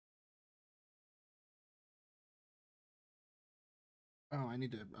Oh, I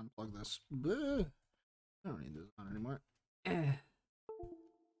need to unplug this. Bleh. I don't need this on anymore. Eh.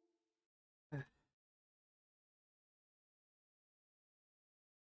 Eh.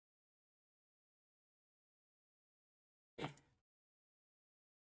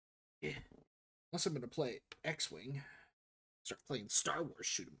 Yeah. Unless I'm gonna play X-Wing, start playing Star Wars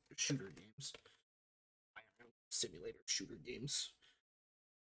shooter games, simulator shooter games.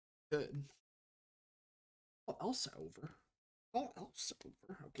 Good. Oh, Elsa over. Oh, Elsa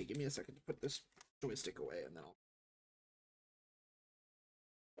over. Okay, give me a second to put this joystick away, and then I'll.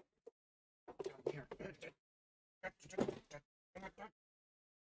 Here.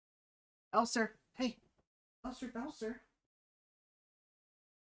 Elsa, hey, Elsa. Go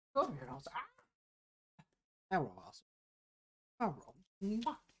over here, Elsa. Hello, Elsa. Hello.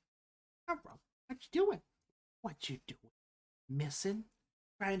 Hello. What you doing? What you doing? Missing?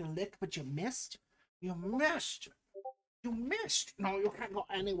 Trying to lick, but you missed? You missed! You missed! No, you can't go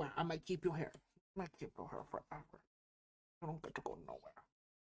anywhere. I'm gonna keep you here. I'm gonna keep you here forever. You don't get to go nowhere.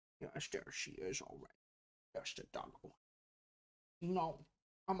 Yes, there she is, alright. There's the doggo. No,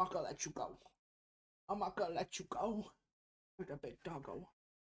 I'm not gonna let you go. I'm not gonna let you go. You're the big doggo.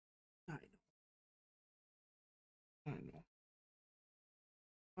 I know. I know.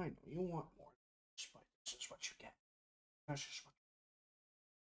 I know. You want more. But this is what you get. This is what.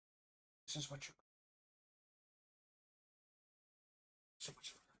 This is what you. So much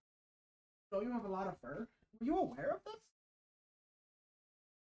fur. So you have a lot of fur. Were you aware of this?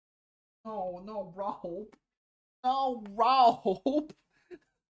 No, no rope. No rope.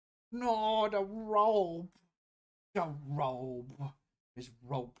 No, the rope. The robe. It's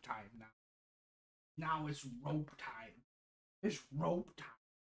rope time now. Now it's rope time. It's rope time.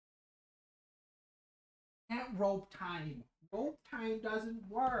 Can't rope time. Rope time doesn't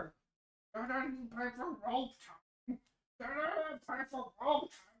work. You didn't pay for rope time. You didn't pay for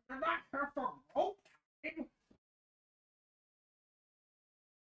rope time. You're not here for rope time.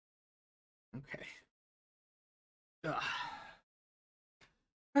 Okay. Ugh.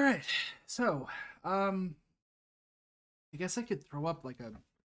 All right. So, I guess I could throw up like a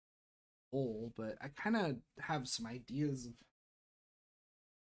poll, but I kind of have some ideas of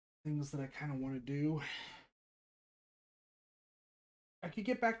things that I kind of want to do. I could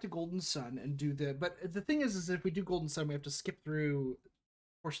get back to Golden Sun and do but the thing is if we do Golden Sun, we have to skip through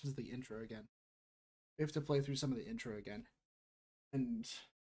portions of the intro again. We have to play through some of the intro again. And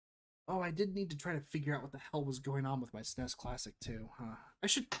oh, I did need to try to figure out what the hell was going on with my SNES Classic too, huh? I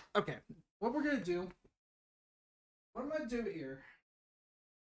should. Okay, what we're gonna do. What I'm gonna do here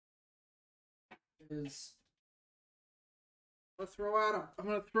is I'm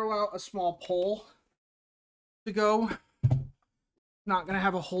gonna throw out a small poll to go. Not gonna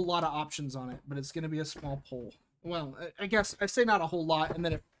have a whole lot of options on it, but it's gonna be a small poll. Well, I guess I say not a whole lot, and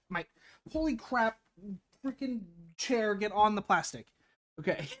then it might. Holy crap! Freaking chair, get on the plastic.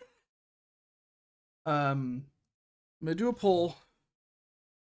 Okay. I'm gonna do a poll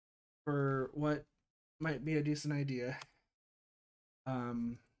for what might be a decent idea.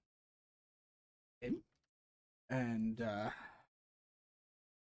 And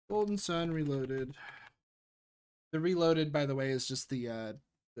Golden Sun Reloaded. The Reloaded, by the way, is just the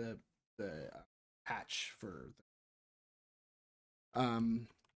patch for.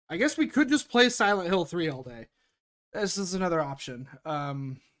 I guess we could just play Silent Hill 3 all day. This is another option.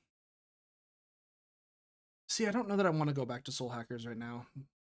 See, I don't know that I want to go back to Soul Hackers right now.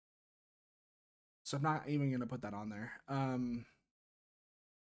 So I'm not even going to put that on there.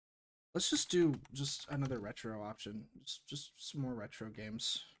 Let's just do just another retro option. Just some more retro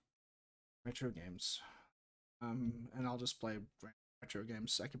games. And I'll just play retro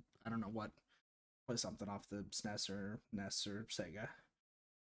games. I don't know what. Play something off the SNES or NES or Sega.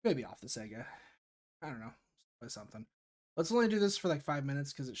 Maybe off the Sega. I don't know. Play something. Let's only do this for like 5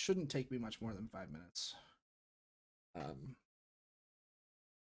 minutes because it shouldn't take me much more than 5 minutes.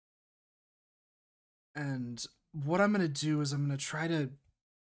 And what I'm gonna do is I'm gonna try to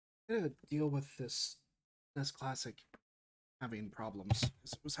deal with this Classic having problems.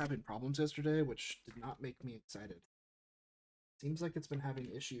 It was having problems yesterday, which did not make me excited. Seems like it's been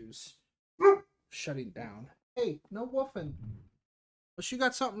having issues shutting down. Hey, no woofing. Well, she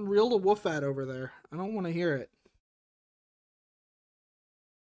got something real to woof at over there. I don't want to hear it.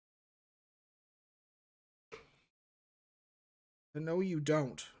 I know you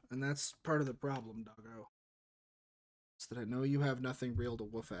don't, and that's part of the problem, doggo. It's that I know you have nothing real to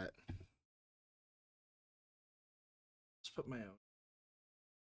woof at. Let's put my own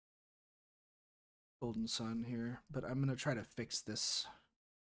Golden Sun here, but I'm gonna try to fix this.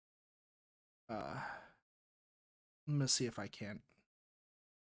 I'm gonna see if I can't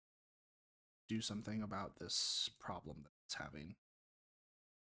do something about this problem that it's having.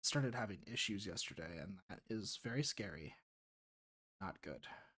 It started having issues yesterday, and that is very scary. Not good.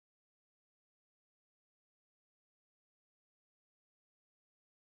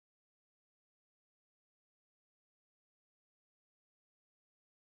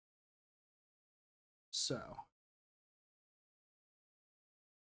 So,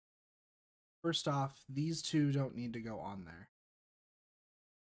 first off, these two don't need to go on there.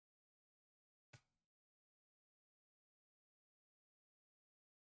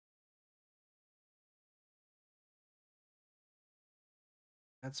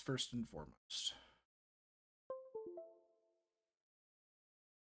 That's first and foremost.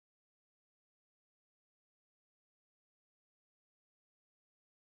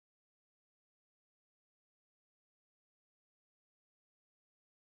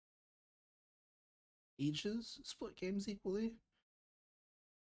 Pages split games equally?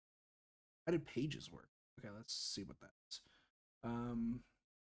 How did pages work? Okay, let's see what that is.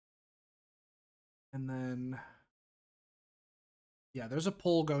 And then, yeah, there's a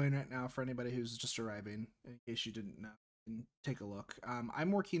poll going right now for anybody who's just arriving, in case you didn't know. And take a look.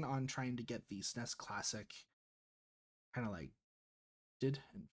 I'm working on trying to get the SNES Classic kind of like did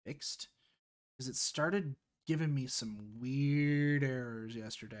and fixed, because it started giving me some weird errors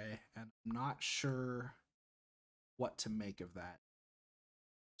yesterday, and I'm not sure what to make of that.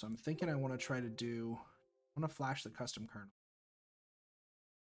 So I'm thinking I want to try to do, I want to flash the custom kernel.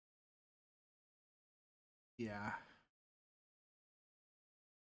 Yeah.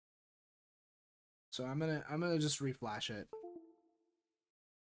 So I'm gonna just reflash it.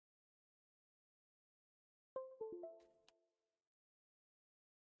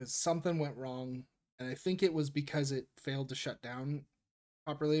 Because something went wrong, and I think it was because it failed to shut down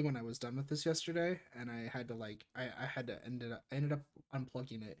properly when I was done with this yesterday, and I had to like I had to I ended up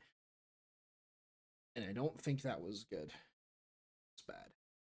unplugging it, and I don't think that was good. It's bad.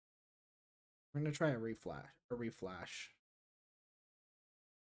 We're gonna try a reflash.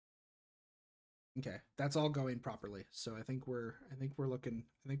 Okay, that's all going properly. So I think we're looking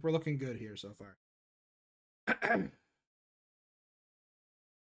good here so far.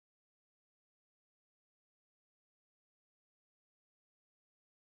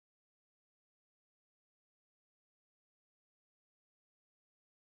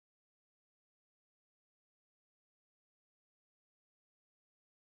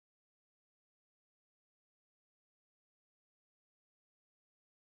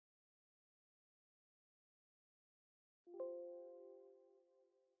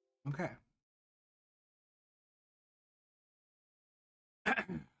 Okay.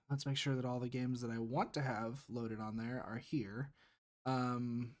 Let's make sure that all the games that I want to have loaded on there are here. I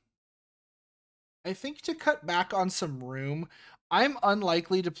think to cut back on some room, I'm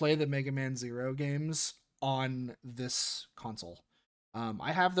unlikely to play the Mega Man Zero games on this console.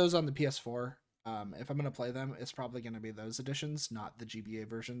 I have those on the PS4. If I'm gonna play them, it's probably gonna be those editions, not the GBA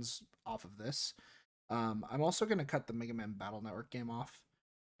versions off of this. I'm also gonna cut the Mega Man Battle Network game off.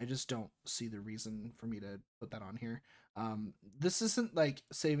 I just don't see the reason for me to put that on here. This isn't like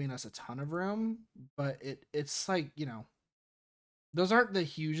saving us a ton of room, but it's like, you know, those aren't the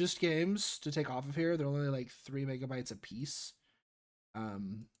hugest games to take off of here. They're only like 3 MB a piece.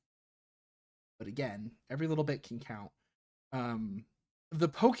 Um, but again, every little bit can count. The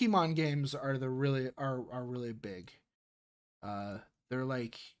Pokemon games are really big. Uh, they're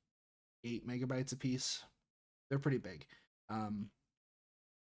like 8 MB a piece. They're pretty big. Um,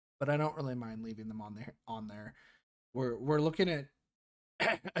 but I don't really mind leaving them on there. We're looking at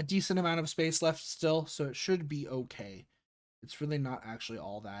a decent amount of space left still, so it should be okay. It's really not actually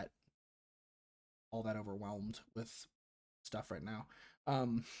all that overwhelmed with stuff right now.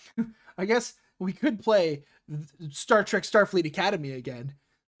 I guess we could play Star Trek Starfleet Academy again,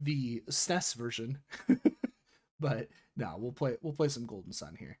 the SNES version. But no, we'll play some Golden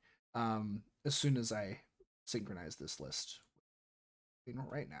Sun here. As soon as I synchronize this list, you know,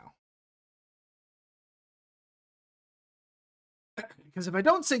 right now. Because if I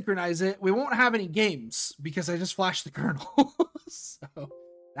don't synchronize it, we won't have any games because I just flashed the kernel. So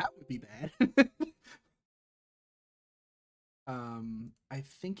that would be bad. I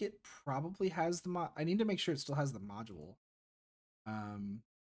think it probably has the I need to make sure it still has the module.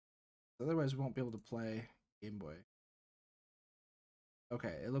 Otherwise we won't be able to play Game Boy.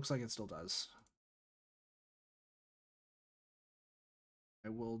 Okay, it looks like it still does. I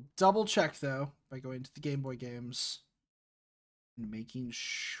will double check though by going to the Game Boy games and making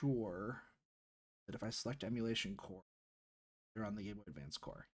sure that if I select emulation core, they're on the Game Boy Advance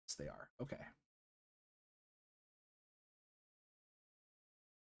core. Yes, they are. Okay.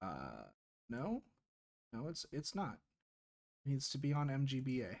 No, it's not. It needs to be on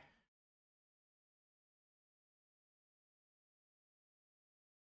MGBA.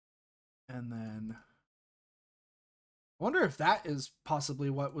 And then I wonder if that is possibly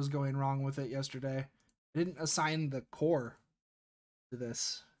what was going wrong with it yesterday. I didn't assign the core to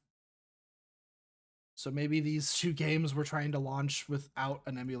this. So maybe these two games were trying to launch without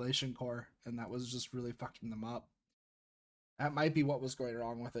an emulation core, and that was just really fucking them up. That might be what was going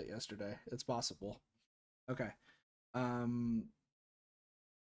wrong with it yesterday. It's possible. Okay. I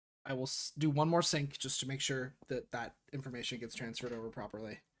will do one more sync just to make sure that that information gets transferred over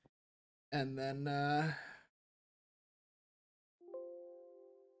properly. And then,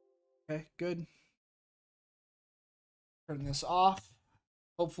 okay, good. Turn this off.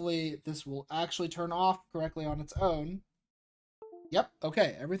 Hopefully this will actually turn off correctly on its own. Yep,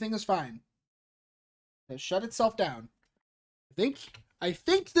 okay, everything is fine. It has shut itself down. I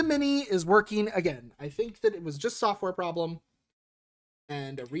think the Mini is working again. I think that it was just software problem,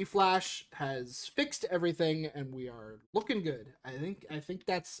 and a reflash has fixed everything, and we are looking good. I think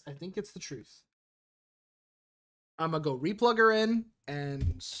it's the truth. I'm gonna go replug her in,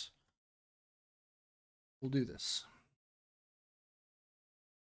 and we'll do this.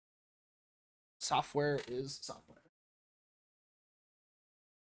 Software is software.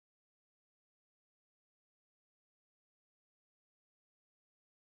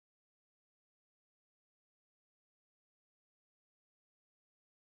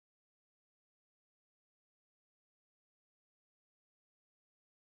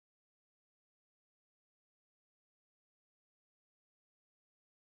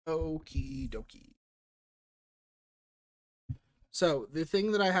 Okie dokie. So the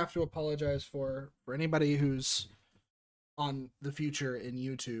thing that I have to apologize for anybody who's on the future in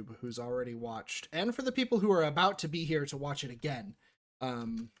YouTube who's already watched, and for the people who are about to be here to watch it again,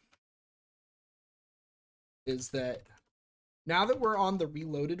 is that now that we're on the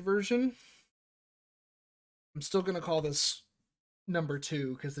reloaded version, I'm still going to call this number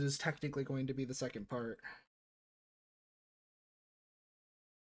 2 because it is technically going to be the second part.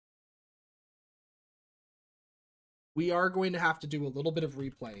 We are going to have to do a little bit of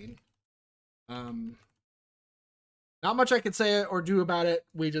replaying. Not much I could say or do about it.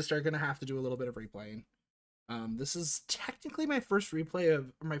 We just are going to have to do a little bit of replaying. This is technically my first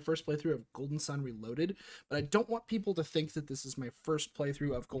playthrough of Golden Sun Reloaded, but I don't want people to think that this is my first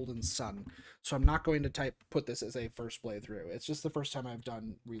playthrough of Golden Sun, so I'm not going to put this as a first playthrough. It's just the first time I've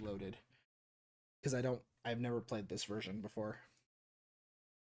done Reloaded, because I've never played this version before.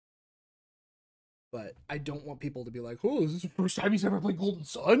 But I don't want people to be like, oh, is this the first time he's ever played Golden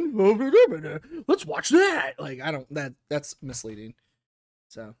Sun? Let's watch that. Like, that's misleading.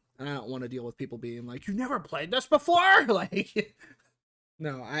 So, and I don't want to deal with people being like, you never played this before? Like,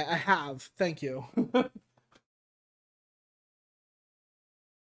 no, I have. Thank you.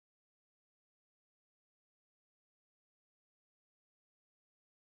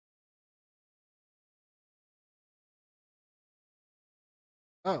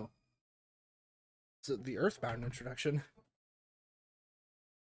 Oh. So the Earthbound introduction.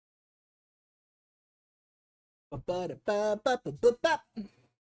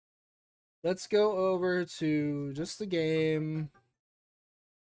 Let's go over to just the game.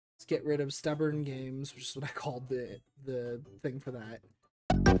 Let's get rid of stubborn games, which is what I called the thing for that.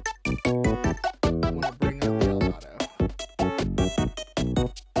 I want to bring up Elgato.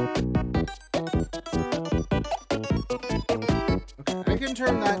 Okay, I can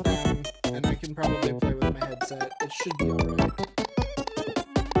turn that down, and I can probably play with my headset. It should be alright.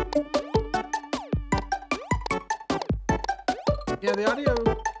 Yeah, the audio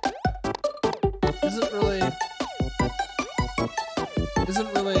isn't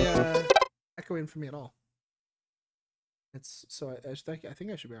really echoing for me at all. It's so I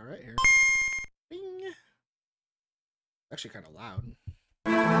think I should be all right here. Bing. Actually, kind of loud.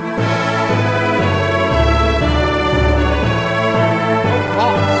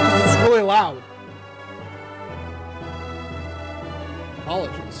 Oh, it's really loud.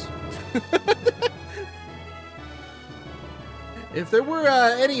 Apologies. If there were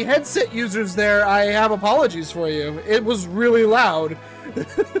any headset users there, I have apologies for you. It was really loud.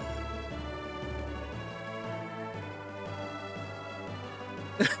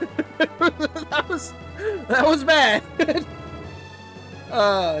 that was bad.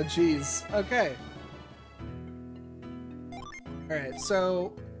 Oh, jeez. Okay. All right,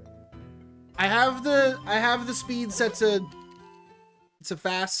 so I have the speed set to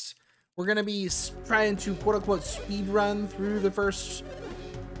fast. We're gonna be trying to quote unquote speed run through the rest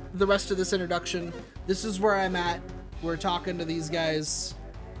of this introduction. This is where I'm at. We're talking to these guys.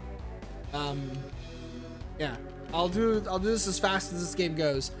 Yeah, I'll do this as fast as this game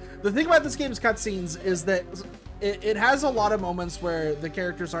goes. The thing about this game's cutscenes is that it has a lot of moments where the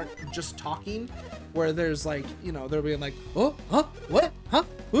characters aren't just talking, where there's like, you know, they're being like, oh, huh, what, huh,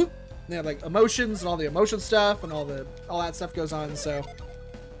 who? They have like emotions and all the emotion stuff and all that stuff goes on. So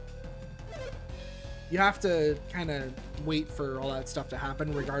you have to kind of wait for all that stuff to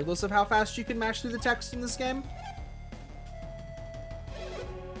happen, regardless of how fast you can mash through the text in this game.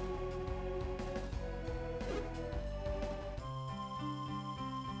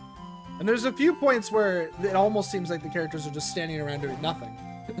 And there's a few points where it almost seems like the characters are just standing around doing nothing.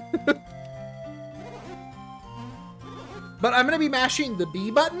 But I'm going to be mashing the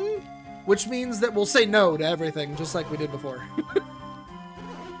B button, which means that we'll say no to everything, just like we did before.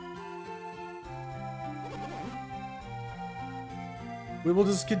 We will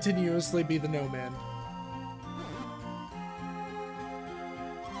just continuously be the no man.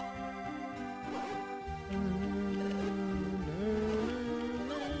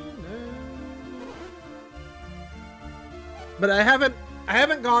 But I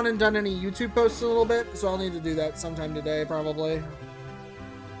haven't gone and done any YouTube posts in a little bit, so I'll need to do that sometime today, probably.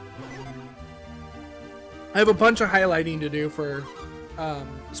 I have a bunch of highlighting to do for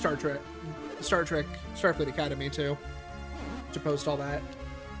Star Trek, Starfleet Academy too, to post all that.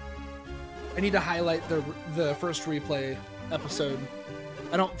 I need to highlight the first replay episode.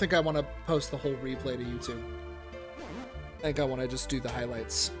 I don't think I want to post the whole replay to YouTube. I think I want to just do the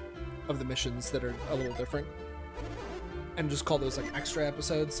highlights of the missions that are a little different. And just call those like extra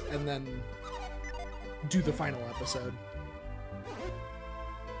episodes, and then do the final episode.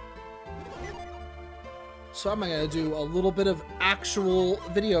 So I'm gonna do a little bit of actual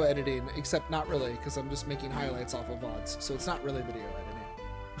video editing, except not really, because I'm just making highlights off of VODs, so it's not really video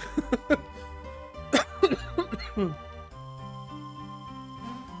editing.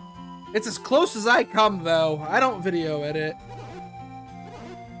 It's as close as I come, though. I don't video edit.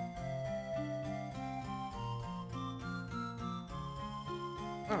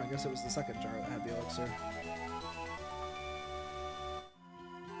 Oh, I guess it was the second jar that had the elixir.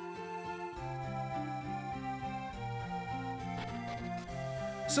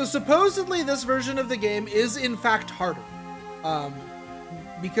 So supposedly this version of the game is in fact harder.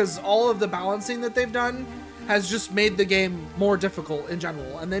 Because all of the balancing that they've done has just made the game more difficult in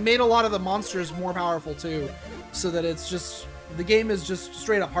general. And they made a lot of the monsters more powerful too. So that it's just, the game is just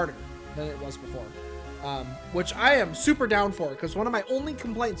straight up harder than it was before. Which I am super down for, because one of my only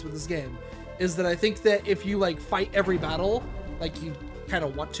complaints with this game is that I think that if you like fight every battle, like you kind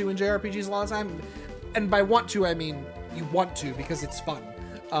of want to in JRPGs a lot of time, and by want to I mean you want to because it's fun.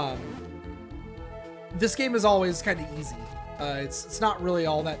 This game is always kind of easy. It's not really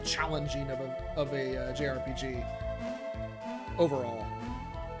all that challenging of a JRPG overall.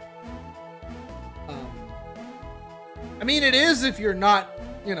 I mean, it is if you're not,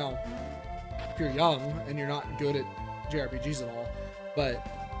 you know, if you're young and you're not good at JRPGs at all, but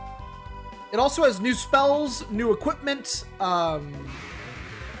it also has new spells, new equipment.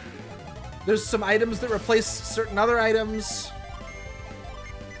 There's some items that replace certain other items.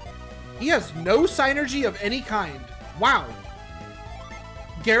 He has no synergy of any kind. Wow.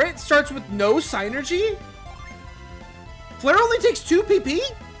 Garrett starts with no synergy? Flare only takes 2 PP?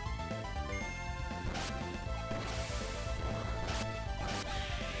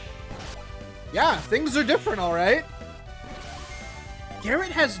 Yeah, things are different, all right.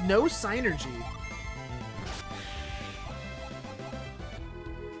 Garrett has no synergy.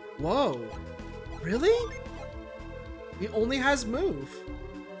 Whoa. Really? He only has move.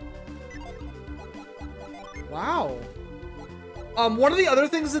 Wow. One of the other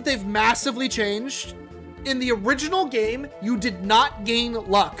things that they've massively changed, in the original game, you did not gain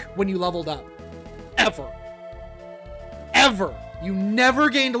luck when you leveled up. Ever. Ever. You never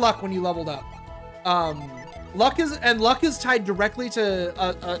gained luck when you leveled up. Luck is tied directly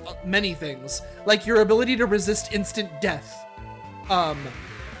to many things, like your ability to resist instant death.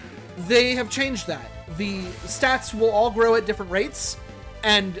 They have changed that. The stats will all grow at different rates,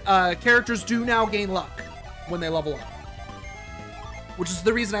 and characters do now gain luck when they level up. Which is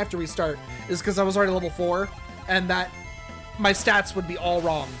the reason I have to restart, is because I was already level 4, and that my stats would be all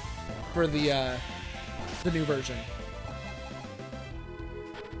wrong for the new version.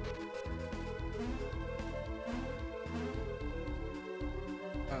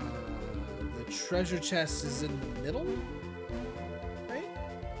 The treasure chest is in the middle, right?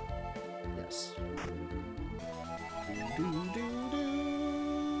 Yes.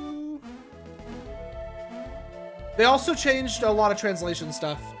 They also changed a lot of translation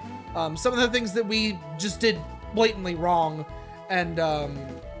stuff. Some of the things that we just did blatantly wrong, and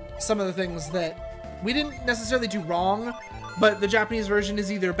some of the things that we didn't necessarily do wrong, but the Japanese version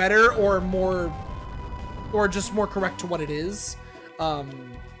is either better or more, or just more correct to what it is.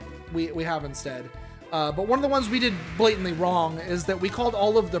 We have instead. But one of the ones we did blatantly wrong is that we called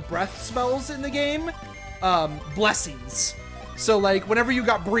all of the breath spells in the game blessings. So like whenever you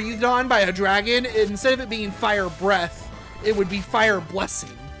got breathed on by a dragon, instead of it being fire breath, it would be fire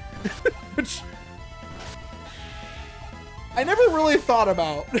blessing. Which I never really thought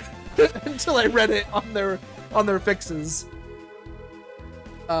about until I read it on their fixes.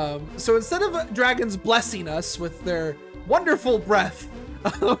 So instead of dragons blessing us with their wonderful breath,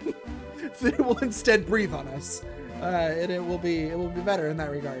 they will instead breathe on us, and it will be better in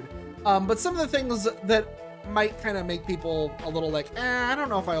that regard. But some of the things that might kind of make people a little like, I don't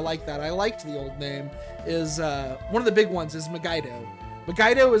know if I like that. I liked the old name. Is one of the big ones is Megaido.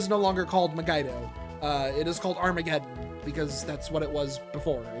 Megaido is no longer called Megaido. It is called Armageddon because that's what it was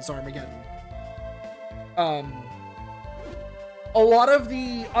before. It's Armageddon. A lot of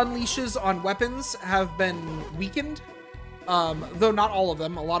the unleashes on weapons have been weakened. Though not all of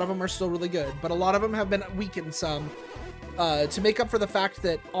them. A lot of them are still really good, but a lot of them have been weakened some to make up for the fact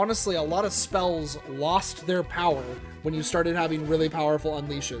that, honestly, a lot of spells lost their power when you started having really powerful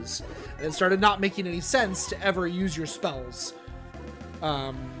unleashes. And it started not making any sense to ever use your spells.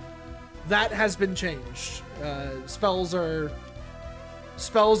 That has been changed. Spells are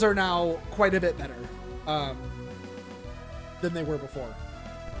now quite a bit better than they were before.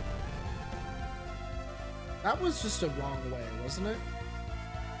 That was just a wrong way, wasn't it?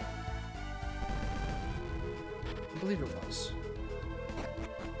 I believe it was.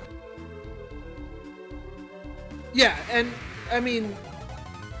 Yeah, and I mean,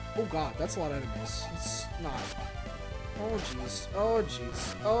 oh god, that's a lot of enemies. It's not. Oh jeez. Oh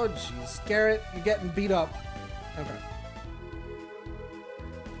jeez. Oh jeez. Garrett, you're getting beat up. Okay.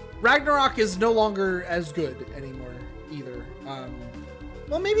 Ragnarok is no longer as good anymore either.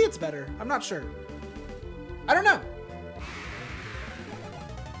 Well, maybe it's better. I'm not sure. I don't know.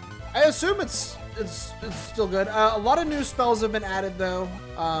 I assume it's still good. A lot of new spells have been added though.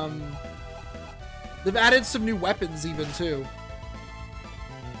 They've added some new weapons even too.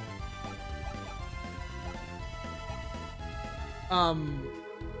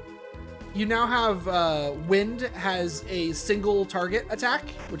 You now have Wind has a single target attack,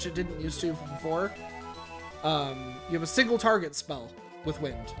 which it didn't used to before. You have a single target spell with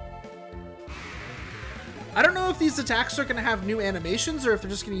Wind. I don't know if these attacks are going to have new animations or if they're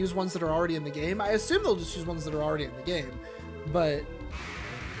just going to use ones that are already in the game. I assume they'll just use ones that are already in the game, but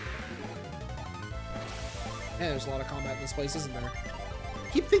yeah, there's a lot of combat in this place, isn't there? I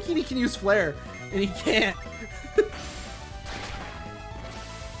keep thinking he can use Flare, and he can't.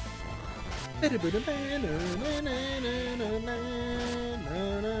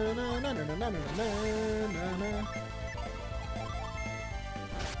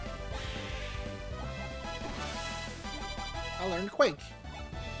 I learned Quake.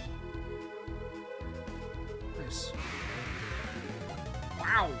 Nice.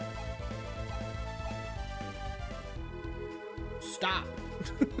 Wow. Stop.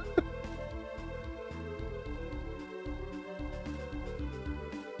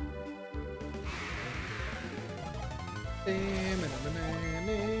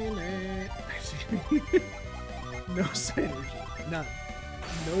 No synergy. None.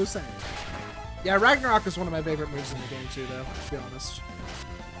 No synergy. Yeah, Ragnarok is one of my favorite moves in the game too, though, to be honest.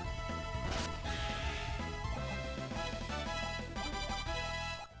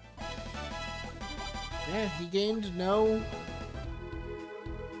 Yeah, he gained no...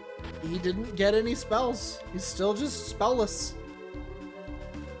 He didn't get any spells. He's still just spellless.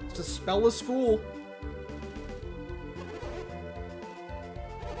 Just a spellless fool.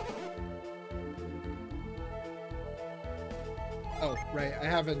 Oh, right. I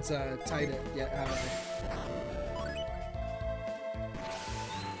haven't tied it yet, have I?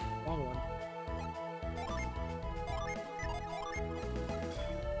 Wrong one.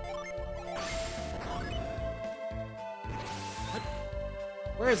 What?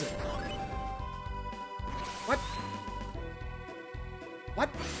 Where is it? What? What?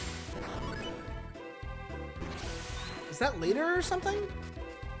 Is that later or something?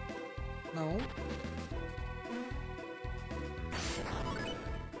 No.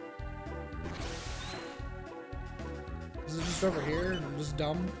 Is it just over here and I'm just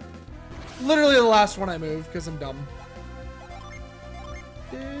dumb? Literally the last one I moved because I'm dumb.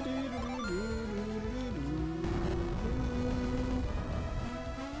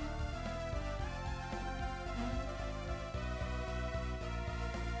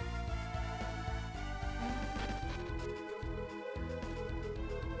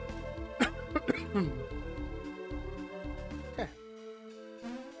 Okay.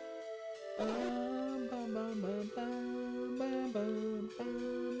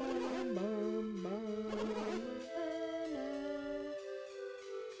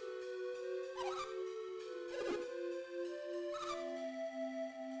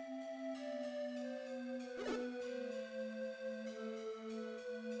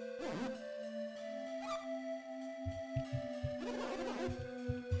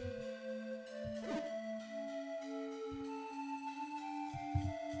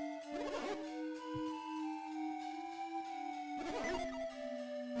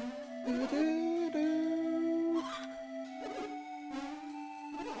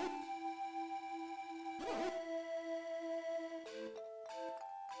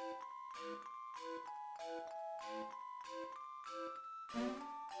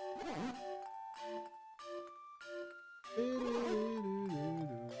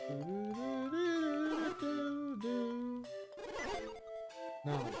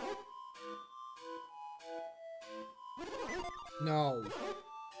 No. No.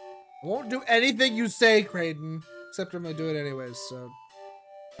 I won't do anything you say, Creighton. Except I'm gonna do it anyways, so.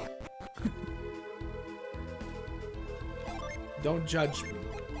 Don't judge me.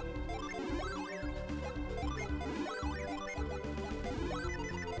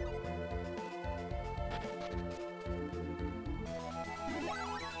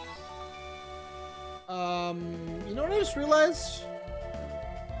 You know what I just realized?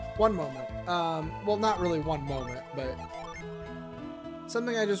 One moment. Well, not really one moment, but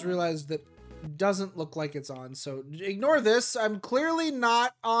something I just realized that doesn't look like it's on. So ignore this. I'm clearly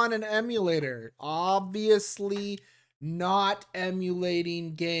not on an emulator. Obviously not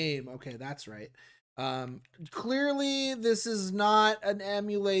emulating game. Okay, that's right. Clearly this is not an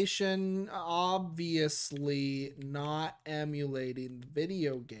emulation. Obviously not emulating the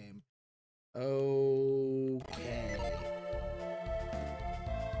video game. Okay.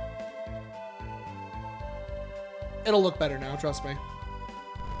 It'll look better now, trust me.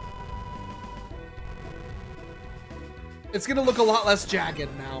 It's gonna look a lot less jagged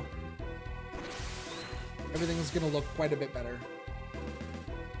now. Everything's gonna look quite a bit better.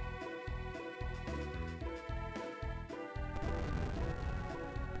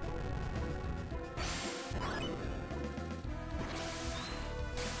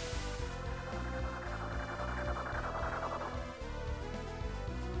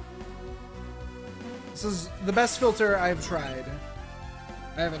 This is the best filter I've tried.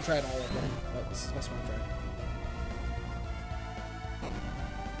 I haven't tried all of them, but this is the best one I've tried.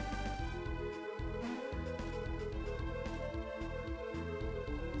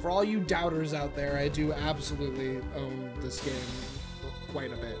 For all you doubters out there, I do absolutely own this game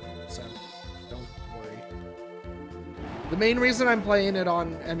quite a bit, so don't worry. The main reason I'm playing it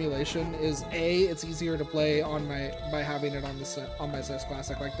on emulation is A, it's easier to play on my by having it on my SNES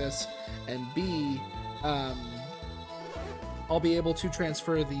Classic like this, and B, I'll be able to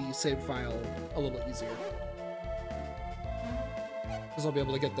transfer the save file a little easier. Because I'll be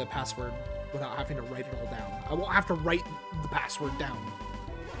able to get the password without having to write it all down. I won't have to write the password down.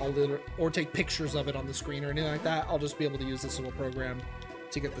 Or take pictures of it on the screen or anything like that. I'll just be able to use this little program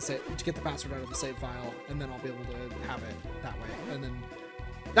to get the password out of the save file, and then I'll be able to have it that way. And then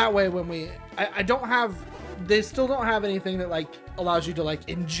that way, when they still don't have anything that like allows you to like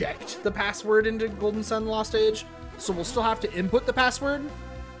inject the password into Golden Sun Lost Age. So we'll still have to input the password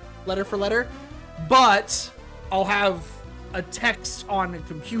letter for letter, but I'll have a text on a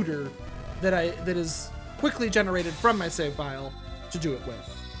computer that is quickly generated from my save file to do it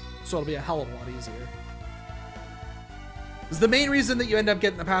with. So it'll be a hell of a lot easier. The main reason that you end up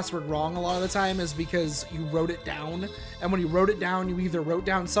getting the password wrong a lot of the time is because you wrote it down, and when you wrote it down, you either wrote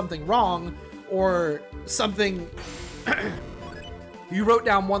down something wrong or something you wrote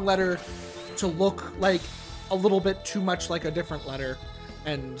down one letter to look like a little bit too much like a different letter,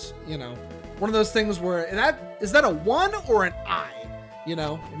 and you know, one of those things where is that a 1 or an I, you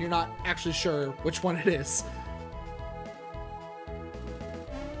know, and you're not actually sure which one it is.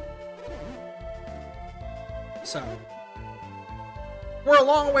 So we're a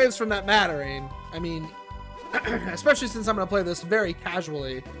long ways from that mattering. I mean, especially since I'm going to play this very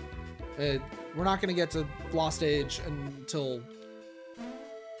casually. We're not going to get to Lost Age until,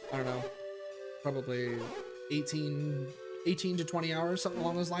 I don't know, probably 18 to 20 hours, something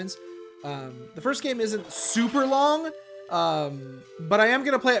along those lines. The first game isn't super long, but I am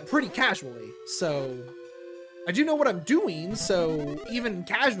going to play it pretty casually. So I do know what I'm doing, so even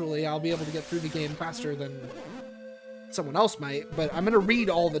casually, I'll be able to get through the game faster than someone else might, but I'm going to read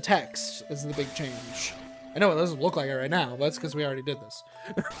all the text is the big change. I know it doesn't look like it right now, but that's because we already did this.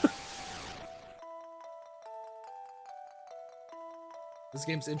 This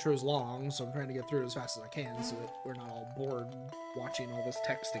game's intro is long, so I'm trying to get through it as fast as I can so that we're not all bored watching all this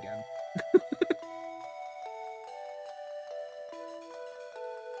text again.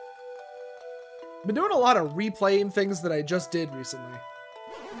 Been doing a lot of replaying things that I just did recently.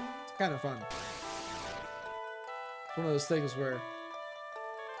 It's kind of fun. It's one of those things where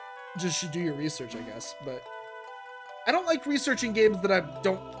just should do your research, I guess, but I don't like researching games that I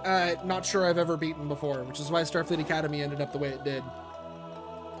don't, not sure I've ever beaten before, which is why Starfleet Academy ended up the way it did.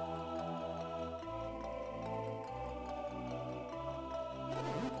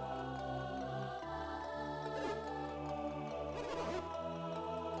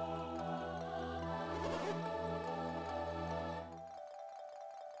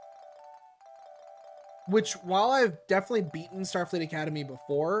 Which, while I've definitely beaten Starfleet Academy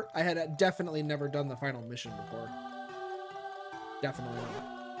before, I had definitely never done the final mission before. Definitely not.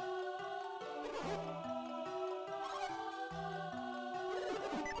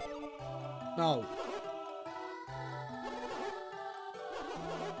 No.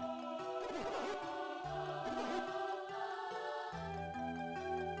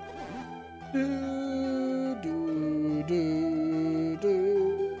 Do, do, do,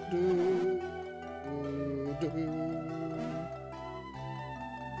 do, do.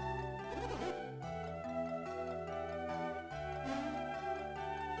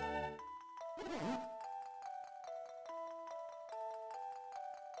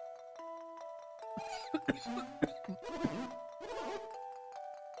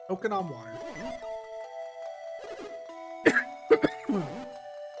 Choking on water.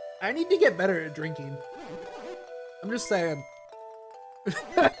 I need to get better at drinking. I'm just saying.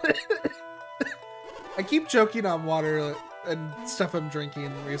 I keep choking on water and stuff I'm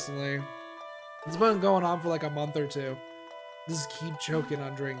drinking recently. It's been going on for like a month or two. Just keep choking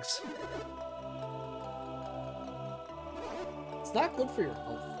on drinks. It's not good for your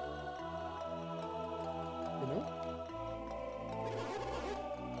health. You know?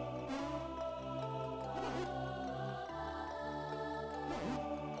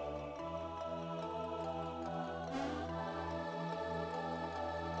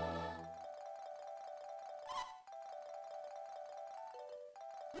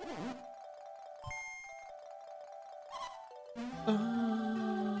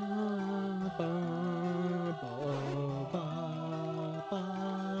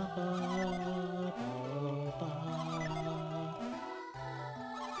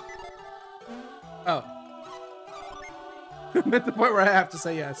 Oh. I'm at the point where I have to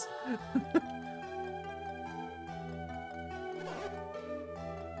say yes.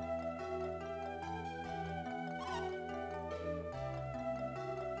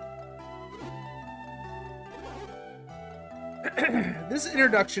 This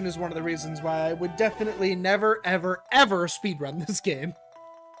introduction is one of the reasons why I would definitely never, ever, ever speedrun this game.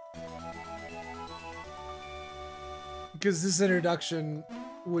 Because this introduction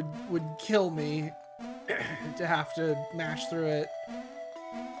would kill me to have to mash through it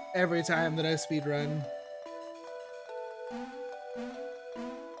every time that I speedrun.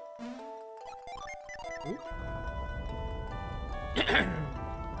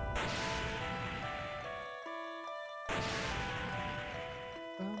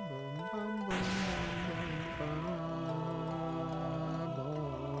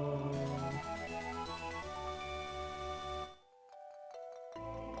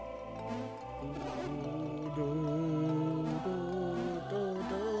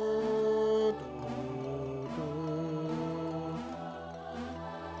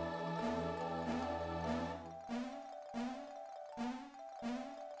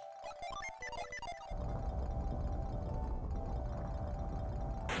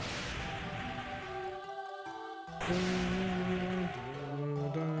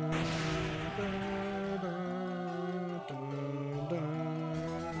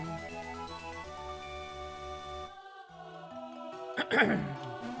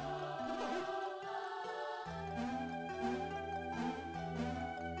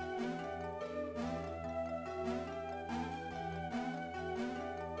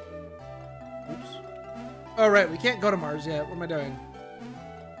 Oh, right, we can't go to Mars yet. What am I doing?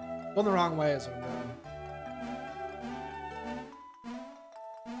 Going the wrong way is what I'm doing.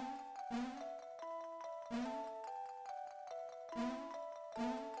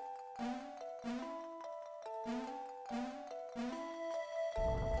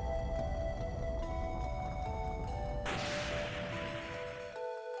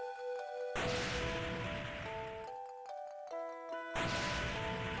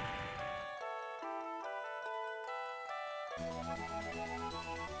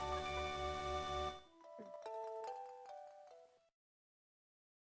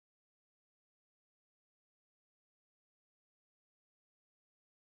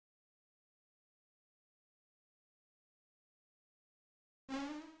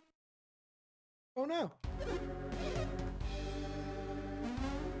 Oh no.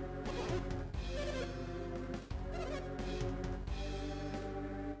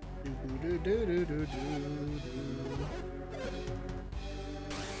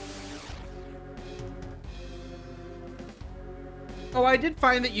 Oh, I did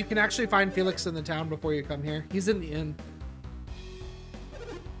find that you can actually find Felix in the town before you come here. He's in the inn.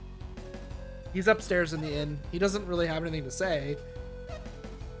 He's upstairs in the inn. He doesn't really have anything to say.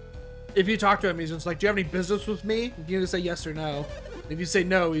 If you talk to him, he's just like, do you have any business with me? You can either say yes or no. If you say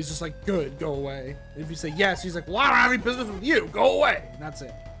no, he's just like, good, go away. If you say yes, he's like, well, I don't have any business with you. Go away. And that's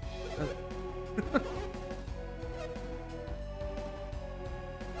it.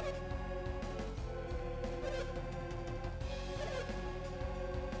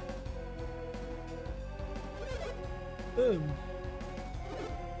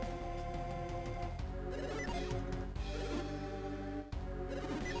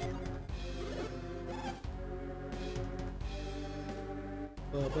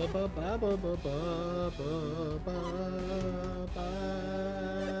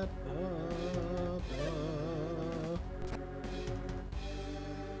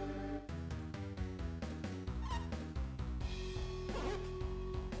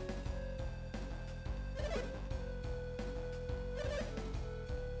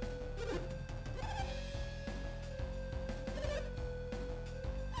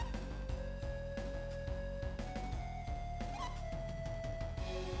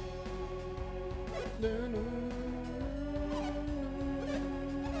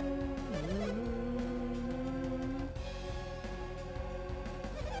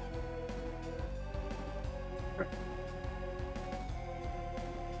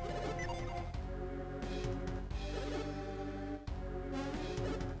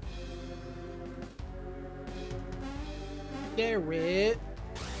 Garrett,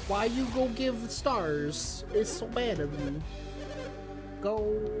 why you go give stars? It's so bad of you.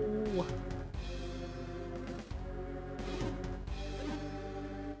 Go.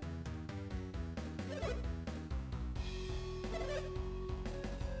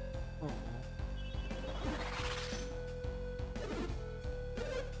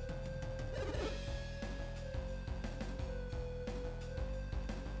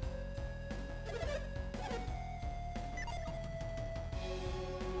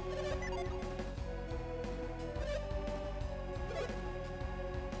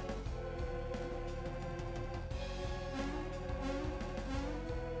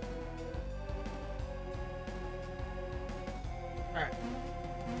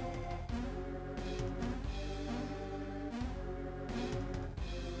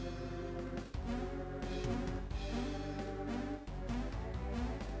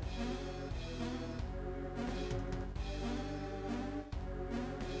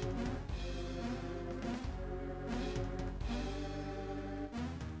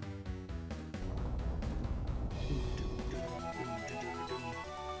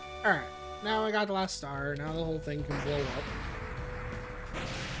 Alright, now I got the last star. Now the whole thing can blow up.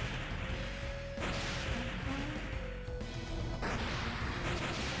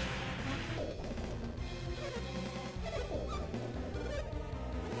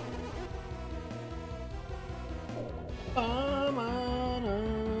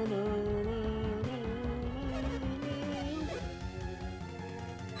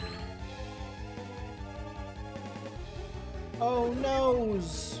 Oh,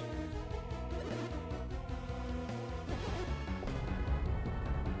 noes!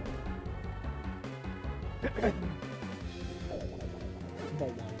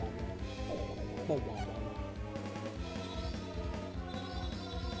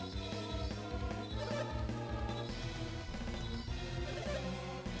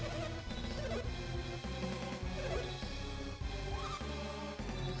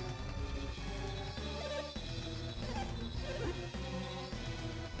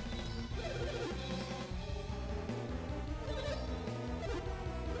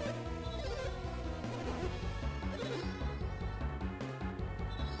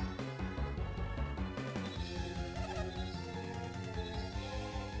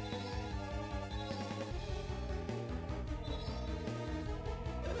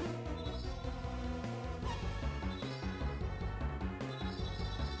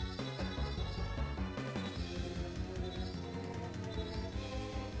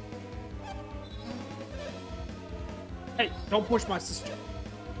 Hey, don't push my sister.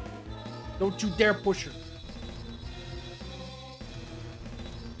 Don't you dare push her.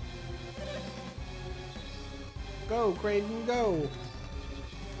 Go, Kraden, go.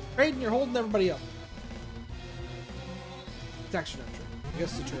 Kraden, you're holding everybody up. It's actually not true. I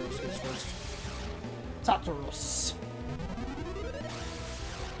guess the Churros goes first. Tartarus.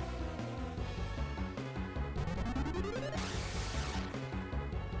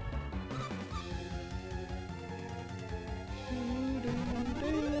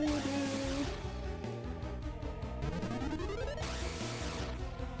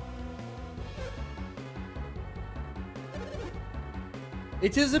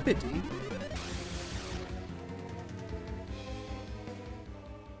 It is a pity.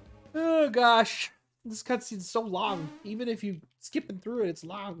 Oh gosh, this cutscene's so long. Even if you skipping through it, it's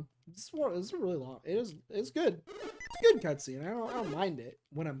long. This is really long. It's good. It's a good cutscene. I don't mind it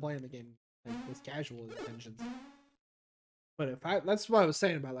when I'm playing the game like, with casual intentions. But if that's what I was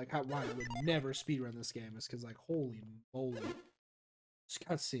saying about like why I would never speedrun this game is because like holy moly, this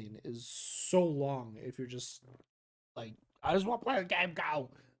cutscene is so long. If you're just like I just want to play the game, go.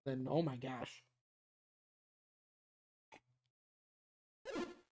 Then oh my gosh.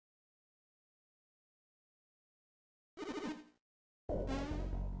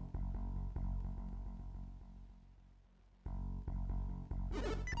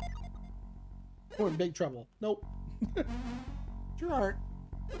 We're in big trouble. Nope. Sure aren't.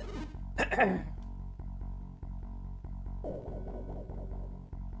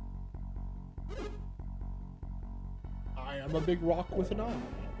 I am a big rock with an eye.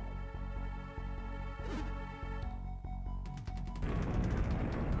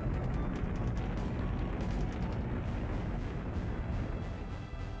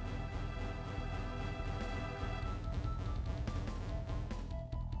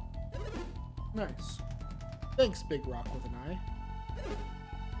 Nice. Thanks, big rock with an eye.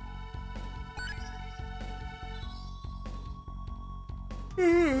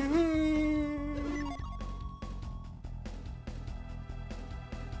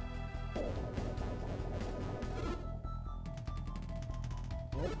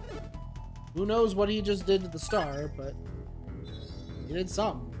 Who knows what he just did to the star, but he did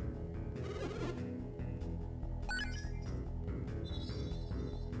something.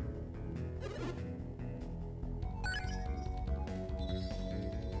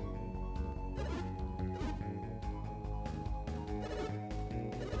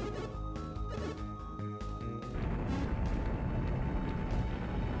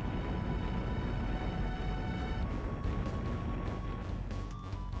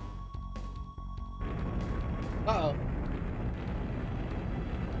 Uh-oh.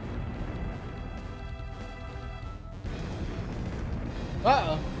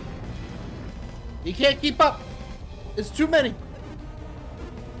 Uh-oh. He can't keep up. It's too many.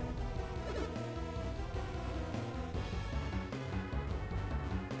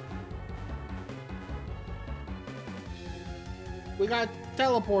 We got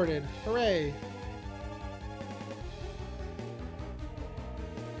teleported. Hooray.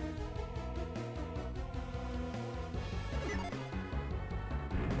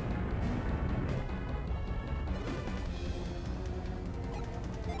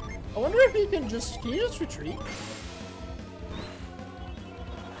 I wonder if he can just retreat?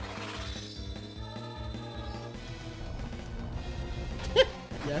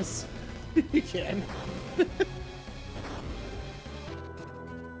 Yes, he can.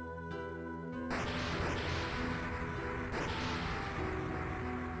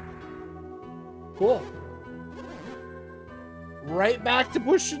 Cool. Right back to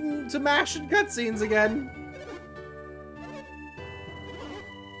pushing to mashing cutscenes again.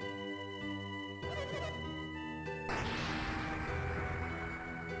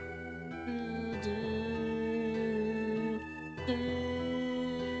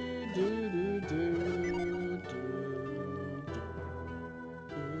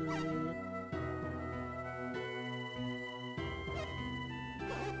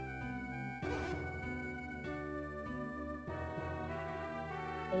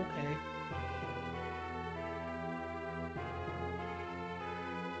 Okay.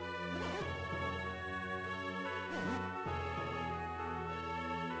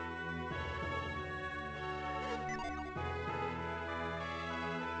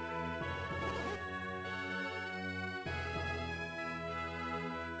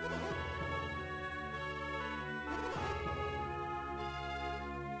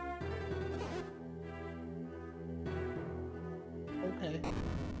 Okay.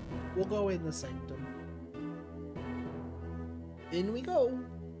 We'll go in the sanctum. In we go.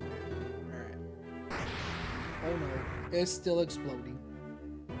 Alright. Oh no. It's still exploding.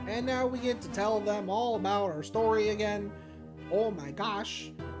 And now we get to tell them all about our story again. Oh my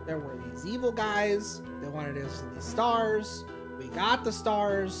gosh. There were these evil guys. They wanted us these stars. We got the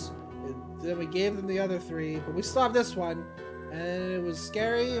stars. Then we gave them the other three. But we still have this one. And it was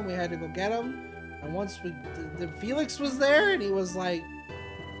scary and we had to go get them. And once the Felix was there, and he was like,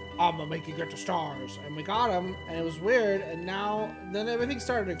 I'm gonna make you get the stars. And we got him, and it was weird. And then everything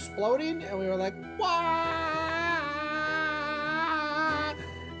started exploding, and we were like, what?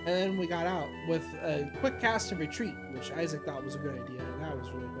 And then we got out with a quick cast and retreat, which Isaac thought was a good idea, and that was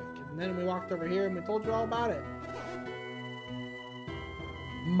really quick. And then we walked over here, and we told you all about it.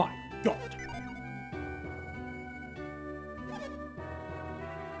 My God.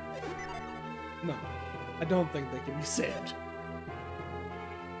 No, I don't think they can be saved.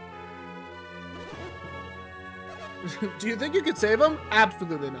 Do you think you could save them?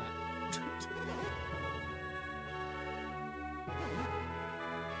 Absolutely not.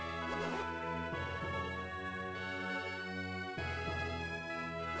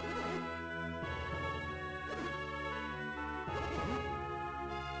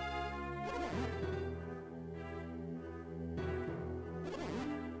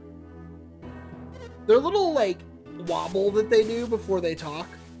 Their little, like, wobble that they do before they talk,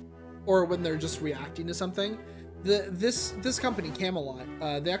 or when they're just reacting to something. This company, Camelot,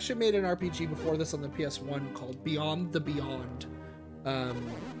 they actually made an RPG before this on the PS1 called Beyond the Beyond.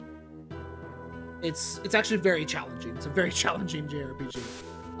 It's actually very challenging. It's a very challenging JRPG.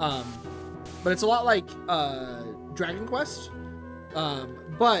 But it's a lot like Dragon Quest.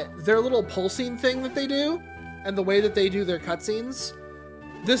 But their little pulsing thing that they do, and the way that they do their cutscenes,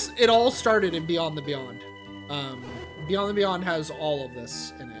 it all started in Beyond the Beyond. Beyond the Beyond has all of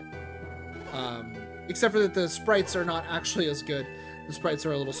this in it. Except for that the sprites are not actually as good. The sprites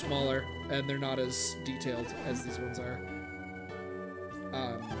are a little smaller, and they're not as detailed as these ones are.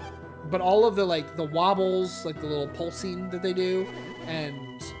 But all of the wobbles, like the little pulsing that they do,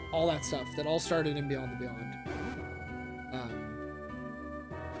 and all that stuff, that all started in Beyond the Beyond.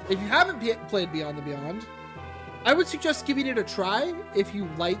 If you haven't played Beyond the Beyond, I would suggest giving it a try if you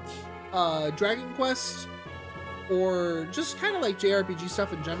like Dragon Quest, or just kind of like JRPG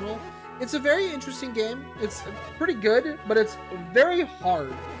stuff in general. It's a very interesting game. It's pretty good, but it's very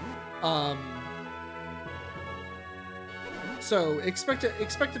hard. So expect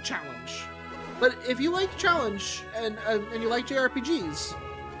a challenge. But if you like challenge and you like JRPGs,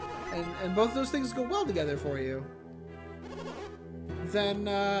 and both those things go well together for you, then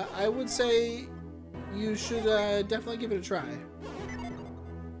I would say you should definitely give it a try.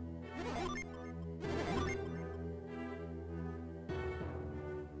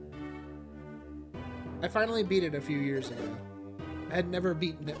 I finally beat it a few years ago. I had never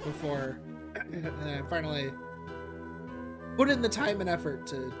beaten it before, and I finally put in the time and effort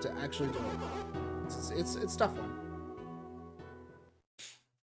to actually do it. It's a tough one.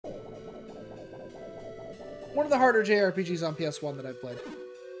 One of the harder JRPGs on PS1 that I've played.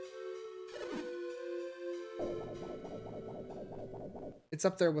 It's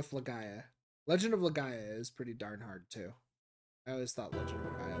up there with Legaia. Legend of Legaia is pretty darn hard too. I always thought Legend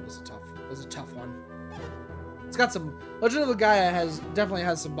of Legaia was a tough one. It's got some... Legend of Legaia definitely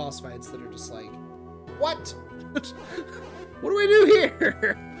has some boss fights that are just like, what? What do we do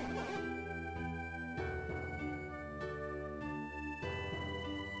here?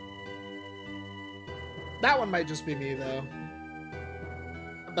 That one might just be me though.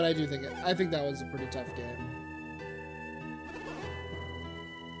 But I think that was a pretty tough game.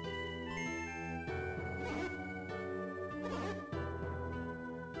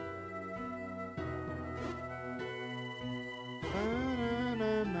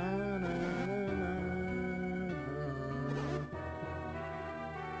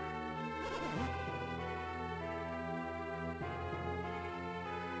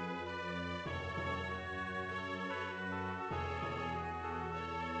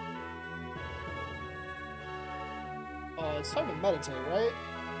 Oh, it's time to meditate, right?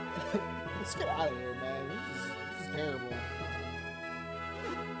 Let's get out of here, man. This is terrible.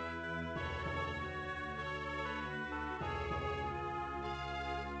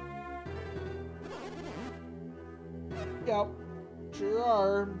 Yep, sure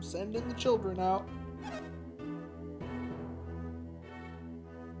are. I'm sending the children out.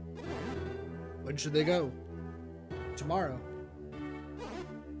 When should they go? Tomorrow.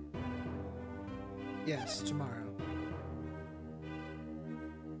 Yes, tomorrow.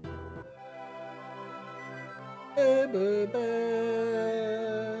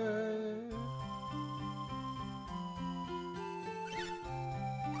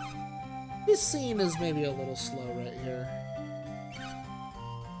 This scene is maybe a little slow right here.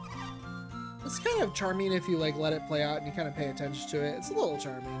 It's kind of charming if you let it play out and you kind of pay attention to it. It's a little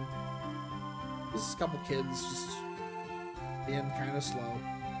charming. This is a couple kids just being kind of slow.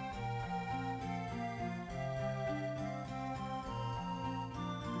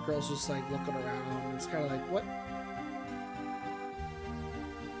 The girl's just like looking around. It's kind of like, what?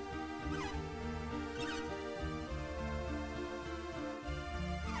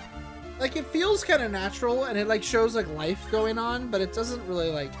 Like, it feels kind of natural, and it like shows like life going on, but it doesn't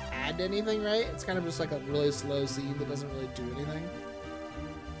really like add anything, right? It's kind of just like a really slow scene that doesn't really do anything.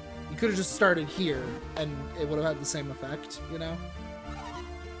 You could have just started here, and it would have had the same effect, you know?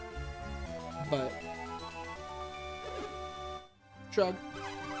 But shrug.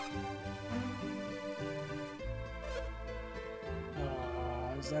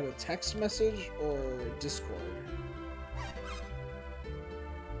 Is that a text message or Discord?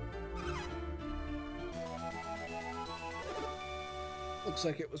 Looks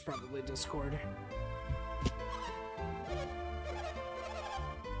like it was probably Discord.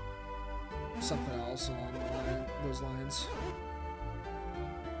 Something else along those lines.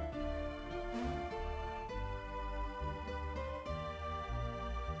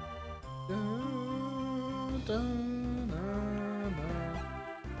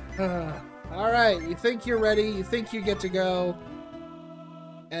 All right, you think you're ready, you think you get to go,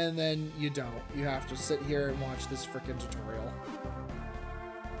 and then you don't. You have to sit here and watch this frickin' tutorial.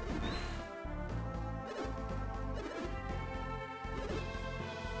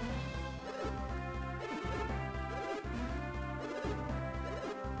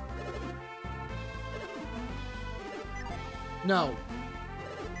 No.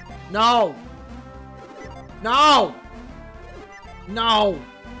 No. No. No.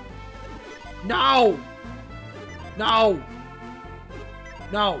 No. No.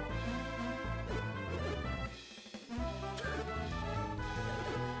 No.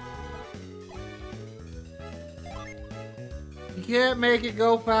 You can't make it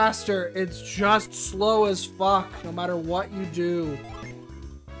go faster. It's just slow as fuck, no matter what you do.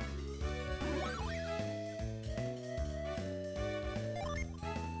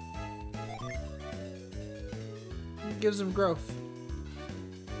 It gives him growth.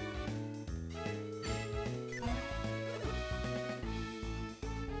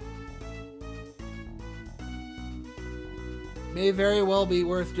 May very well be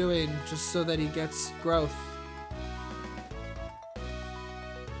worth doing just so that he gets growth.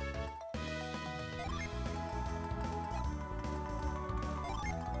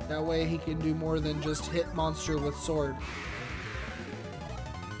 That way he can do more than just hit monster with sword.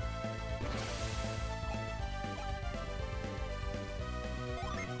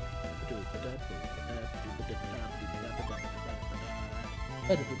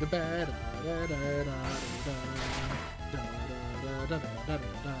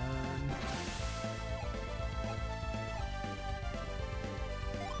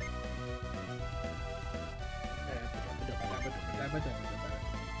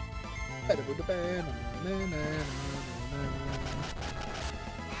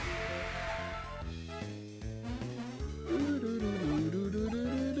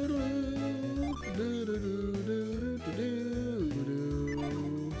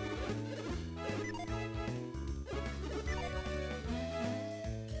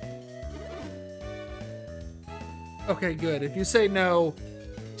 Okay, good. If you say no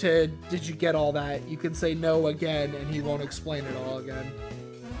to did you get all that, you can say no again and he won't explain it all again.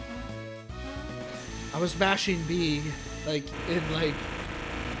 I was mashing B, like, in, like,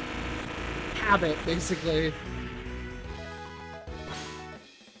 habit, basically.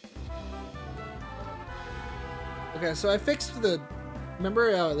 Okay, so I fixed the...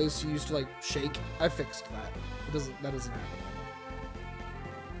 Remember how at least you used to, like, shake? I fixed that. That doesn't happen.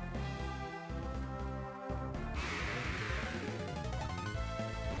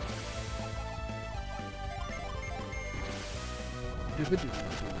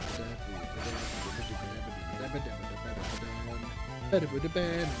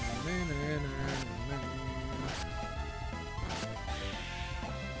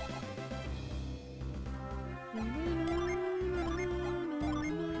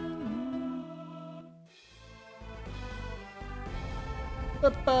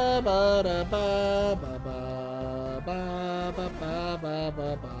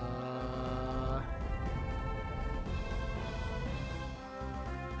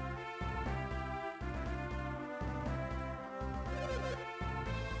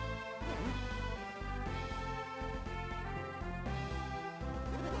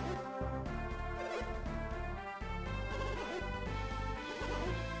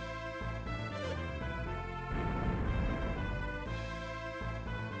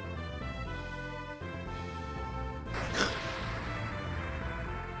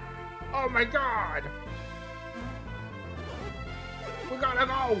 Oh my god! We gotta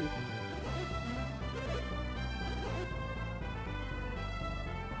go!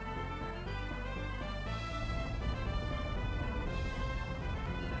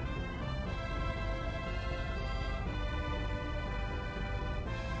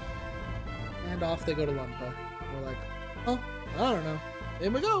 and off they go to Lumpa. We're like, oh, I don't know.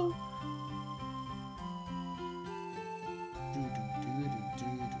 In we go.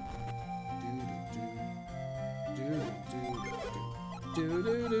 Did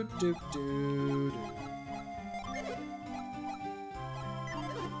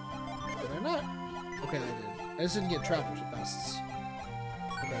I not? Okay, I did. I just didn't get Traveler's Vests.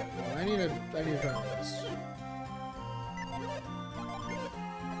 Okay, well, I need a Traveler's Vest.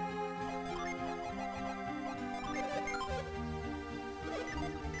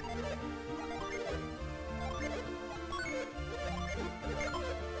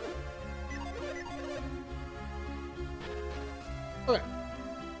 Okay.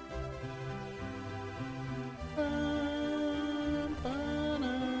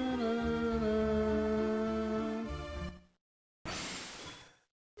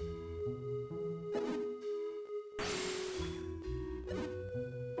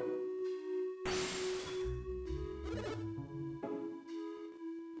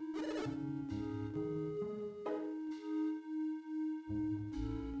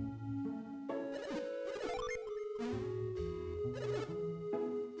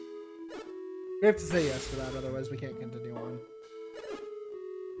 We have to say yes to that, otherwise we can't continue on.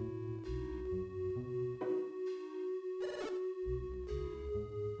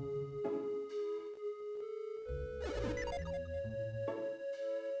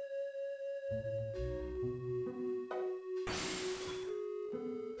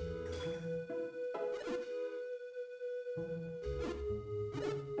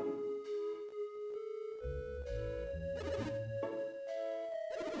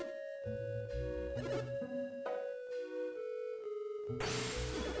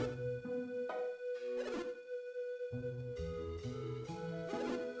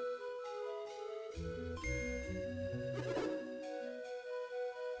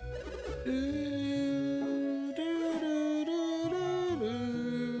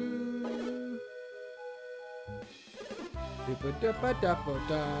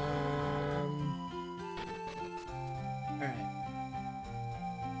 Alright.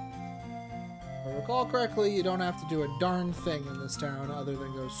 If I recall correctly, you don't have to do a darn thing in this town other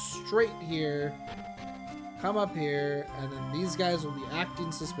than go straight here, come up here, and then these guys will be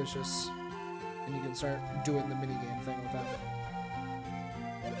acting suspicious, and you can start doing the minigame thing with them.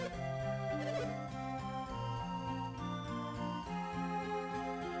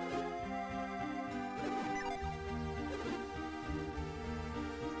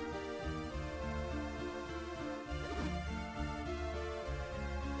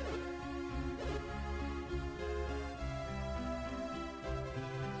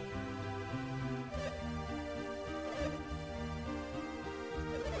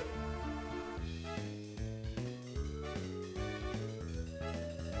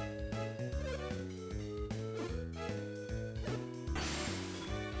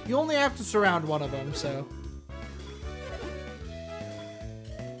 You only have to surround one of them, so...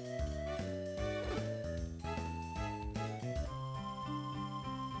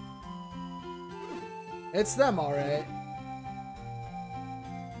 It's them, alright.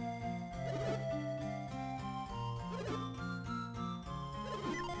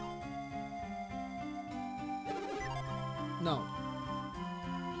 No.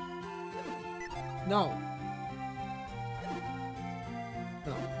 No.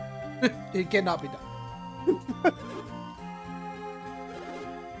 No. It cannot be done.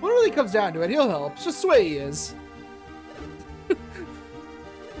 When it really comes down to it, he'll help. It's just the way he is.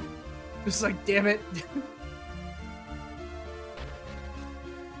 Just like, damn it.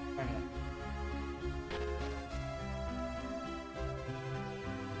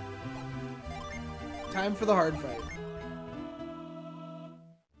 Time for the hard fight.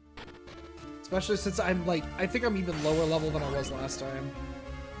 Especially since I'm like, I think I'm even lower level than I was last time.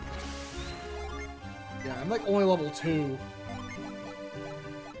 Yeah, I'm like only level 2.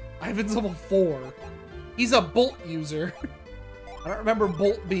 Ivan's level 4. He's a bolt user. I don't remember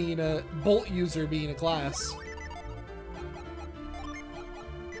bolt user being a class.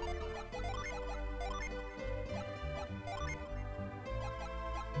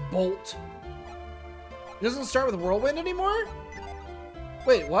 Bolt. It doesn't start with Whirlwind anymore?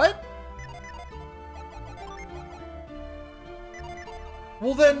 Wait, what?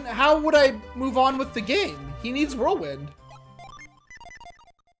 Well then, how would I move on with the game? He needs Whirlwind.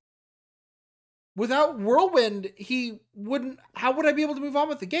 Without Whirlwind, he wouldn't... How would I be able to move on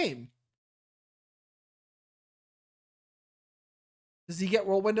with the game? Does he get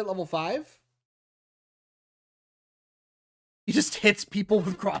Whirlwind at level 5? He just hits people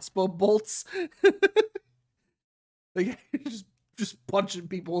with crossbow bolts. Like, just just punching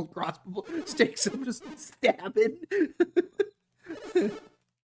people with crossbow stakes and just stabbing.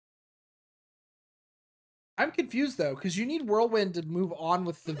 I'm confused though, because you need Whirlwind to move on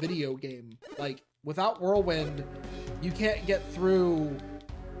with the video game. Like, without Whirlwind, you can't get through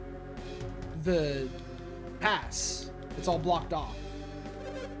the pass. It's all blocked off.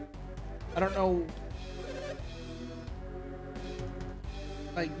 I don't know.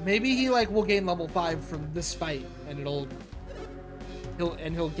 Like, maybe he like will gain level 5 from this fight, and he'll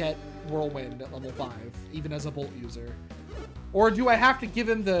get Whirlwind at level 5, even as a Bolt user. Or do I have to give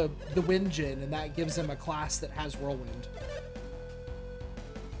him the Wind Djinn, and that gives him a class that has Whirlwind?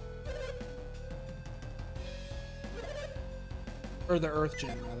 Or the Earth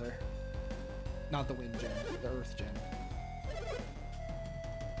Djinn, rather. Not the Wind Djinn, the Earth Djinn.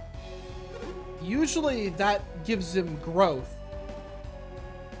 Usually that gives him growth,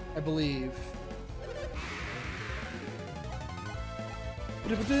 I believe.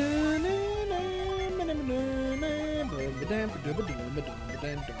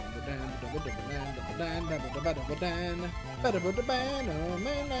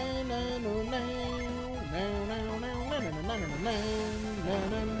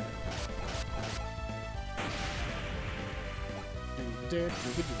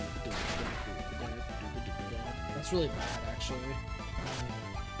 That's really bad, actually.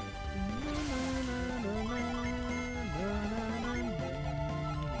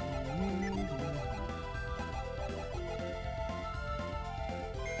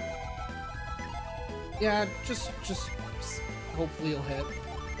 Yeah, just hopefully he'll hit.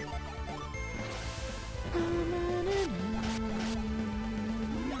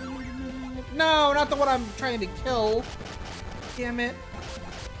 No, not the one I'm trying to kill. Damn it.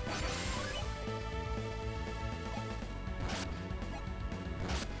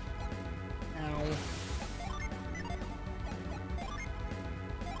 Ow.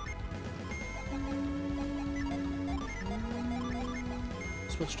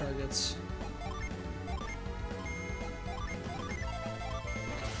 Switch targets.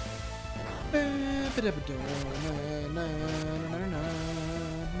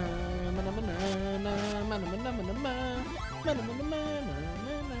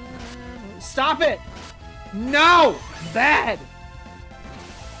 Stop it! No! Bad!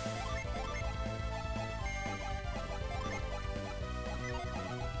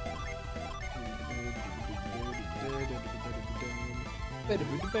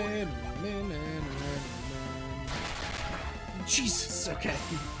 Jesus, okay.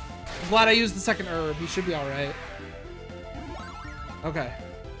 I'm glad I used the second herb. He should be alright. Okay.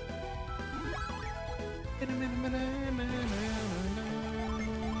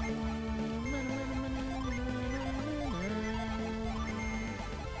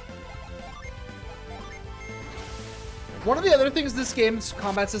 One of the other things this game's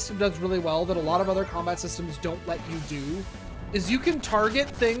combat system does really well that a lot of other combat systems don't let you do is you can target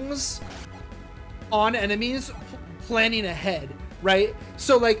things on enemies planning ahead, right?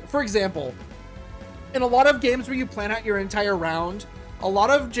 So like, for example, in a lot of games where you plan out your entire round, a lot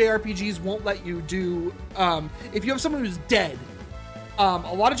of JRPGs won't let you do, if you have someone who's dead, a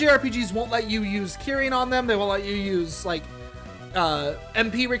lot of JRPGs won't let you use curing on them. They won't let you use like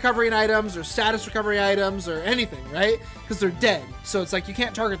MP recovering items or status recovery items or anything, right? Because they're dead. So it's like you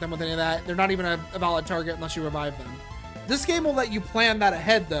can't target them with any of that. They're not even a valid target unless you revive them. This game will let you plan that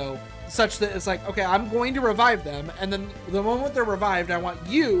ahead though, such that it's like, okay, I'm going to revive them, and then the moment they're revived, I want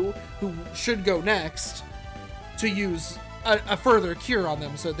you, who should go next, to use a further cure on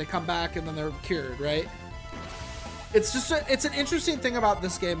them so that they come back and then they're cured, right? It's just it's an interesting thing about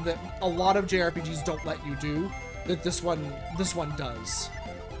this game that a lot of JRPGs don't let you do, that this one does.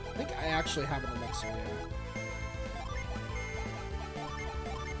 I think I actually have an elixir, yeah.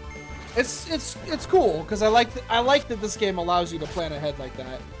 It's cool because I like that this game allows you to plan ahead like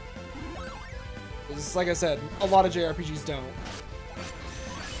that. It's, like I said, a lot of JRPGs don't.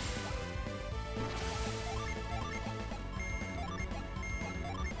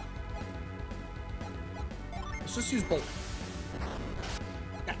 Let's just use both.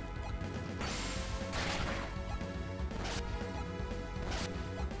 Yeah.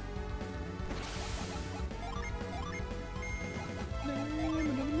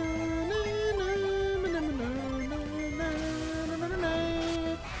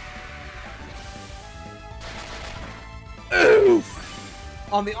 Oof.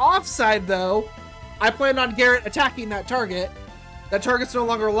 On the offside, though, I planned on Garrett attacking that target. That target's no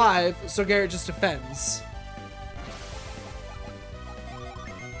longer alive, so Garrett just defends.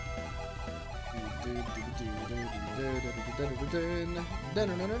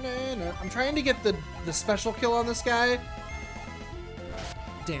 I'm trying to get the special kill on this guy,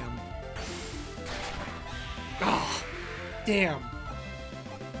 damn. Ah, damn.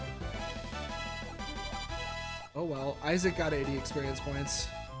 Oh well, Isaac got 80 experience points.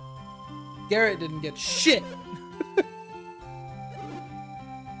 Garrett didn't get shit.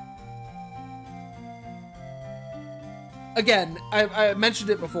 Again, I mentioned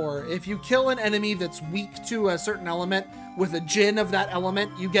it before. If you kill an enemy that's weak to a certain element with a Djinn of that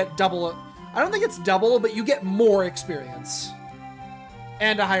element, you get double. I don't think it's double, but you get more experience.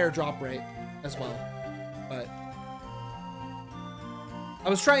 And a higher drop rate as well. But I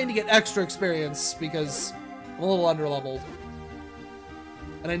was trying to get extra experience because I'm a little underleveled.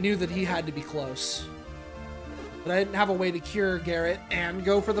 And I knew that he had to be close. But I didn't have a way to cure Garrett and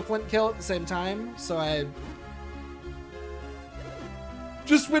go for the flint kill at the same time, so I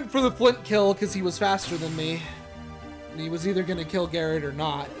just went for the flint kill because he was faster than me. And he was either going to kill Garrett or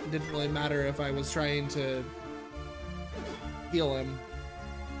not. It didn't really matter if I was trying to heal him.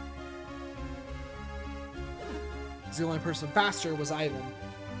 The only person faster was Ivan.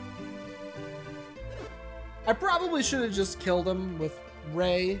 I probably should have just killed him with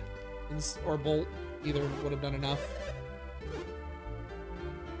Ray or Bolt. Either would have done enough.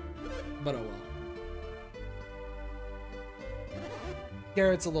 But oh well.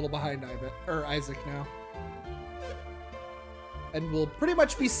 Garrett's a little behind Isaac now. And will pretty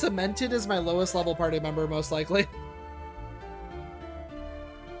much be cemented as my lowest level party member, most likely.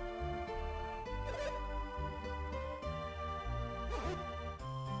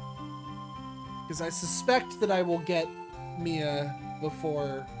 Because I suspect that I will get Mia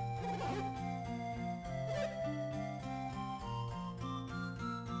before...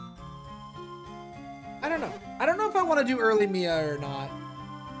 I don't know. I don't know if I want to do early Mia or not.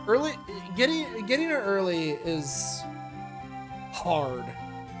 Getting her early is hard.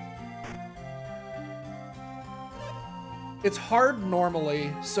 It's hard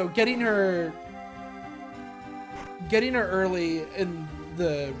normally, so getting her early in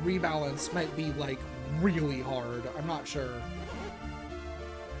the rebalance might be like really hard. I'm not sure.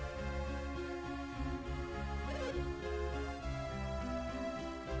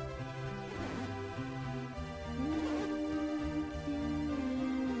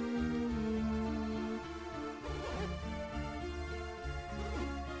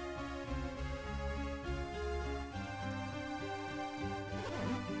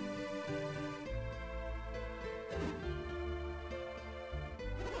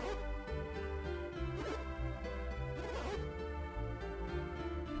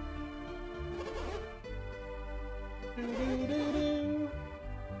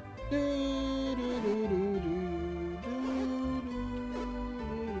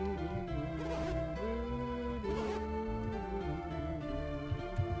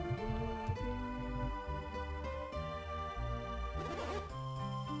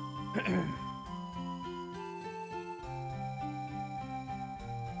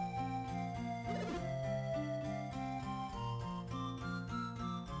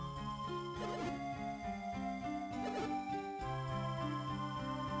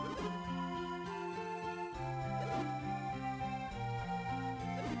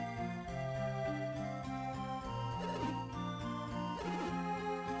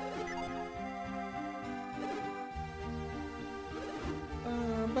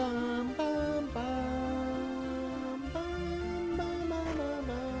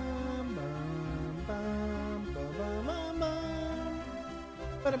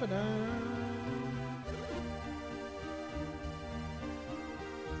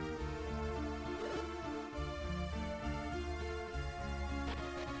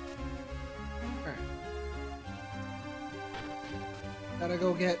 Gotta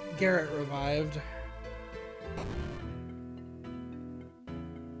go get Garrett revived.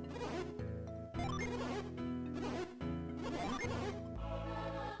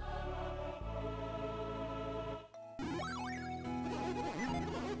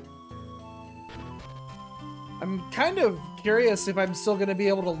 I'm kind of curious if I'm still going to be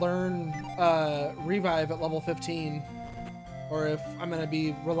able to learn Revive at level 15, or if I'm going to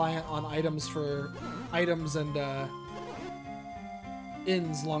be reliant on items and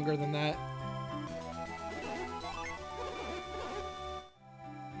ins longer than that.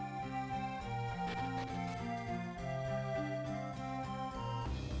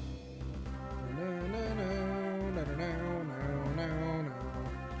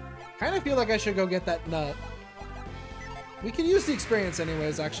 Kind of feel like I should go get that nut. We can use the experience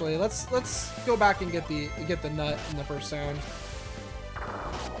anyways, actually. Let's go back and get the nut in the first town.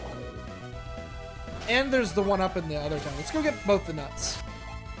 And there's the one up in the other town. Let's go get both the nuts.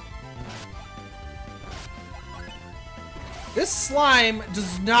 This slime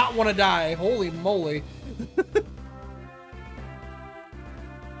does not want to die. Holy moly.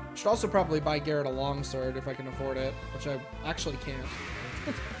 Should also probably buy Garrett a longsword if I can afford it, which I actually can't.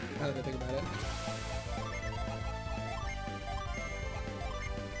 Now that I think about it.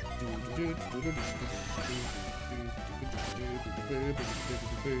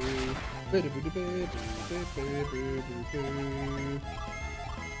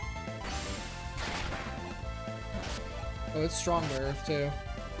 Oh, it's stronger earth too.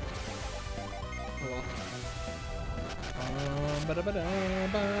 Oh well.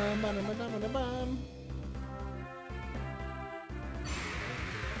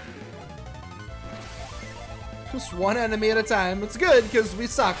 Just one enemy at a time. It's good because we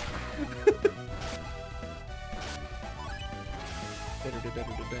suck.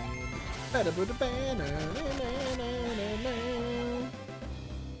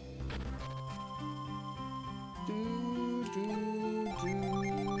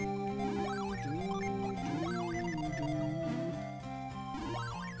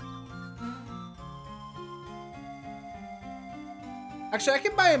 Actually, I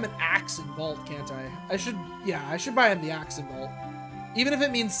can buy him an axe in Vault, can't I? I should buy him the axe in Vault. Even if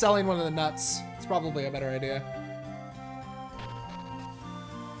it means selling one of the nuts. It's probably a better idea.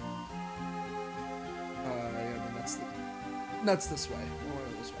 Yeah, then that's the nuts this way. Or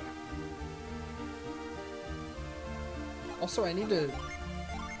this way. Also, I need to...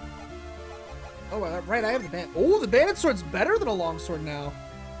 Oh, right, I have the bandit. Oh, the bandit sword's better than a longsword now.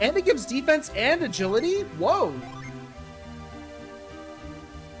 And it gives defense and agility? Whoa.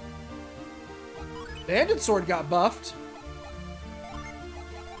 Bandit sword got buffed.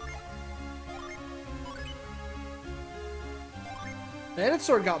 Bandit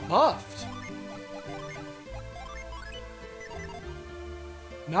sword got buffed.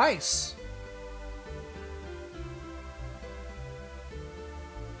 Nice.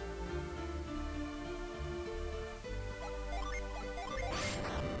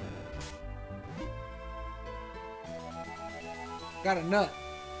 Got a nut.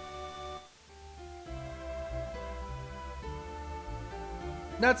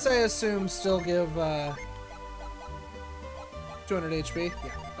 Nuts, I assume, still give 200 HP?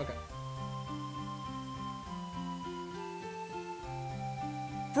 Yeah, okay.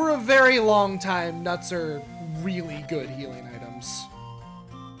 For a very long time, nuts are really good healing items.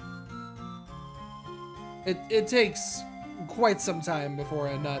 It takes quite some time before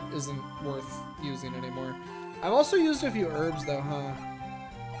a nut isn't worth using anymore. I've also used a few herbs, though, huh?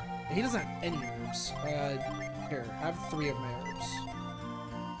 He doesn't have any herbs. Here, have 3 of my herbs.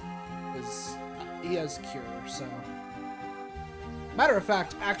 He has cure, so... Matter of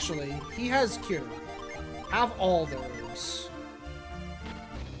fact, actually, he has cure. Have all those.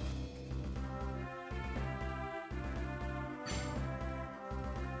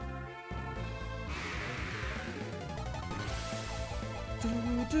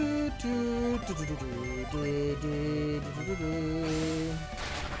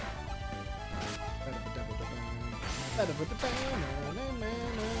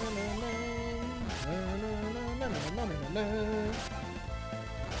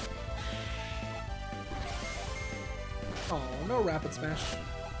 Oh, no rapid smash.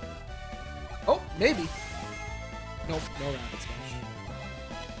 Oh, maybe. Nope, no rapid smash.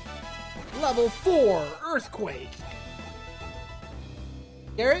 Level 4, Earthquake.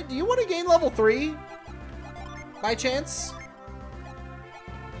 Garrett, do you want to gain level 3? By chance?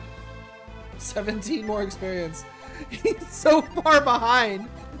 17 more experience. He's so far behind.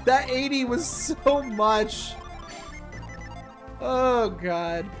 That 80 was so much. Oh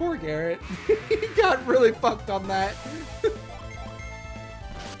god, poor Garrett. He got really fucked on that.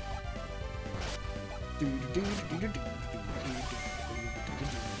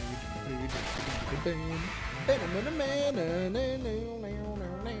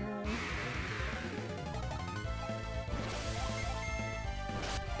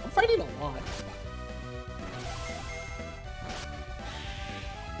 I'm fighting a lot.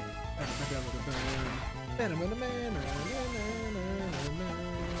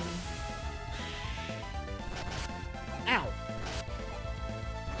 Ow.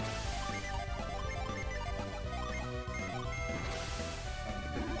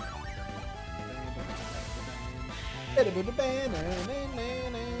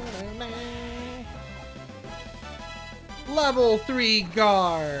 Level 3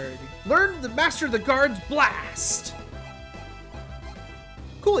 guard. Learn to master the guard's blast.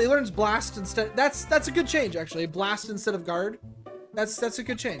 Cool, he learns blast instead. That's a good change actually. Blast instead of guard. That's a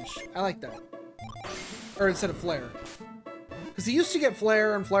good change. I like that. Or instead of flare. Because he used to get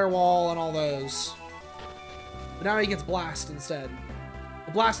flare and flare wall and all those. But now he gets blast instead.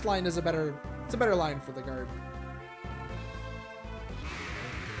 The blast line is a better line for the guard.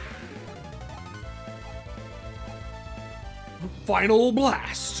 Final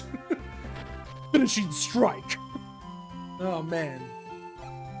blast. Finishing strike. Oh man.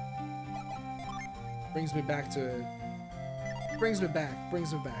 Brings me back. Yeah,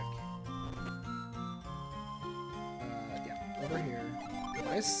 over here. If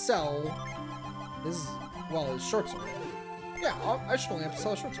I sell his short sword. Yeah, I should only have to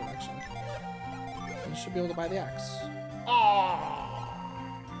sell a short sword actually. I should be able to buy the axe.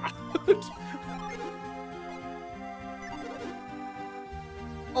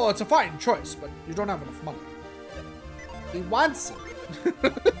 Oh, it's a fine choice, but you don't have enough money. He wants it.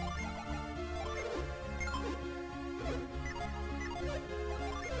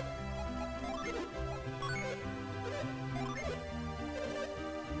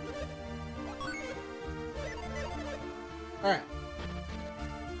 Alright.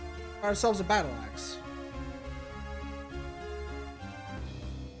 Ourselves a battle axe.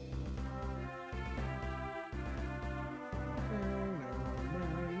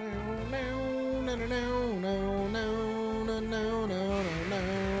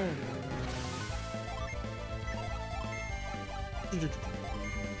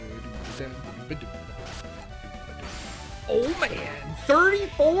 Oh man,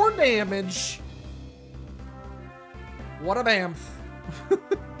 34 damage. What a bamf.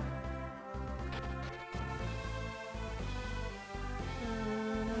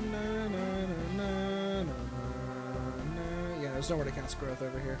 Yeah, there's nowhere to cast growth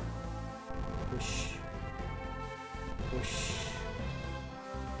over here. Whoosh. Whoosh.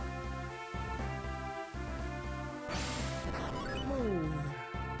 Move.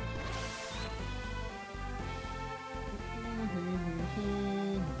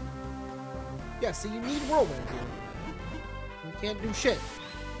 Yeah, so you need Whirlwind here. You can't do shit.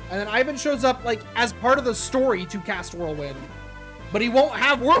 And then Ivan shows up, like, as part of the story to cast Whirlwind. But he won't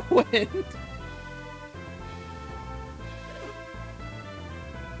have Whirlwind.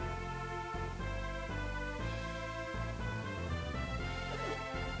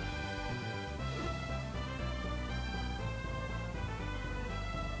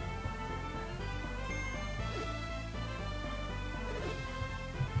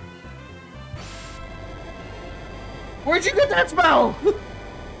 Where'd you get that spell?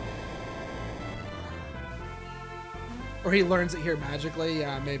 Or he learns it here magically?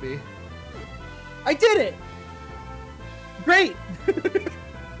 Yeah, maybe. I did it! Great!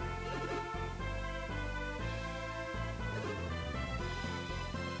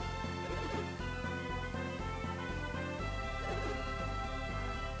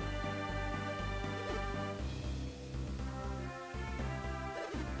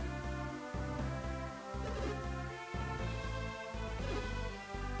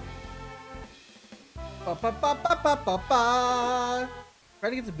 Try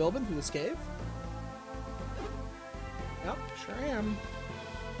to get to Bilbin through this cave? Yep, sure am.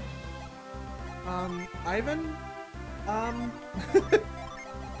 Ivan?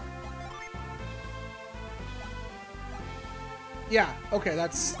 Yeah, okay,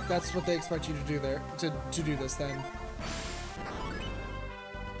 that's what they expect you to do there, to do this then.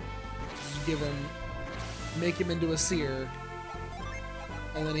 Just give him, make him into a seer,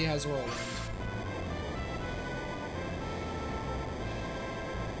 and then he has Whirlwind.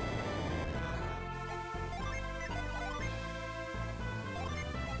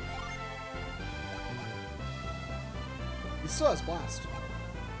 He still has Blast.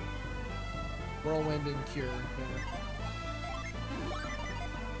 Whirlwind and Cure. Yeah.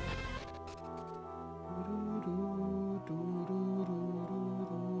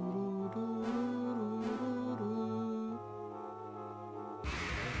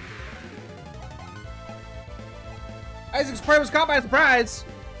 Isaac's prey was caught by surprise!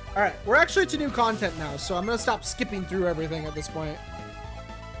 Alright, we're actually to new content now, so I'm gonna stop skipping through everything at this point.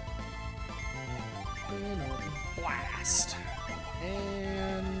 Blast.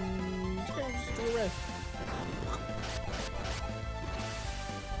 And yeah, just do a red.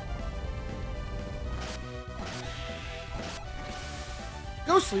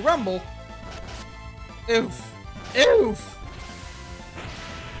 Ghostly Rumble. Oof. Oof.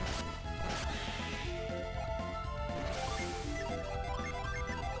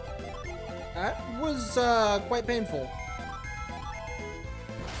 That was quite painful.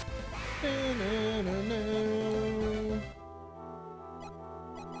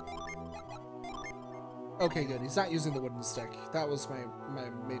 Okay, good. He's not using the wooden stick. That was my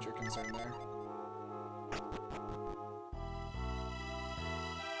major concern there.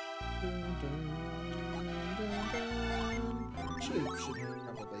 should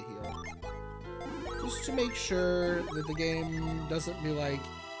probably heal. Just to make sure that the game doesn't be like,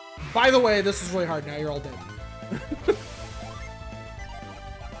 by the way, this is really hard, now you're all dead.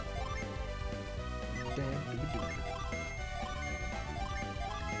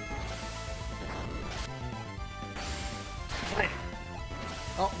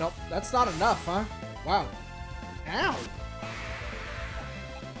 Oh, nope, that's not enough, huh? Wow. Ow!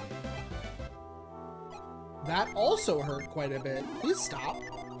 That also hurt quite a bit. Please stop.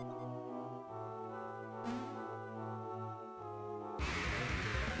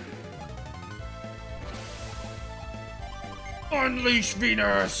 Unleash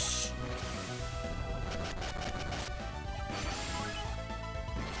Venus!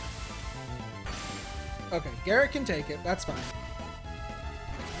 Okay, Garrett can take it. That's fine.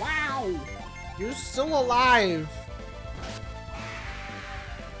 Wow! You're still alive!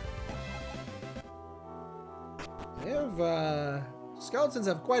 They have, skeletons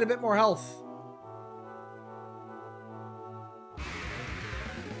have quite a bit more health.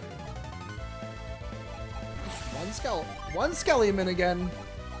 One Skellyman again.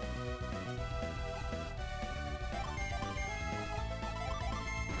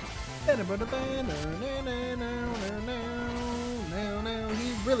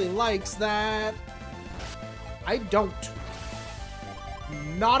 He really likes that. I don't.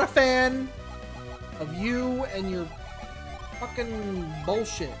 Not a fan of you and your fucking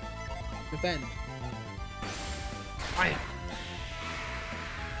bullshit. Defend. Fire.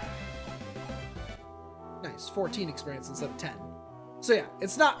 Nice, 14 experience instead of 10. So yeah,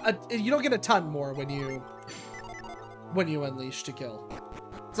 it's not you don't get a ton more when you unleash to kill.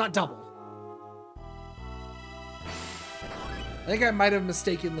 It's not double. I think I might have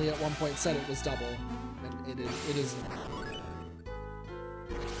mistakenly at one point said it was double, and it isn't.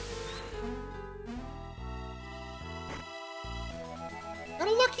 Got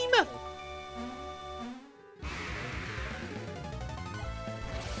a lucky medal.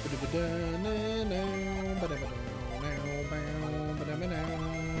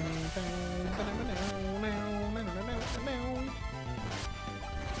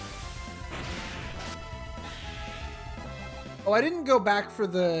 Oh, I didn't go back for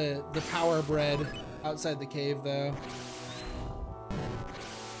the power bread outside the cave, though.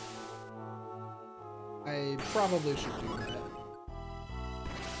 I probably should do that.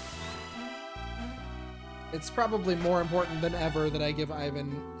 It's probably more important than ever that I give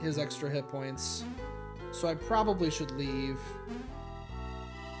Ivan his extra hit points. So I probably should leave.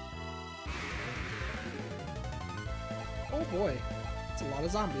 Oh boy, it's a lot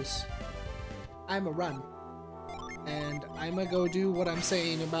of zombies. I'ma run. And I'ma go do what I'm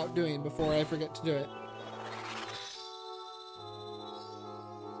saying about doing before I forget to do it.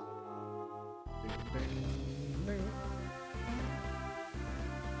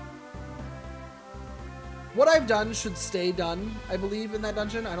 What I've done should stay done, I believe, in that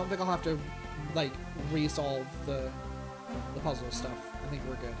dungeon. I don't think I'll have to, like, resolve the puzzle stuff. I think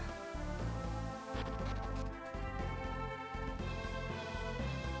we're good.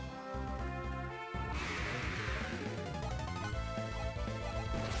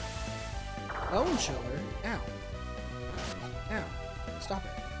 Bone chiller? Ow. Ow. Stop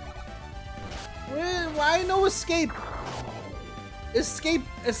it. Why no escape? Escape!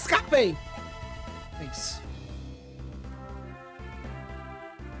 Escape! Thanks.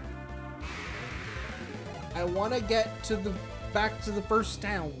 I want to get to back to the first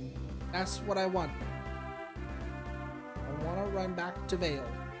town. That's what I want. I want to run back to Vale.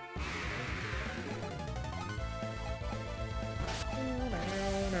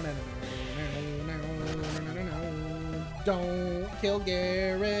 Don't kill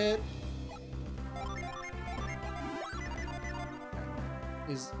Garrett.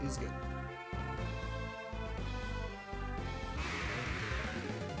 He's good.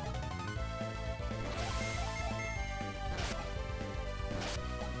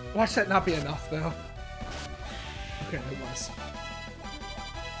 Watch that not be enough, though. Okay, it was.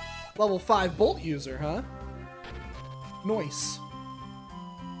 Level 5 bolt user, huh? Nice.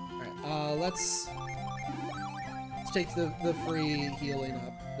 Alright, let's take the free healing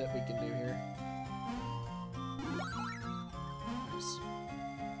up that we can do here. Nice.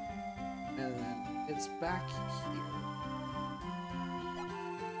 And then it's back here.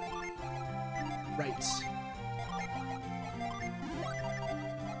 Right.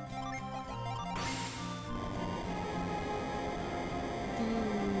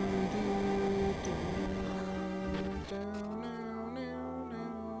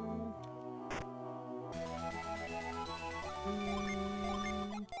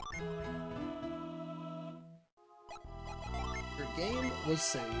 Game was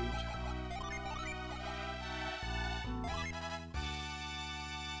saved.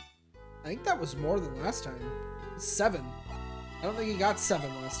 I think that was more than last time. 7. I don't think he got 7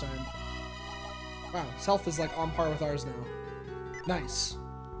 last time. Wow, his health is like on par with ours now. Nice.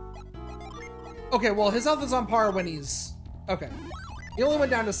 Okay, well, his health is on par when he's... Okay. He only went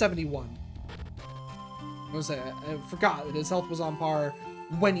down to 71. I forgot that his health was on par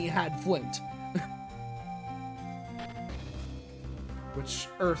when he had Flint. Which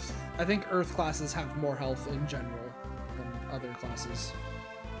I think Earth classes have more health in general than other classes.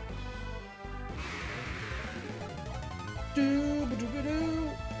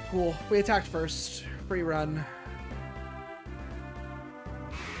 Cool. We attacked first. Free run.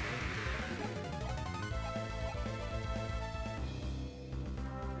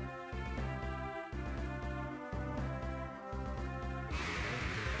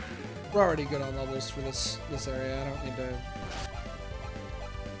 We're already good on levels for this area. I don't need to...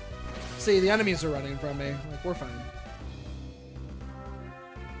 See, the enemies are running from me. Like, we're fine.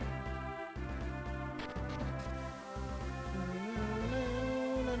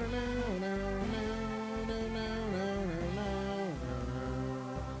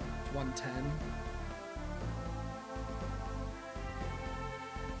 It's 110.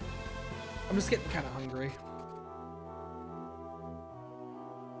 I'm just getting kind of hungry.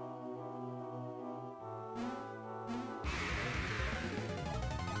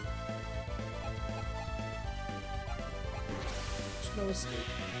 No escape.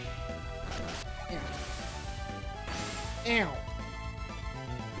 Ow. Ow.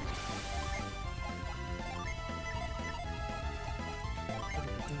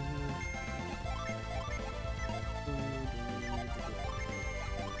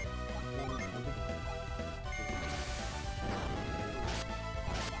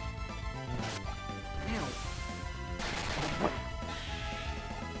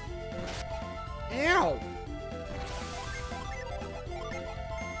 Ow.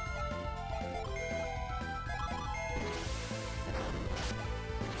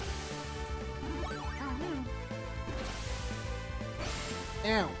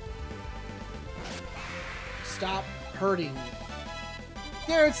 Ow. Stop hurting me.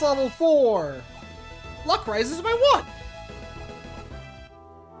 Garrett's level 4. Luck rises by 1.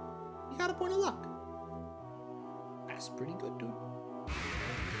 You got a point of luck. That's pretty good, dude.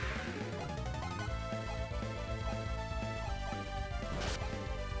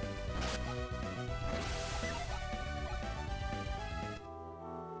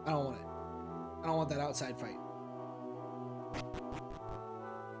 I don't want it. I don't want that outside fight.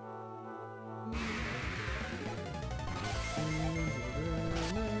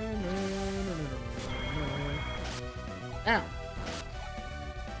 Ow.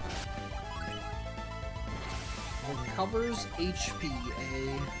 Recovers HP,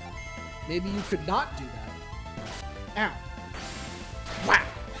 eh? Maybe you could not do that. Ow. Wow.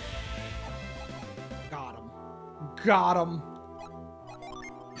 Got him. Got him.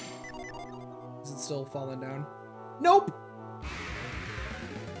 Is it still falling down? Nope.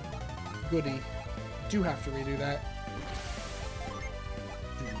 Goody. Do have to redo that.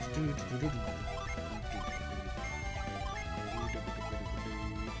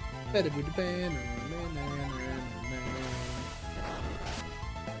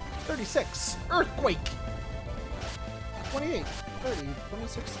 $36. Earthquake. 28. 30.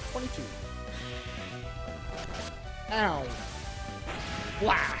 26. 22. Ow.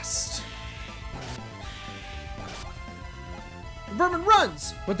 Blast. Vermin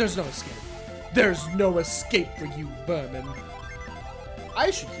runs, but there's no escape. There's no escape for you, vermin.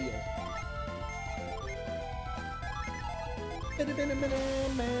 I should heal.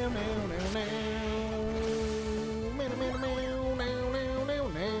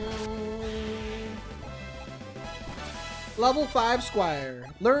 Level 5 Squire.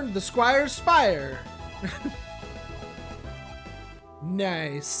 Learned the Squire's Spire.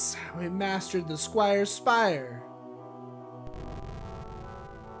 Nice. We mastered the Squire's Spire.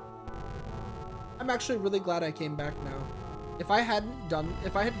 I'm actually really glad I came back now. If I had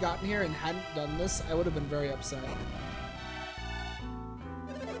gotten here and hadn't done this, I would have been very upset.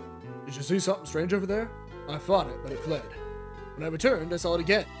 Did you see something strange over there? I fought it, but it fled. When I returned, I saw it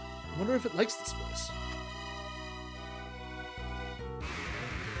again. I wonder if it likes this place.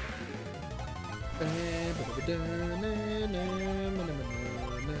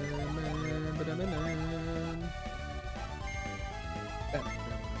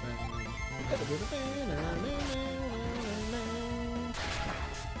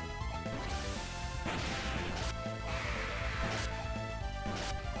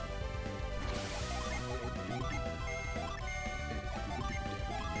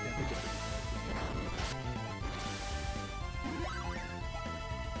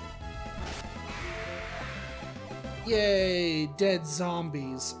 Yay, dead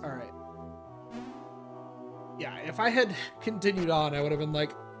zombies. All right. Yeah, if I had continued on, I would have been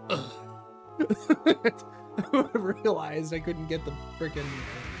like, ugh. I would have realized I couldn't get the freaking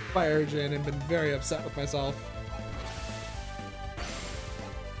fire gen and been very upset with myself.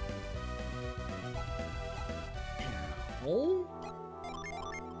 Ow.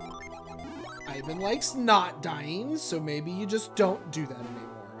 Ivan likes not dying, so maybe you just don't do that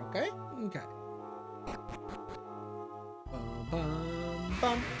anymore, okay? Okay. Bum, bum,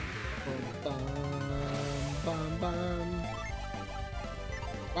 bum. Bum, bum, bum.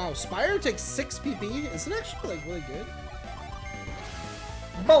 Wow, Spire takes 6 PP. Is it actually like really good?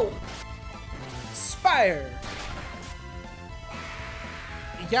 Boom! Spire!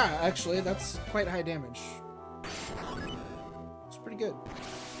 Yeah, actually, that's quite high damage. It's pretty good.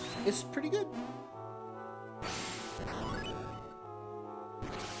 It's pretty good.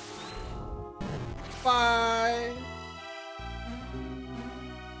 Bye!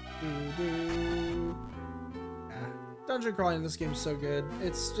 Dungeon crawling in this game is so good.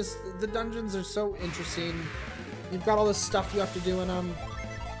 It's just, the dungeons are so interesting. You've got all this stuff you have to do in them.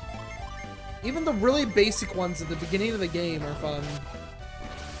 Even the really basic ones at the beginning of the game are fun.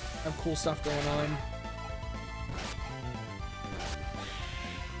 Have cool stuff going on.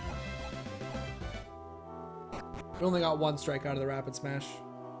 We only got 1 strike out of the Rapid Smash.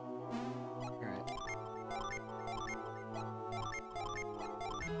 Alright.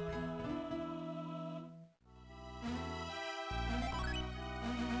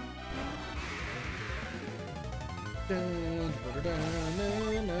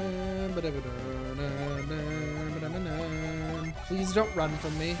 Please don't run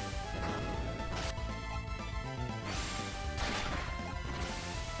from me.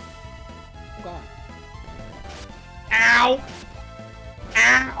 Oh God. Ow!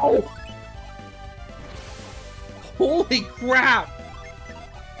 Ow! Holy crap!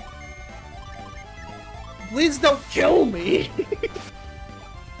 Please don't kill me!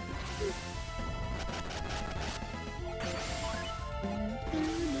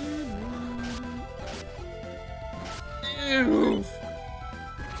 Ew.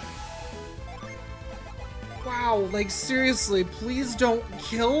 Wow, like seriously, please don't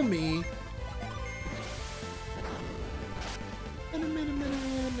kill me.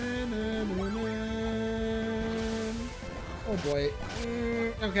 Oh boy.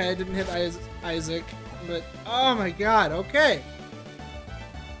 Okay, I didn't hit Isaac, but oh my God, okay.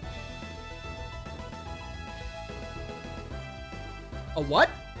 A what?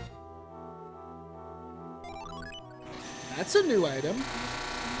 That's a new item.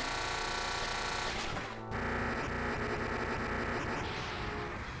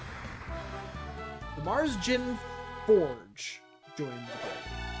 The Mars Jin Forge joined the party.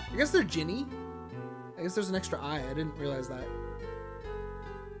 I guess they're Jinny. I guess there's an extra I. I didn't realize that.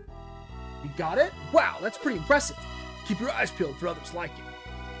 You got it? Wow, that's pretty impressive. Keep your eyes peeled for others like you.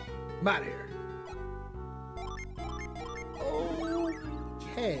 I'm out of here.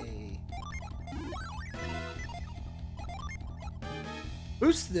 Okay.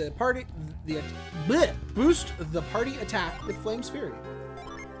 Boost the party attack with Flame's Fury.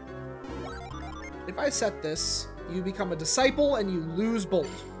 If I set this, you become a disciple and you lose Bolt.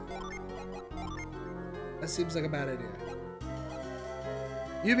 That seems like a bad idea.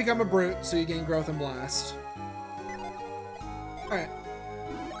 You become a brute, so you gain growth and blast. Alright.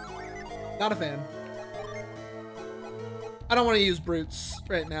 Not a fan. I don't want to use brutes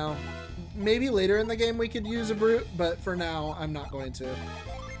right now. Maybe later in the game we could use a brute, but for now, I'm not going to.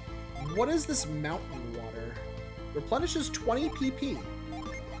 What is this mountain water? Replenishes 20 PP.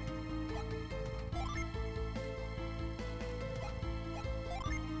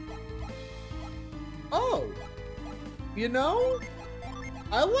 Oh! You know?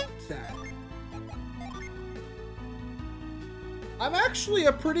 I like that. I'm actually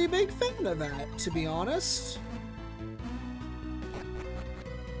a pretty big fan of that, to be honest.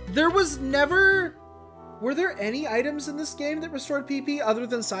 There was never... Were there any items in this game that restored PP other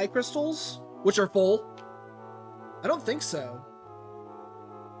than Psy Crystals? Which are full? I don't think so.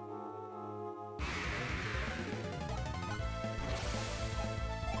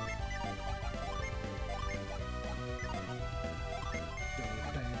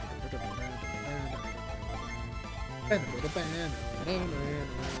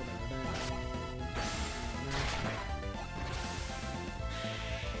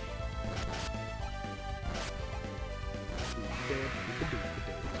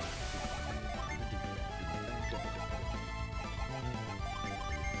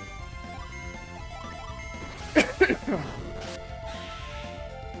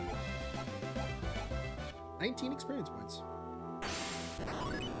 19 experience points.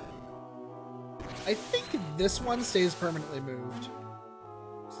 I think this one stays permanently moved,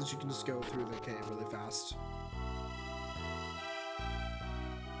 so that you can just go through the cave really fast.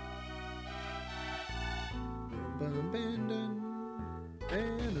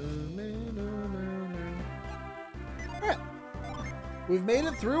 Alright. We've made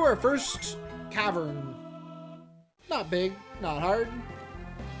it through our first cavern. Not big, not hard.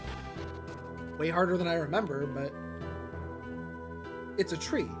 Way harder than I remember, but it's a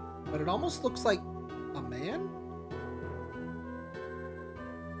tree. But it almost looks like a man?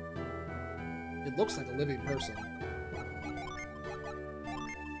 It looks like a living person.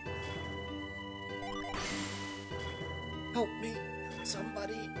 Help me,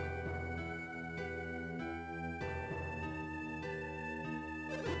 somebody.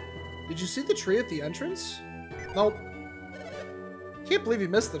 Did you see the tree at the entrance? Nope. Can't believe you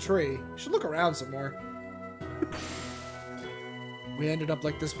missed the tree. You should look around some more. We ended up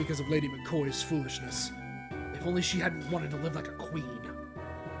like this because of Lady McCoy's foolishness. If only she hadn't wanted to live like a queen.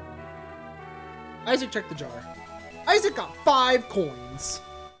 Isaac checked the jar. Isaac got 5 coins.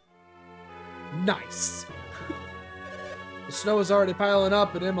 Nice. The snow is already piling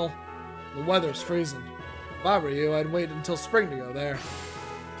up in Immel. The weather's freezing. If I were you, I'd wait until spring to go there.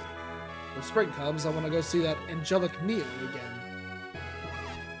 When spring comes, I want to go see that angelic Mia again.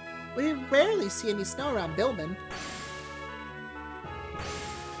 We rarely see any snow around Bilbin.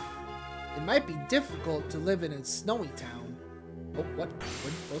 It might be difficult to live in a snowy town. Oh, what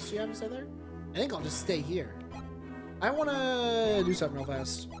else do you have to say there? I think I'll just stay here. I want to do something real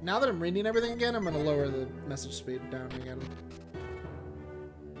fast. Now that I'm reading everything again, I'm going to lower the message speed down again.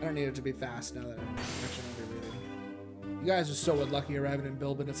 I don't need it to be fast now that I'm actually going to be reading. You guys are so unlucky arriving in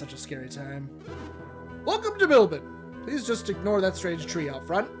Bilbin at such a scary time. Welcome to Bilbin! Please just ignore that strange tree out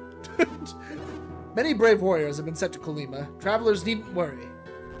front. Many brave warriors have been sent to Kolyma. Travelers needn't worry.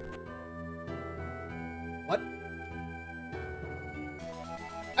 What?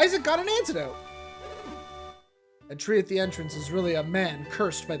 Isaac got an antidote! A tree at the entrance is really a man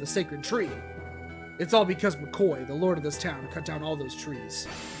cursed by the sacred tree. It's all because McCoy, the lord of this town, cut down all those trees.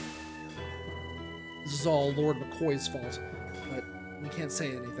 This is all Lord McCoy's fault, but we can't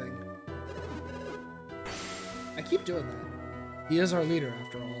say anything. I keep doing that. He is our leader,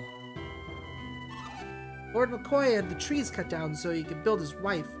 after all. Lord McCoy had the trees cut down so he could build his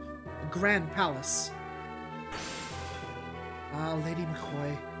wife a grand palace. Ah, Lady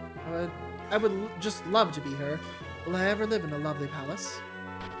McCoy. I would just love to be her. Will I ever live in a lovely palace?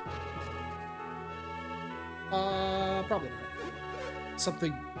 Probably not.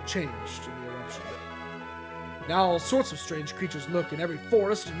 Something changed in the eruption. Now all sorts of strange creatures lurk in every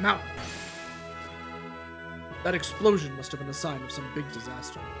forest and mountain. That explosion must have been a sign of some big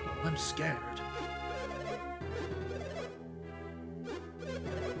disaster. I'm scared.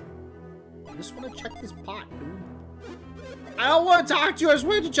 I just want to check this pot, dude. I don't want to talk to you. I just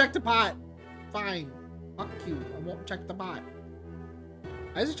wanted to check the pot. Fine. Fuck you. I won't check the pot.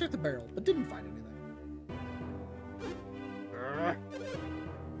 I just checked the barrel, but didn't find anything.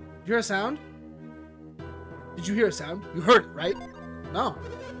 Did you hear a sound? Did you hear a sound? You heard it, right? No.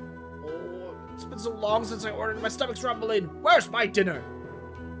 Oh, it's been so long since I ordered. My stomach's rumbling. Where's my dinner?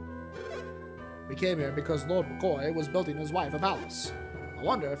 We came here because Lord McCoy was building his wife a palace. I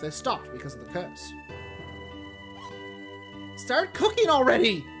wonder if they stopped because of the curse. Start cooking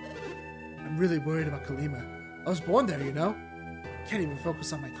already! I'm really worried about Kolyma. I was born there, you know? Can't even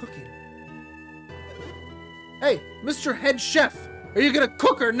focus on my cooking. Hey, Mr. Head Chef! Are you gonna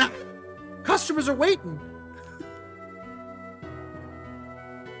cook or not? Customers are waiting!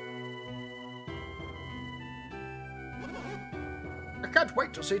 I can't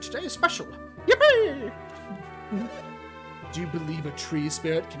wait to see today's special. Yippee! Do you believe a tree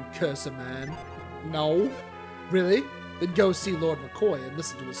spirit can curse a man? No. Really? Then go see Lord McCoy and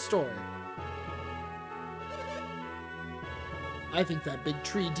listen to his story. I think that big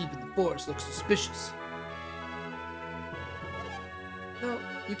tree deep in the forest looks suspicious. No,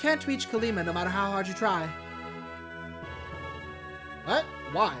 you can't reach Kolyma no matter how hard you try. What?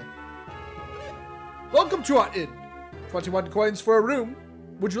 Why? Welcome to our inn. 21 coins for a room.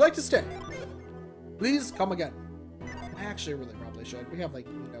 Would you like to stay? Please come again. I actually really probably should. We have like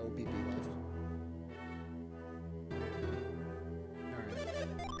no PP left.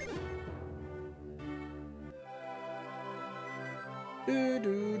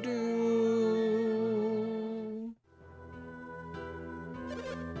 Do.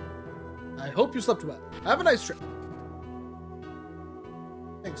 I hope you slept well. Have a nice trip.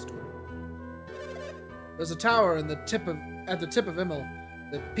 Thanks, Storm. There's a tower at the tip of Immel.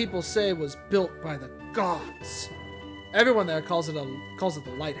 that people say was built by the gods. Everyone there calls it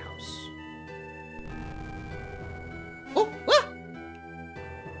the lighthouse. Oh! Ah!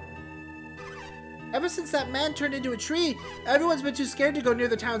 Ever since that man turned into a tree, everyone's been too scared to go near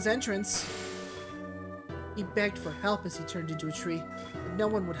the town's entrance. He begged for help as he turned into a tree, but no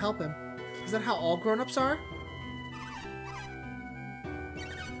one would help him. Is that how all grown-ups are?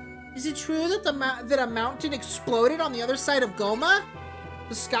 Is it true that that a mountain exploded on the other side of Goma?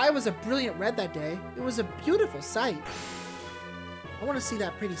 The sky was a brilliant red that day. It was a beautiful sight. I want to see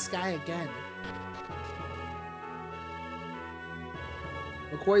that pretty sky again.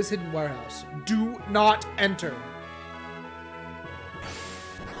 McCoy's hidden warehouse. Do not enter.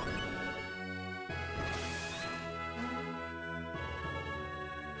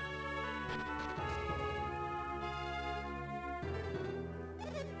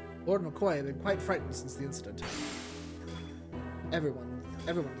 Lord McCoy had been quite frightened since the incident. Everyone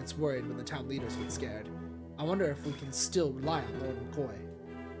gets worried when the town leaders get scared. I wonder if we can still rely on Lord McCoy.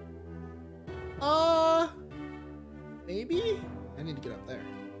 Maybe? I need to get up there.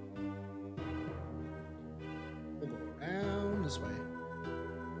 We'll go around this way.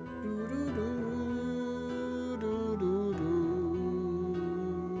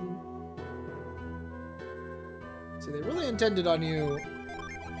 See, they really intended on you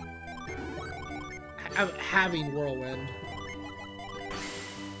having Whirlwind.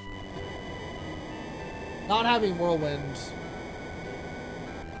 Not having Whirlwind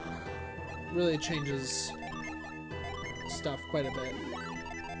really changes stuff quite a bit.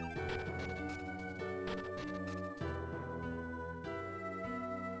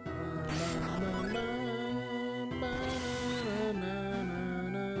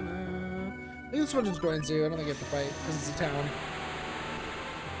 I think this one is going to. I don't think I have to fight because it's a town.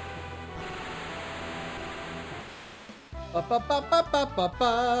 Ba ba ba ba ba ba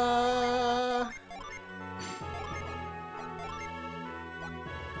ba.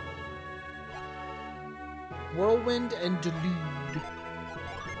 Whirlwind and Delude.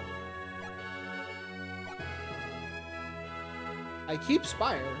 I keep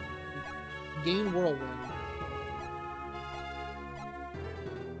Spire. Gain Whirlwind.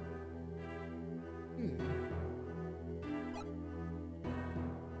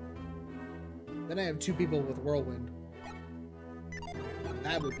 Then I have 2 people with Whirlwind.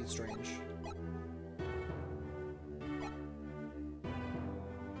 That would be strange.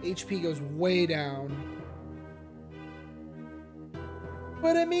 HP goes way down.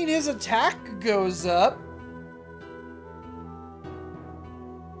 But I mean, his attack goes up.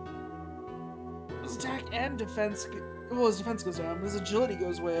 His attack and defense... Well, his defense goes down. His agility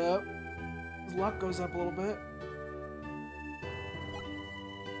goes way up. His luck goes up a little bit.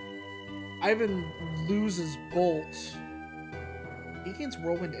 Ivan loses Bolt. He gains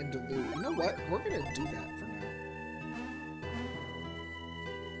Whirlwind and Delude. You know what? We're gonna do that for now.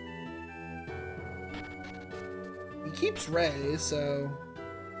 He keeps Ray, so...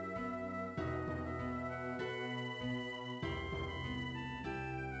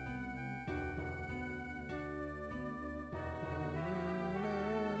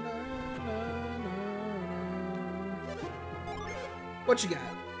 What you got?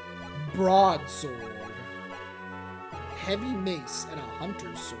 Broadsword, heavy mace, and a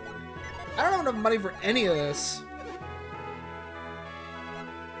hunter's sword. I don't have enough money for any of this.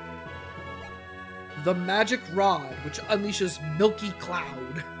 The magic rod, which unleashes Milky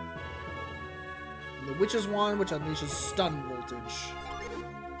Cloud. And the witch's wand, which unleashes stun voltage.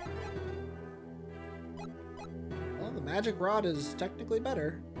 Well, the magic rod is technically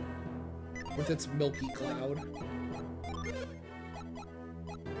better with its Milky Cloud.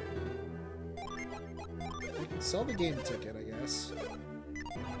 Sell the game ticket, I guess.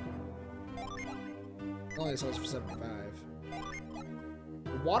 Only sells for 75.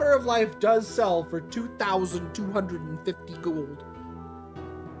 The Water of Life does sell for 2,250 gold.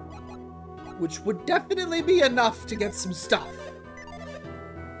 Which would definitely be enough to get some stuff.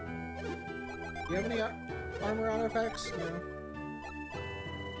 Do you have any armor artifacts? No.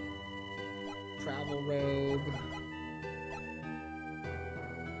 Travel robe.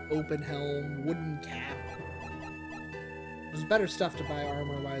 Open helm. Wooden cap. There's better stuff to buy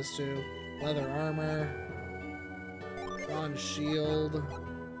armor-wise, too. Leather armor. Bronze shield.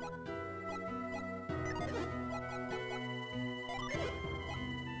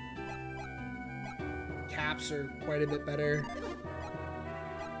 Caps are quite a bit better.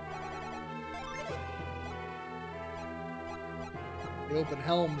 The open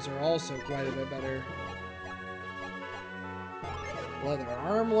helms are also quite a bit better. Leather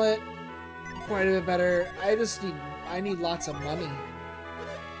armlet. Quite a bit better. I need lots of money.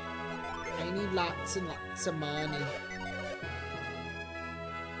 I need lots and lots of money.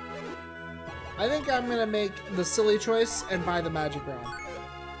 I think I'm gonna make the silly choice and buy the magic rod.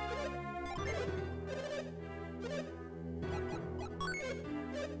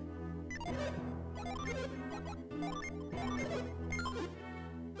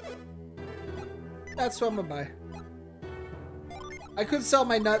 That's what I'm gonna buy. I could sell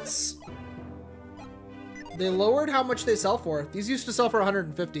my nuts. They lowered how much they sell for. These used to sell for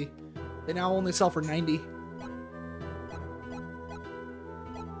 150. They now only sell for 90.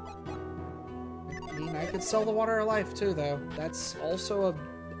 I mean, I could sell the Water of Life too, though. That's also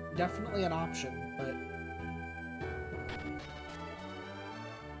definitely an option, but...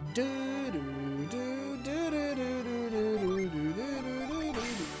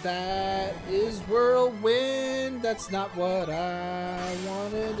 That is Whirlwind. That's not what I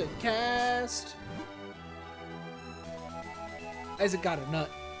wanted to cast. Isaac got a nut.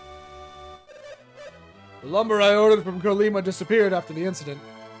 The lumber I ordered from Colima disappeared after the incident.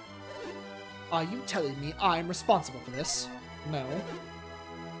 Are you telling me I'm responsible for this? No.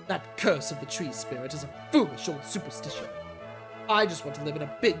 That curse of the tree spirit is a foolish old superstition. I just want to live in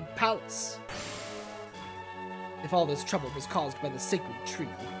a big palace. If all this trouble was caused by the sacred tree,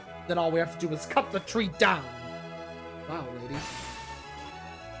 then all we have to do is cut the tree down. Wow, lady.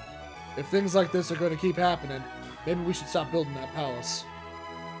 If things like this are going to keep happening, maybe we should stop building that palace.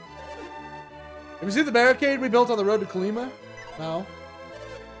 Have you seen the barricade we built on the road to Colima? No.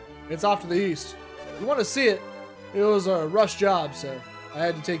 It's off to the east. If you want to see it, it was a rush job, so I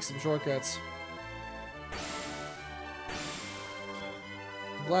had to take some shortcuts.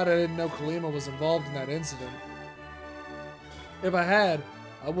 I'm glad I didn't know Colima was involved in that incident. If I had,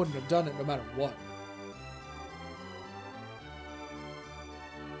 I wouldn't have done it no matter what.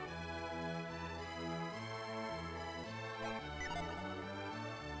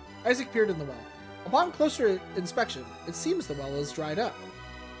 Isaac peered in the well. Upon closer inspection, it seems the well is dried up.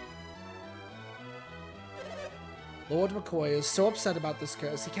 Lord McCoy is so upset about this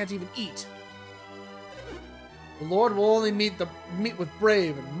curse he can't even eat. The Lord will only meet with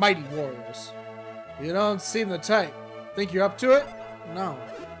brave and mighty warriors. You don't seem the type. Think you're up to it? No.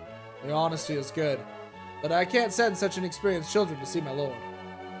 Your honesty is good. But I can't send such inexperienced children to see my lord.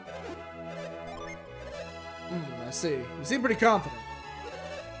 I see. You seem pretty confident.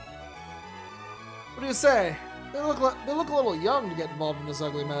 What do you say? They look a little young to get involved in this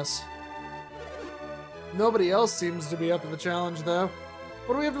ugly mess. Nobody else seems to be up to the challenge, though.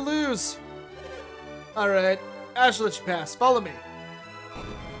 What do we have to lose? Alright, I shall let you pass. Follow me.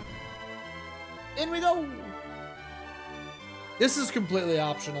 In we go! This is completely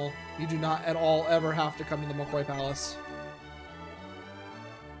optional. You do not at all ever have to come to the McCoy Palace.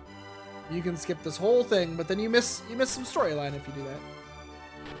 You can skip this whole thing, but then you miss some storyline if you do that.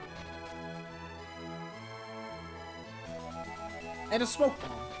 And a smoke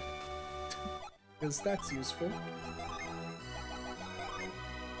bomb. Because that's useful.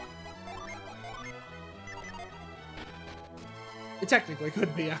 It technically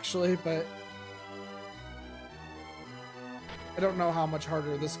could be, actually, but... I don't know how much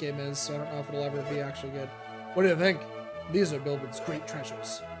harder this game is, so I don't know if it'll ever be actually good. What do you think? These are Bilbin's great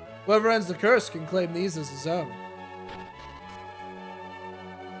treasures. Whoever ends the curse can claim these as his own.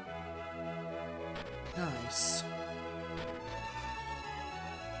 Nice.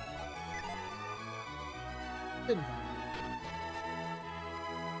 Didn't find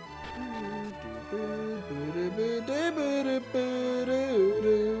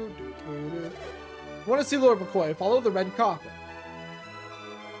it. Want to see Lord McCoy? Follow the red carpet.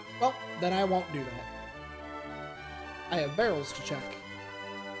 Well, then I won't do that. I have barrels to check.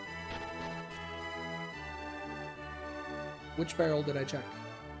 Which barrel did I check?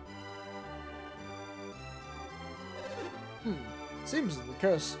 Seems that the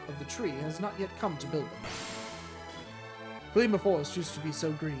curse of the tree has not yet come to Bilbin. Colima Forest used to be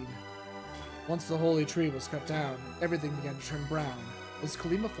so green. Once the holy tree was cut down, everything began to turn brown. Is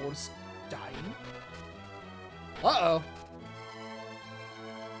Colima Forest dying? Uh-oh.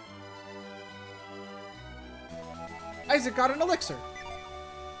 Isaac got an elixir.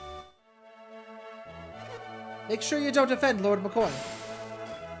 Make sure you don't offend Lord McCoy.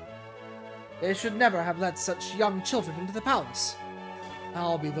 They should never have let such young children into the palace.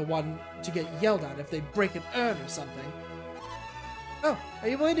 I'll be the one to get yelled at if they break an urn or something. Oh, are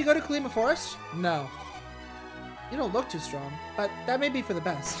you willing to go to Colima Forest? No. You don't look too strong, but that may be for the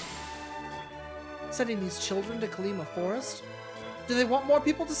best. Sending these children to Colima Forest? Do they want more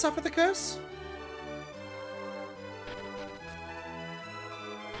people to suffer the curse?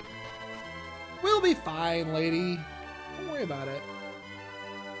 We'll be fine, lady. Don't worry about it.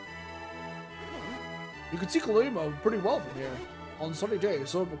 You can see Kalima pretty well from here. On sunny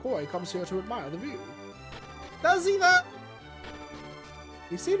days, Lord McCoy comes here to admire the view. Does he though?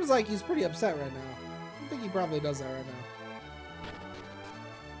 He seems like he's pretty upset right now. I think he probably does that right now.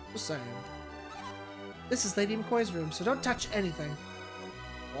 Just saying. This is Lady McCoy's room, so don't touch anything.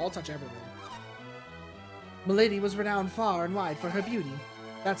 Well, I'll touch everything. Milady was renowned far and wide for her beauty.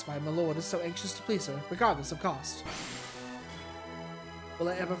 That's why my lord is so anxious to please her, regardless of cost. Will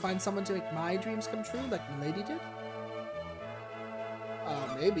I ever find someone to make my dreams come true like Milady did?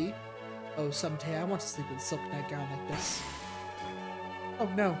 Maybe. Oh, someday I want to sleep in a silk nightgown like this. Oh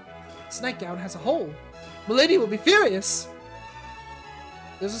no, this nightgown has a hole. Milady will be furious.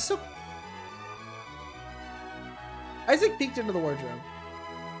 There's a silk... Isaac peeked into the wardrobe.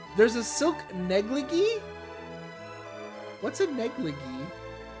 There's a silk negligee? What's a negligee?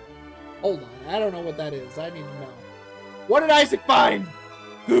 Hold on, I don't know what that is. I need to know. What did Isaac find?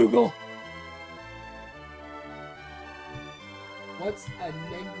 Google. What's a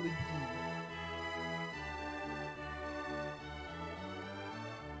negligee?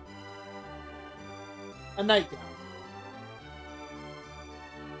 A nightgown.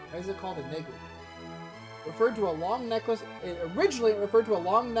 Why is it called a negligee? Referred to a long necklace. Originally, it referred to a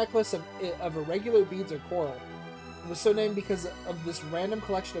long necklace of irregular beads or coral. It was so named because of this random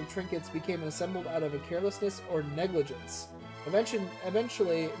collection of trinkets became assembled out of a carelessness or negligence.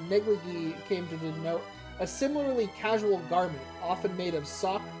 Eventually, negligee came to denote a similarly casual garment, often made of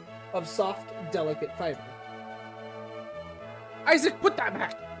soft, delicate fiber. Isaac, put that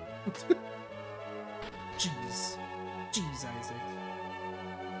back! Jeez. Jeez, Isaac.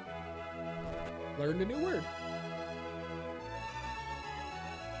 Learned a new word.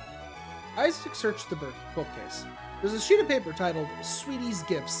 Isaac searched the bookcase. There's a sheet of paper titled Sweetie's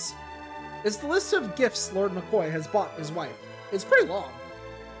Gifts. It's the list of gifts Lord McCoy has bought his wife. It's pretty long.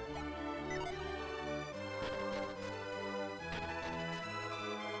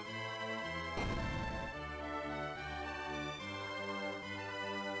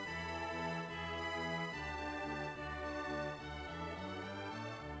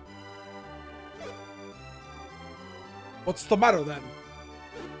 What's the matter then?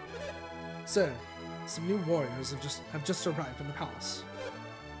 Sir, some new warriors have just arrived in the palace.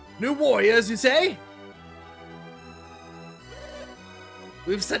 New warriors, you say?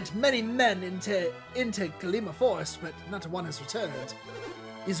 We've sent many men into Kalima Forest, but not one has returned.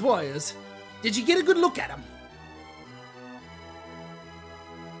 These warriors, did you get a good look at them?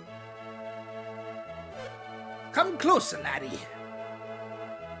 Come closer, laddie.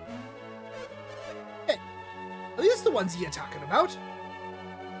 Hey, are these the ones you're talking about?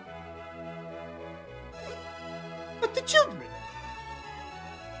 But the children!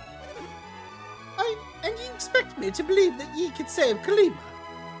 And you expect me to believe that ye could save Kalima?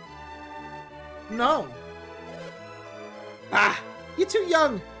 No. Ah, you're too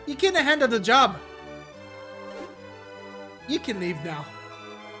young. You can't handle the job. You can leave now.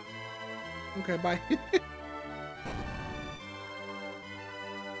 Okay, bye.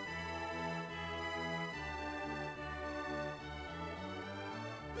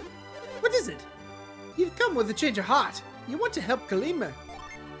 What is it? You've come with a change of heart. You want to help Kalima.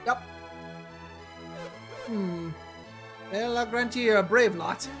 Yup. Well, I'll grant you a brave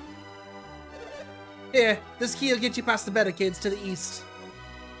lot. Here, this key will get you past the barricades to the east.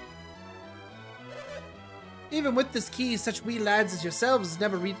 Even with this key, such wee lads as yourselves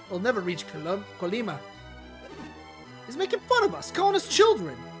will never reach Kalima. He's making fun of us, calling us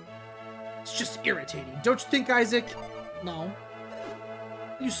children. It's just irritating, don't you think, Isaac? No.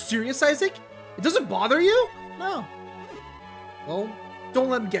 Are you serious, Isaac? It doesn't bother you? No. Well, don't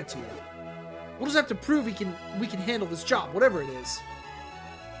let him get to you. We'll just have to prove we can handle this job, whatever it is.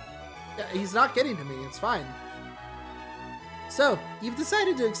 Yeah, he's not getting to me, it's fine. So, you've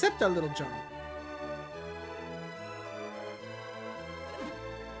decided to accept our little job.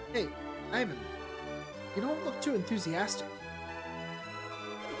 Hey, Ivan, you don't look too enthusiastic.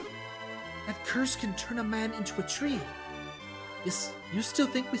 That curse can turn a man into a tree. You still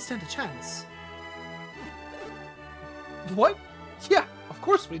think we stand a chance? What? Yeah, of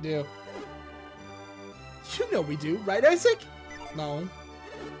course we do. You know we do, right, Isaac? No.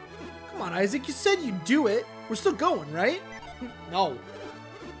 Come on, Isaac, you said you'd do it. We're still going, right? No.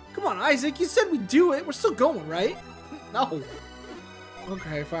 Come on, Isaac, you said we'd do it. We're still going, right? No.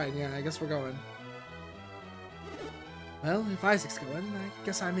 Okay, fine, yeah, I guess we're going. Well, if Isaac's going, I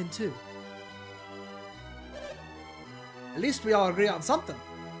guess I'm in too. At least we all agree on something.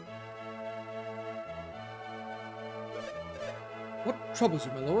 What troubles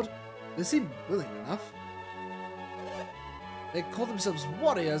you, my lord? They seem willing enough. They call themselves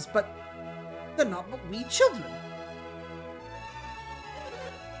warriors, but They're not but wee children.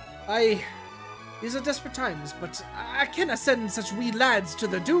 These are desperate times, but I cannot send such wee lads to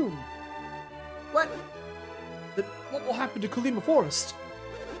their doom. What? Then what will happen to Kolyma Forest?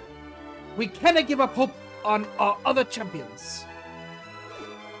 We cannot give up hope on our other champions.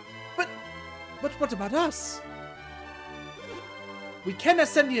 But what about us? We cannot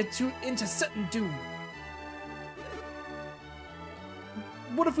send you into certain doom.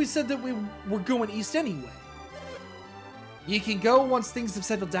 What if we said that we were going east anyway? You can go once things have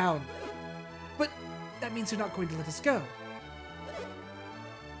settled down. But that means you're not going to let us go.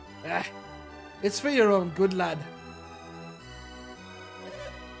 It's for your own good, lad.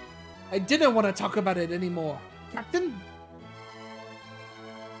 I didn't want to talk about it anymore. Captain?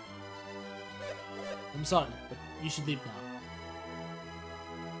 I'm sorry, but you should leave now.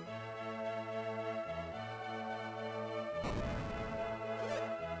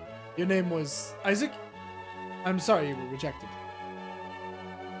 Your name was Isaac? I'm sorry you were rejected.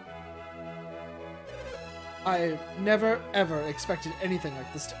 I never, ever expected anything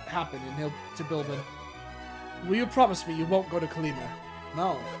like this to happen to Bilbin. Will you promise me you won't go to Kolyma?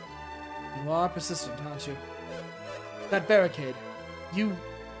 No. You are persistent, aren't you? That barricade. You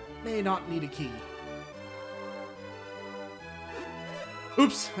may not need a key.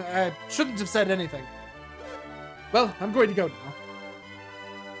 Oops, I shouldn't have said anything. Well, I'm going to go now.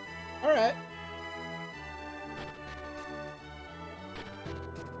 Alright.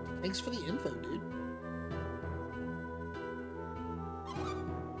 Thanks for the info, dude.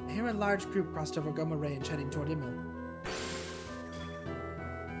 I hear a large group crossed over Goma Range heading toward Imil.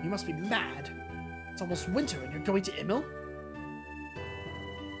 You must be mad. It's almost winter and you're going to Imil?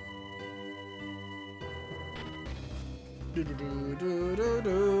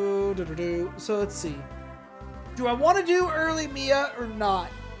 So let's see. Do I want to do early Mia or not?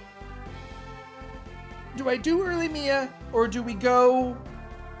 Do I do early Mia or do we go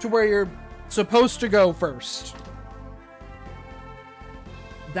to where you're supposed to go first?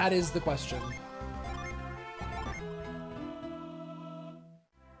 That is the question.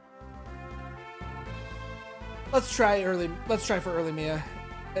 Let's try early. Let's try for early Mia.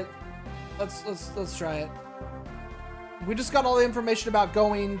 Let's try it. We just got all the information about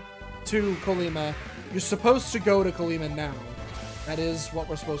going to Kolyma. You're supposed to go to Kolyma now. That is what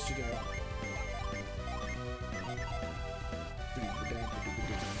we're supposed to do.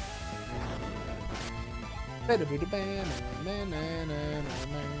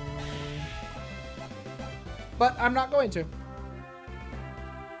 But I'm not going to.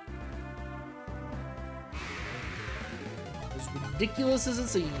 As ridiculous as it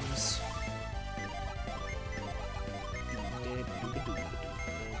seems.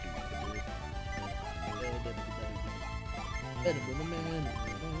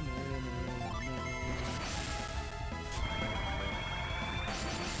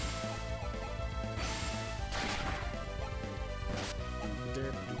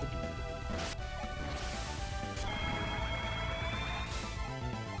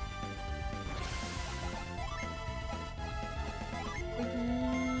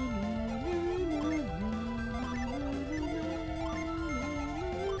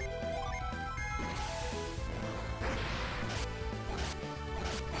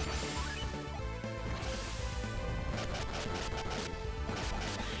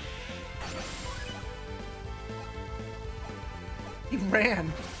 He ran.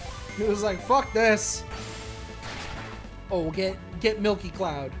 He was like, fuck this. Oh, get Milky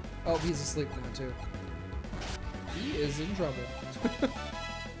Cloud. Oh, he's asleep now too. He is in trouble.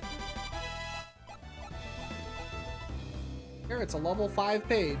 Here, it's a level 5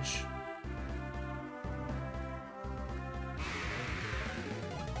 page.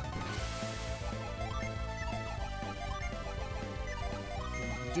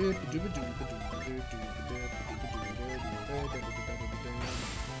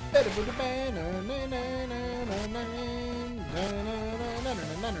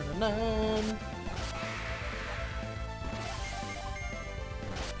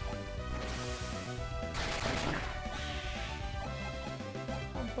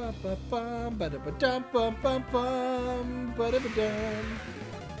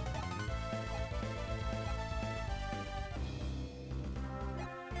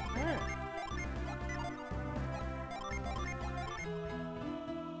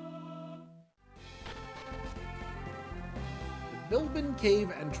 Bilbin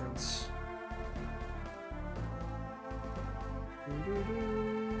Cave entrance.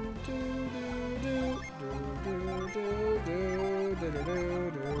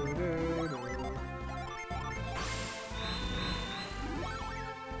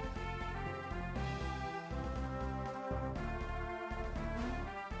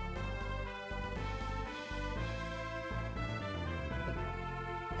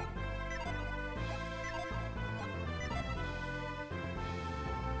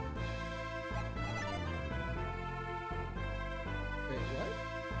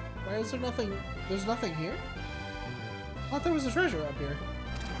 is there nothing? There's nothing here? I thought there was a treasure up here.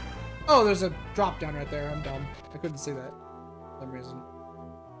 Oh, there's a drop down right there. I'm dumb. I couldn't see that for some reason.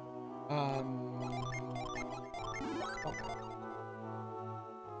 Oh.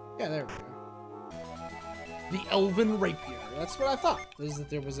 Yeah, there we go. The Elven Rapier. That's what I thought. Is that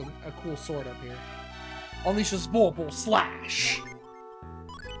there was a cool sword up here. Unleashes Vorpal Slash.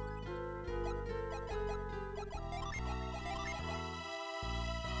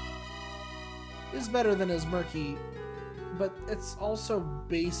 Is better than his Murky, but it's also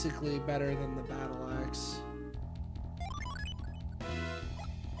basically better than the Battle Axe.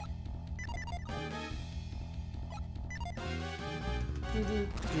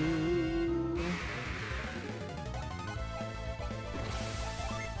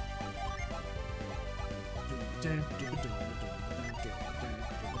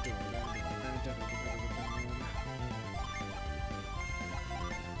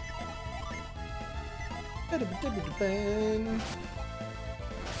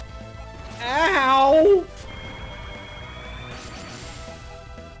 Ow!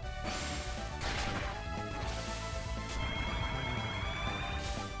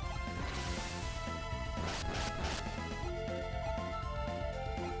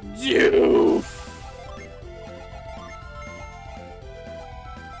 Doof!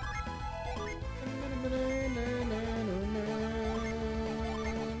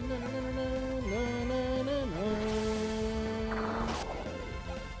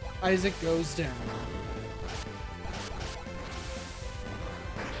 Isaac goes down.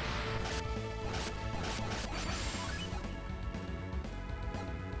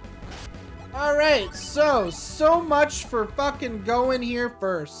 Alright, so much for fucking going here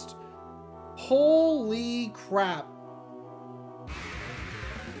first. Holy crap.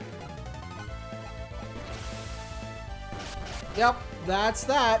 Yep, that's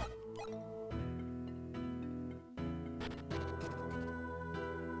that.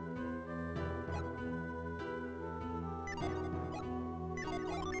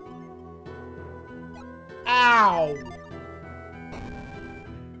 Ow!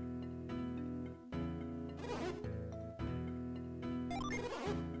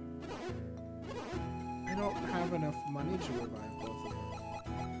 I don't have enough money to revive both of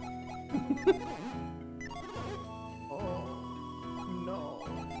them. Oh, no.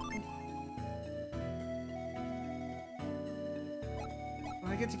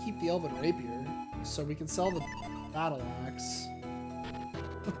 I get to keep the Elven Rapier, so we can sell the Battle Axe.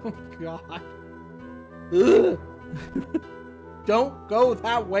 Oh, God. Ugh. Don't go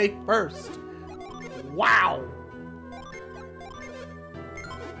that way first. Wow.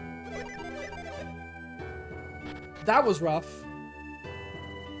 That was rough.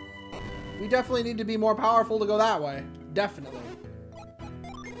 We definitely need to be more powerful to go that way. Definitely.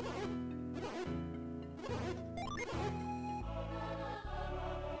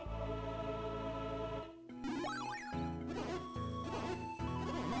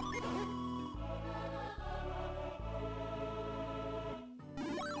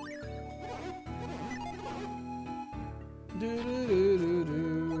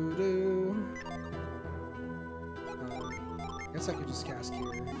 I guess I could just cast here.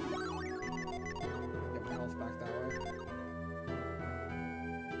 Get my health back that way.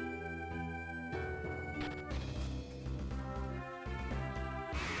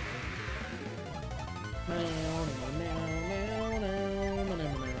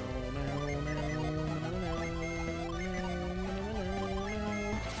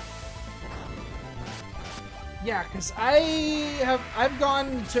 Yeah, because I've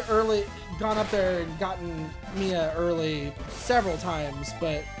gone up there and gotten Mia early several times,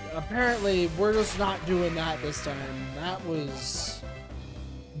 but apparently we're just not doing that this time. That was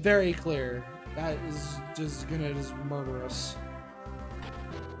very clear. That is just gonna murder us.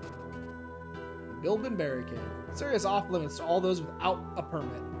 Bilbin Barricade. Serious off limits to all those without a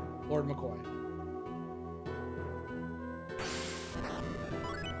permit. Lord McCoy.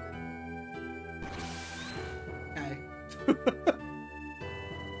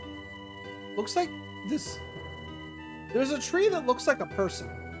 Looks like this. There's a tree that looks like a person.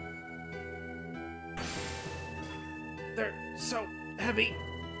 They're so heavy.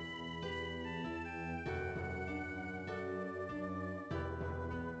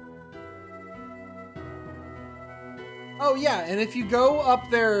 Oh yeah, and if you go up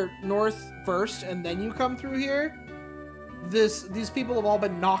there north first and then you come through here, these people have all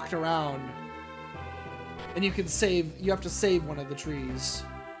been knocked around. And you have to save one of the trees.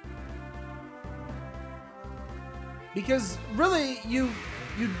 Because really, you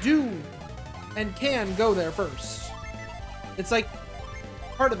do and can go there first. It's like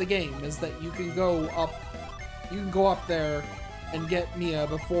part of the game is that you can go up there and get Mia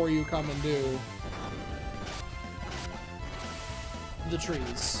before you come and do the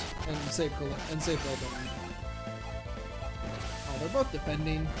trees and save building. Oh, they're both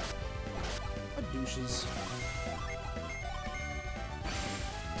defending. What douches.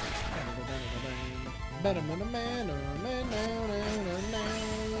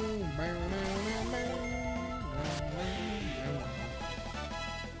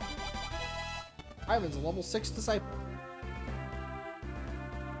 Ivan's a level 6 disciple.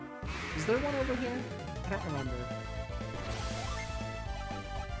 Is there one over here? I don't remember.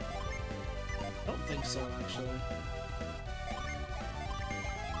 I don't think so, actually.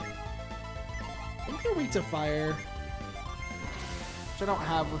 I think they're weak to fire, which I don't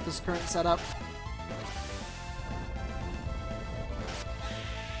have with this current setup.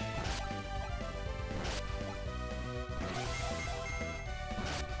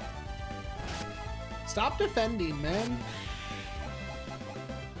 Stop defending, man.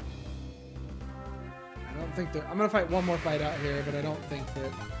 I don't think they're... I'm gonna fight one more fight out here, but I don't think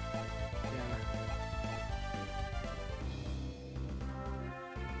that... Yeah.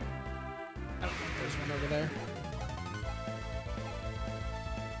 I don't think there's one over there.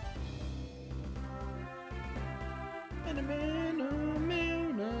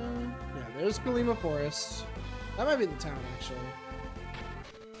 Yeah, there's Kalima Forest. That might be the town, actually.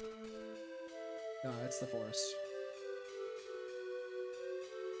 No, it's the forest.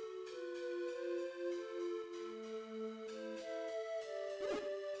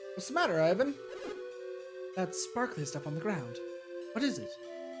 What's the matter, Ivan? That sparkly stuff on the ground. What is it?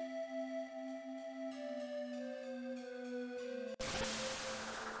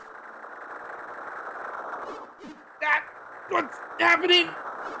 What's happening?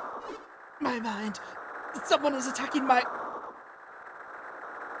 My mind. Someone is attacking my...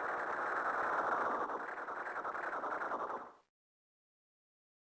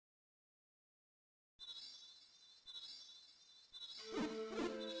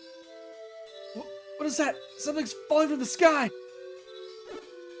 What is that? Something's falling from the sky!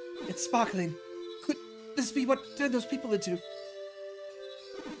 It's sparkling. Could this be what turned those people into?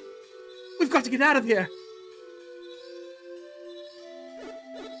 We've got to get out of here!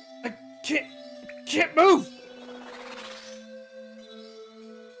 I can't move!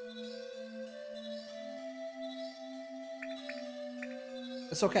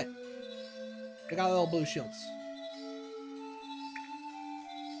 It's okay. I got little blue shields.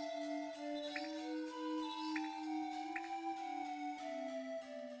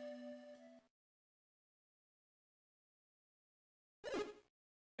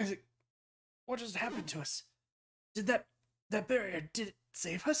 What just happened to us? Did that barrier, did it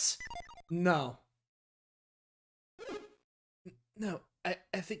save us? No. No, I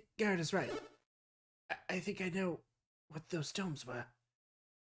think Garrett is right. I think I know what those domes were.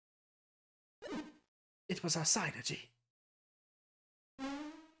 It was our synergy.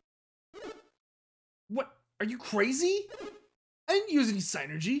 What? Are you crazy? I didn't use any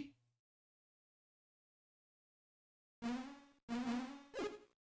synergy.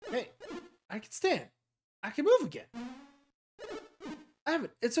 Hey, I can stand. I can move again. I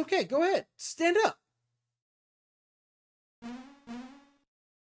haven't. It's okay. Go ahead. Stand up.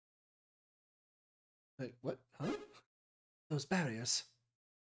 Wait, what? Huh? Those barriers.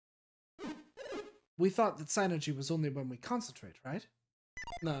 We thought that synergy was only when we concentrate, right?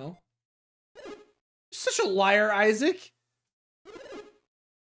 No. You're such a liar, Isaac.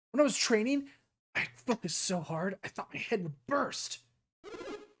 When I was training, I focused so hard, I thought my head would burst.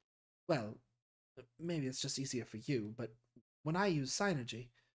 Well, maybe it's just easier for you, but when I use synergy...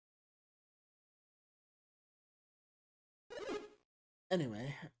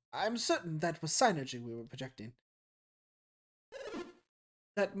 Anyway, I'm certain that was synergy we were projecting.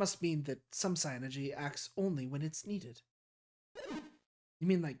 That must mean that some synergy acts only when it's needed. You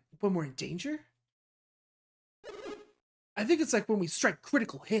mean like when we're in danger? I think it's like when we strike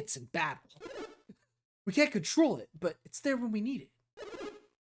critical hits in battle. We can't control it, but it's there when we need it.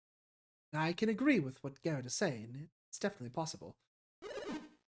 I can agree with what Garrett is saying. It's definitely possible.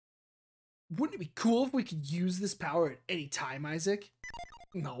 Wouldn't it be cool if we could use this power at any time, Isaac?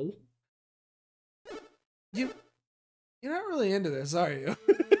 No. You're not really into this, are you?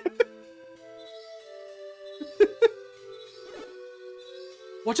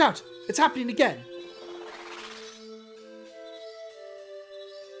 Watch out! It's happening again!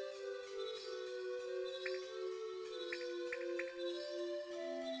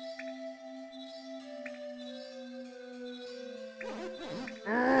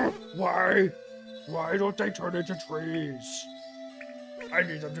 Why don't they turn into trees? I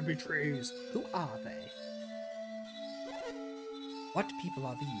need them to be trees. Who are they? What people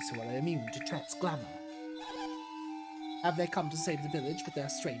are these who are immune to Tret's glamour? Have they come to save the village with their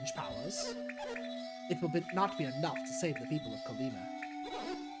strange powers? It will not be enough to save the people of Kolima.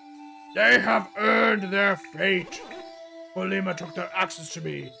 They have earned their fate. Kolima took their axes to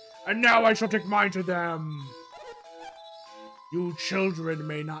me, and now I shall take mine to them. You children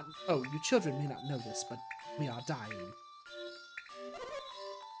may not know this, but we are dying.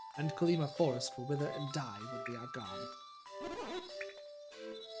 And Kolima Forest will wither and die when we are gone.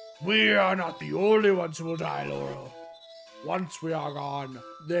 We are not the only ones who will die, Laurel. Once we are gone,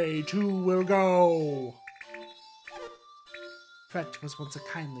 they too will go. Tret was once a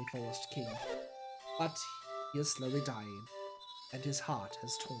kindly forest king, but he is slowly dying, and his heart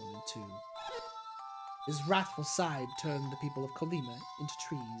has torn in two. His wrathful side turned the people of Kolima into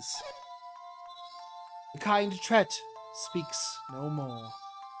trees. The kind Tret speaks no more.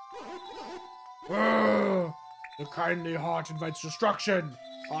 The kindly heart invites destruction.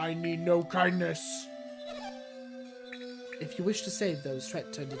 I need no kindness. If you wish to save those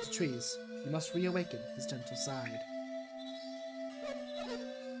Tret turned into trees, you must reawaken his gentle side.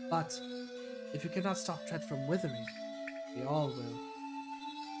 But if you cannot stop Tret from withering, we all will.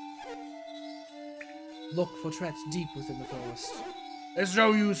 Look for Tret deep within the forest. It's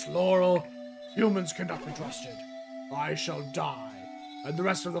no use, Laurel. Humans cannot be trusted. I shall die, and the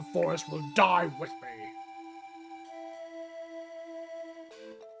rest of the forest will die with me.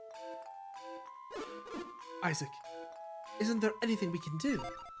 Isaac, isn't there anything we can do?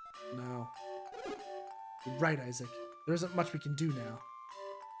 No. You're right, Isaac. There isn't much we can do now.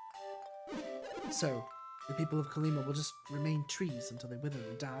 So, the people of Kolima will just remain trees until they wither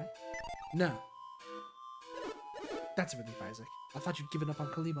and die? No. That's a relief, Isaac. I thought you'd given up on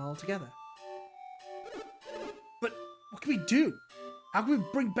Kolima altogether. But what can we do? How can we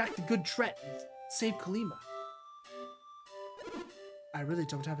bring back the good Tret and save Kolima? I really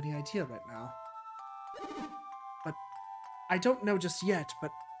don't have any idea right now. But I don't know just yet,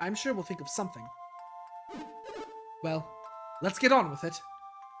 but I'm sure we'll think of something. Well, let's get on with it.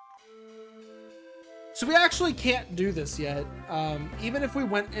 So we actually can't do this yet. Even if we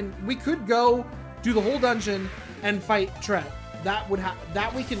went and we could go do the whole dungeon and fight Tret. That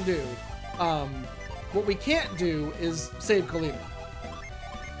we can do. What we can't do is save Kolima.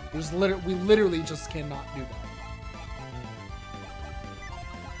 We literally just cannot do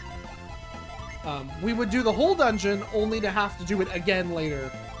that. We would do the whole dungeon only to have to do it again later.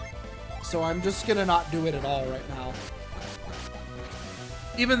 So I'm just gonna not do it at all right now.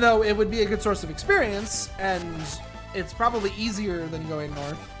 Even though it would be a good source of experience, and it's probably easier than going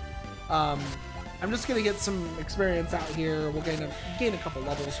north. I'm just gonna get some experience out here. We'll gain a couple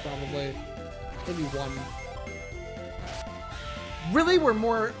levels probably, maybe one. Really, we're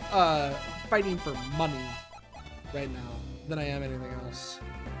more fighting for money right now than I am anything else.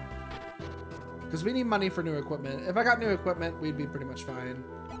 Because we need money for new equipment. If I got new equipment, we'd be pretty much fine.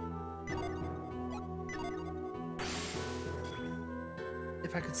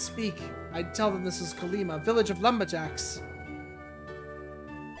 If I could speak, I'd tell them this is Kolima, village of lumberjacks.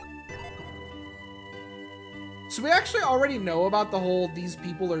 So we actually already know about the whole "these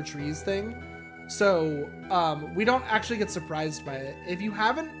people are trees" thing. So we don't actually get surprised by it. If you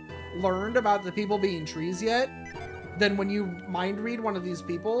haven't learned about the people being trees yet, then when you mind read one of these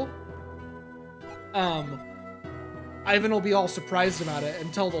people, Ivan will be all surprised about it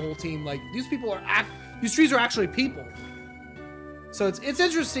and tell the whole team, like, these trees are actually people. So it's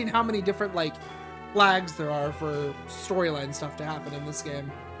interesting how many different, like, flags there are for storyline stuff to happen in this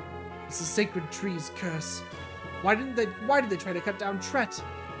game. It's a sacred tree's curse. Why did they try to cut down Tret?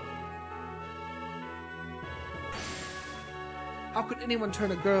 How could anyone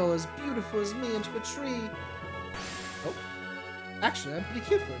turn a girl as beautiful as me into a tree? Oh, actually, I'm pretty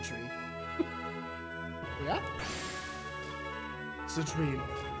cute for a tree. Yeah? It's a dream.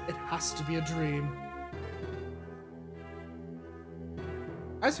 It has to be a dream.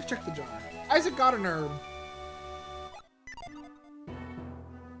 Isaac checked the jar. Isaac got an herb.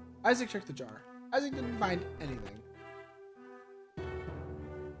 Isaac checked the jar. Isaac didn't find anything.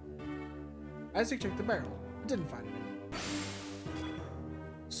 Isaac checked the barrel. Didn't find anything.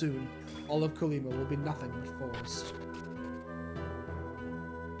 Soon, all of Kolima will be nothing but forest.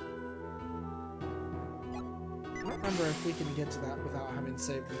 I don't remember if we can get to that without having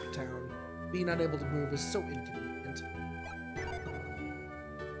saved the town. Being unable to move is so inconvenient.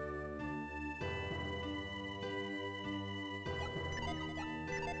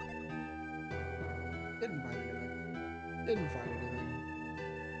 Didn't find anything. Didn't find anything.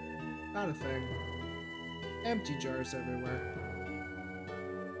 Not a thing. Empty jars everywhere.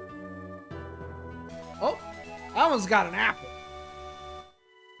 That one's got an apple.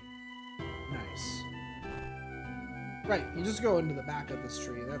 Nice. Right, you just go into the back of this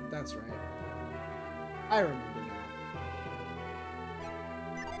tree. That's right. I remember now.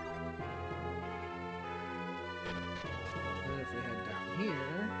 And then if we head down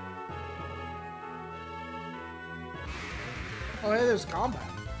here. Oh, hey, there's combat.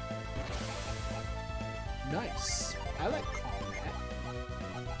 Nice. I like combat.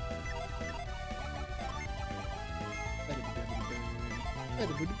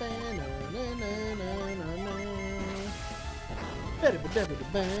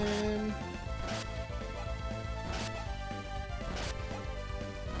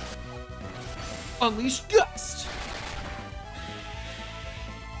 Unleash Gust!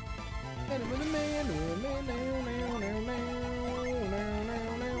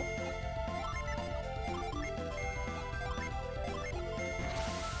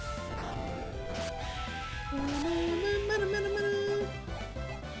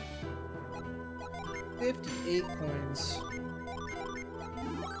 $58 coins.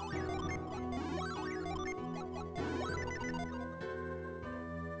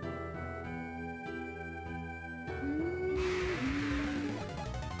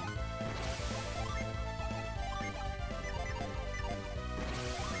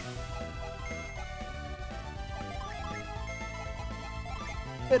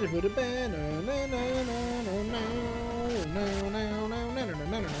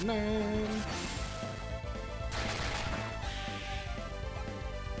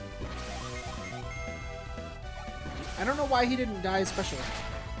 I don't know why he didn't die special.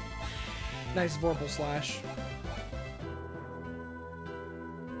 Nice Vorpal Slash.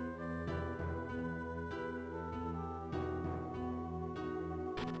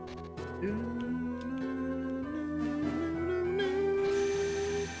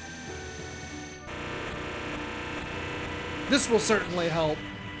 This will certainly help,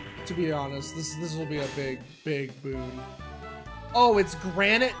 to be honest. This will be a big boon. Oh, it's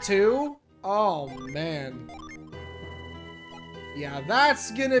granite too? Oh man. Yeah,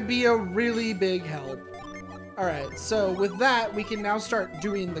 that's gonna be a really big help. Alright, so with that, we can now start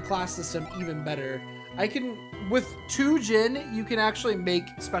doing the class system even better. With 2 Jin, you can actually make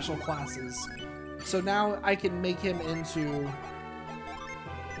special classes. So now I can make him into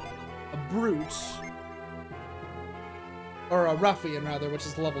a Brute. Or a Ruffian, rather, which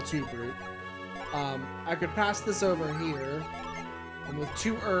is level 2 Brute. I could pass this over here. And with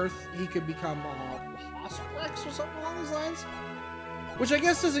 2 Earth, he could become Hosplex or something along those lines. Which I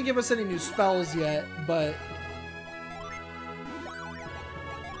guess doesn't give us any new spells yet, but...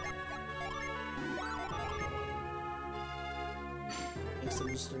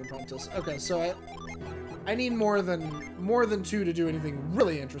 Okay, so I need more than 2 to do anything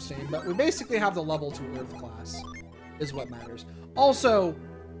really interesting, but we basically have the level 2 Earth class, is what matters. Also,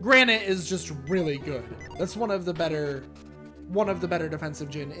 Granite is just really good. That's one of the better defensive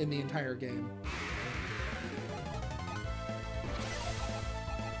Jin in the entire game.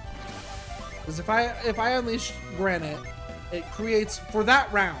 Because if I unleash Granite, it creates for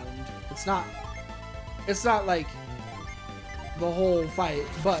that round. It's not like the whole fight,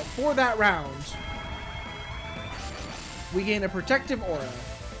 but for that round, we gain a protective aura.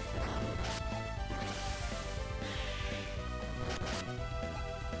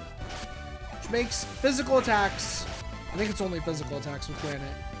 Which makes physical attacks, I think it's only physical attacks with Granite,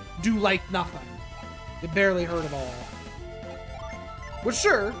 do like nothing. It barely hurt at all. Which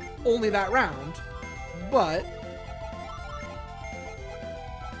sure, only that round, but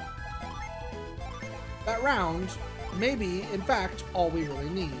that round may be, in fact, all we really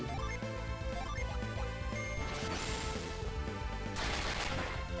need.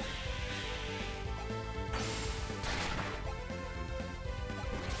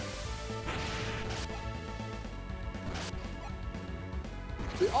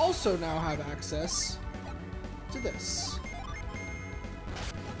 We also now have access to this.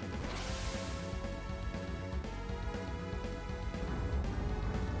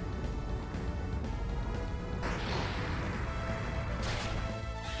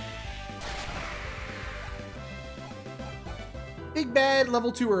 Big bad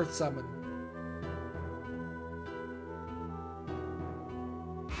level 2 Earth summon.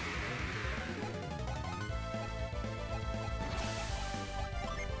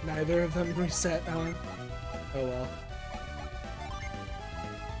 Neither of them reset, huh? Oh well.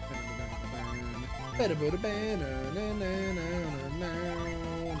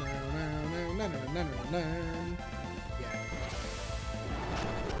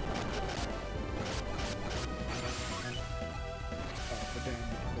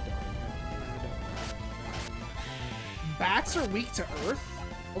 Bats are weak to earth?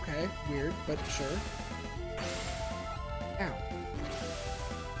 Okay, weird, but sure. Ow.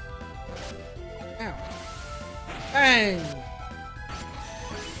 Ow. Bang!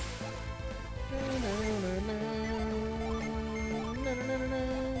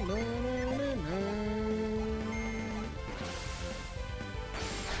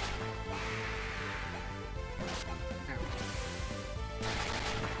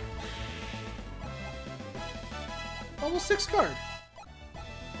 Level 6 card.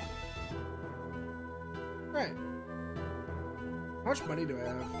 Right. How much money do I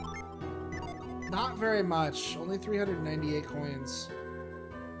have? Not very much. Only 398 coins.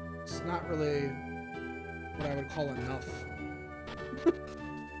 It's not really what I would call enough. Who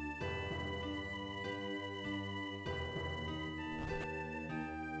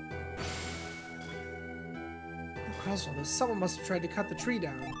caused all this? Someone must have tried to cut the tree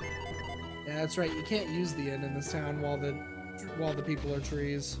down. Yeah, that's right. You can't use the inn in this town while the people are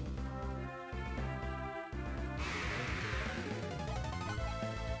trees.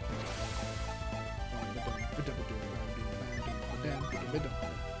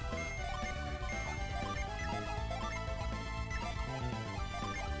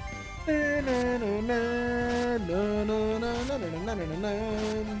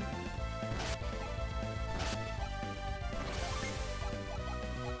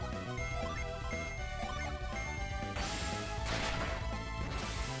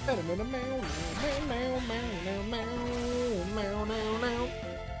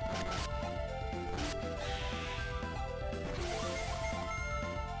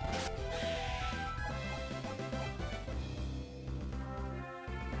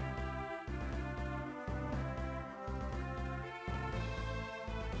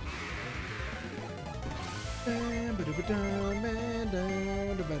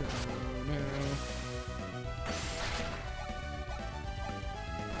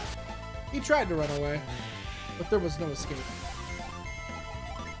 He tried to run away, but there was no escape.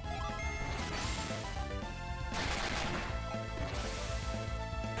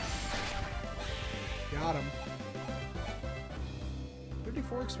 Got him.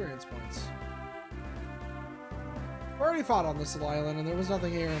 34 experience points. I already fought on this little island, and there was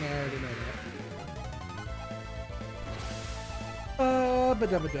nothing here, and I already know that.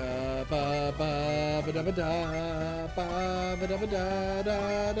 Ba-da-ba-da, ba-ba-da-ba-da, ba-ba-da-ba-da,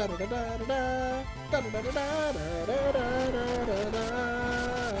 da-da-da-da-da-da,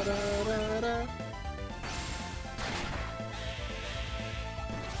 da-da-da-da-da-da-da-da-da-da-da.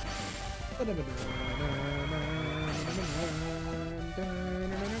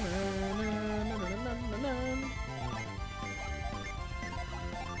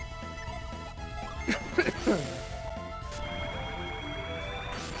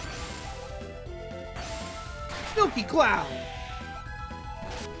 Milky Cloud!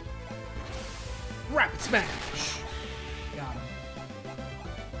 Rapid Smash! Got him.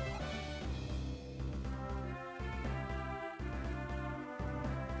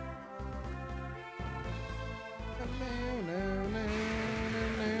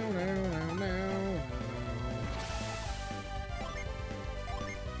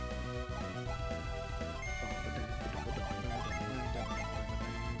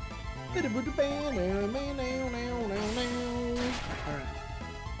 Alright.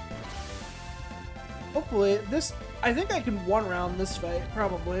 Hopefully, I think I can one-round this fight,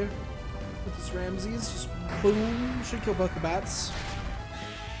 probably. With this Ramses. Just boom. Should kill both the bats.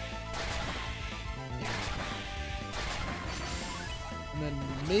 And then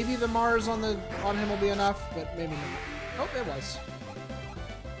maybe the Mars on him will be enough, but maybe not. Oh, it was.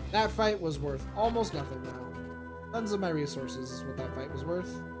 That fight was worth almost nothing now. Tons of my resources is what that fight was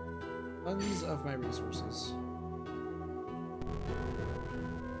worth. Tons of my resources.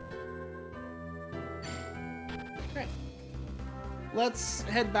 Okay. Let's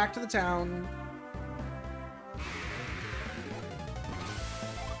head back to the town.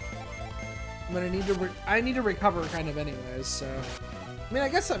 I'm gonna need to I need to recover kind of anyways, so I mean I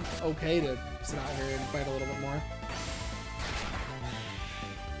guess I'm okay to sit out here and fight a little bit more.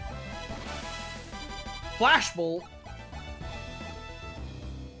 Flash Bolt.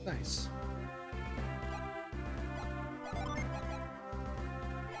 Nice.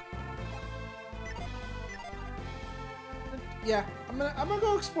 Yeah, I'm gonna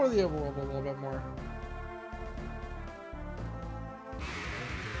go explore the overworld a little bit more.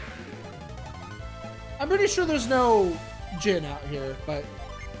 I'm pretty sure there's no Jin out here, but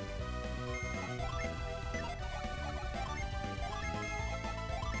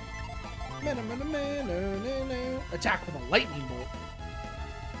attack with a lightning bolt.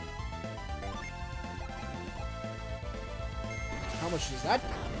 much does that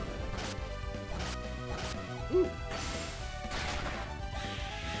do? Ooh.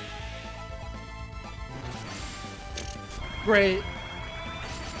 Great.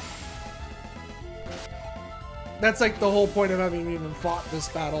 That's like the whole point of having even fought this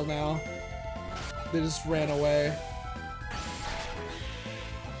battle now. They just ran away.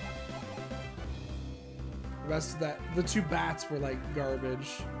 The rest of that, the two bats were like garbage.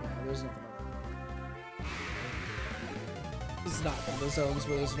 Yeah, there's nothing over. This is not one of the zones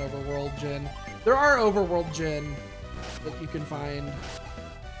where there's an overworld gin. There are overworld gin that you can find.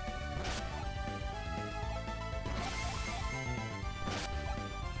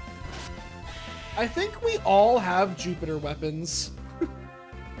 I think we all have Jupiter weapons.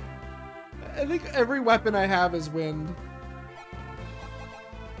 I think every weapon I have is wind.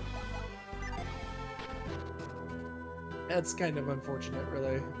 That's kind of unfortunate,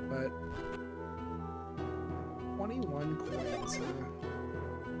 really, but 21 coins.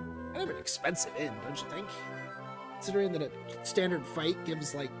 Kind of an expensive inn, don't you think? Considering that a standard fight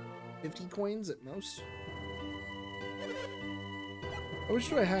gives like 50 coins at most. How much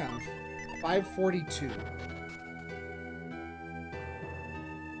do I have? 542.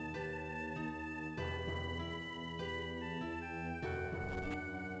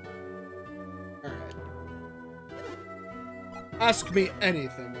 Alright. Ask me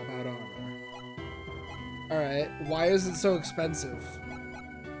anything about armor. Alright, why is it so expensive?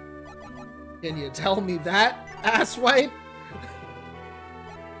 Can you tell me that, asswipe?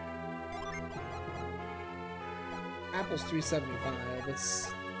 Apple's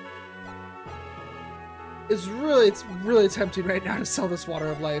 $3.75. It's really tempting right now to sell this Water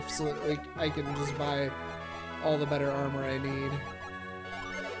of Life so that like I can just buy all the better armor I need.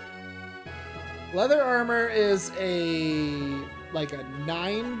 Leather armor is like a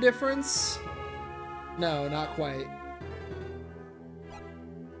 9 difference. No, not quite.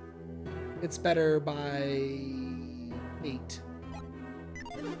 It's better by 8.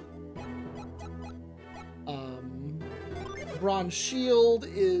 Bronze shield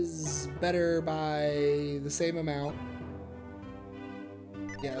is better by the same amount.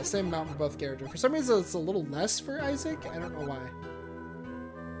 Yeah, the same amount for both characters. For some reason, it's a little less for Isaac. I don't know why.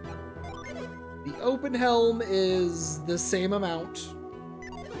 The open helm is the same amount.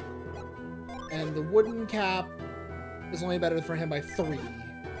 And the wooden cap is only better for him by 3.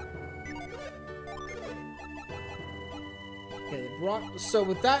 Okay, so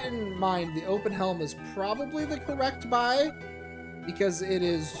with that in mind, the open helm is probably the correct buy because it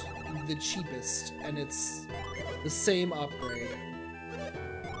is the cheapest and it's the same upgrade.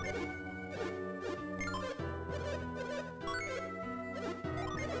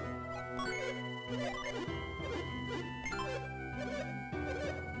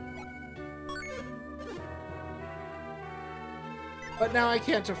 But now I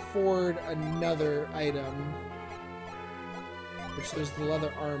can't afford another item. Which there's the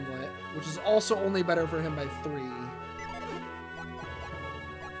leather armlet, which is also only better for him by 3.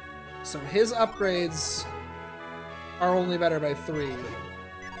 So his upgrades are only better by 3.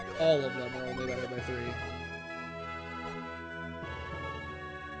 All of them are only better by 3.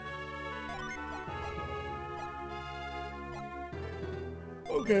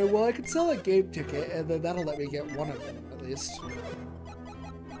 Okay, well I could sell a game ticket and then that'll let me get one of them at least.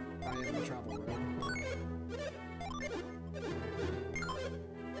 I am the travel room.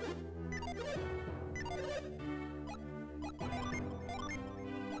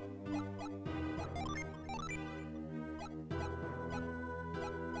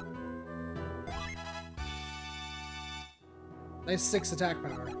 Nice 6 attack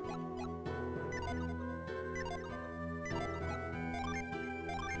power.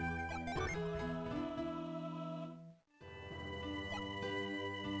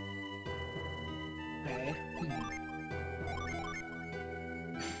 Okay.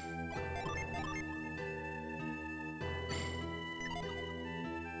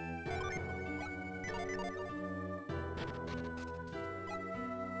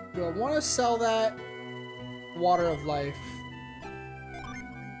 Do I want to sell that Water of Life?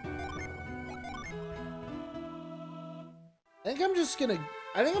 I think I'm just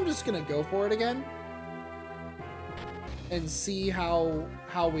gonna go for it again and see how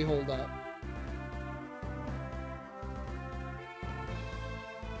we hold up.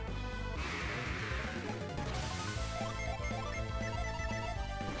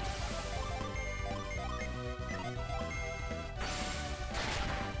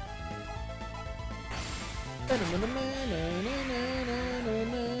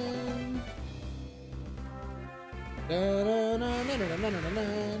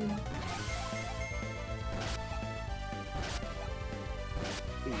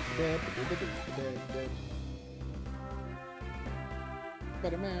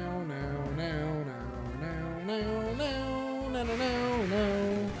 But now, now, now, now, now, now, now, now,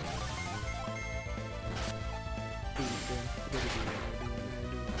 now.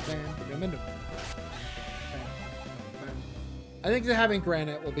 I think that having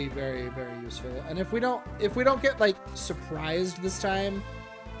granite will be very, very useful. And if we don't get like surprised this time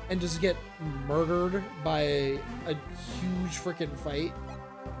and just get murdered by a huge freaking fight.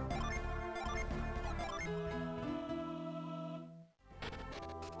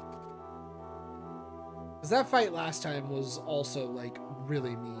 Because that fight last time was also like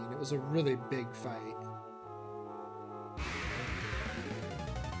really mean. It was a really big fight.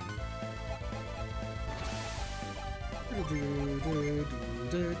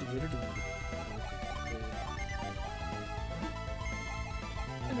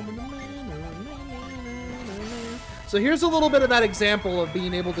 So here's a little bit of that example of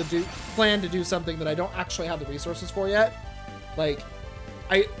being able to plan to do something that I don't actually have the resources for yet. Like,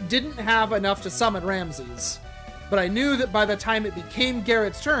 I didn't have enough to summon Ramses, but I knew that by the time it became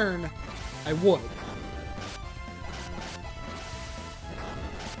Garrett's turn, I would.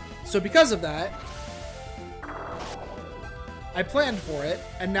 So because of that, I planned for it,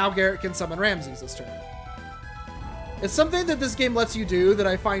 and now Garrett can summon Ramses this turn. It's something that this game lets you do that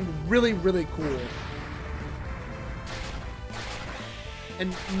I find really, really cool.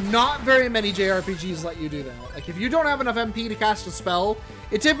 And not very many JRPGs let you do that. Like, if you don't have enough MP to cast a spell,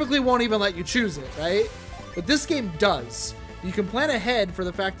 it typically won't even let you choose it, right? But this game does. You can plan ahead for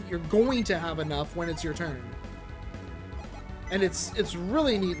the fact that you're going to have enough when it's your turn. And it's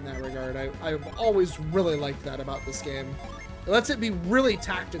really neat in that regard. I've always really liked that about this game. It lets it be really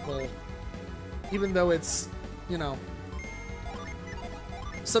tactical, even though it's, you know,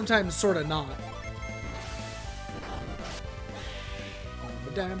 sometimes sort of not.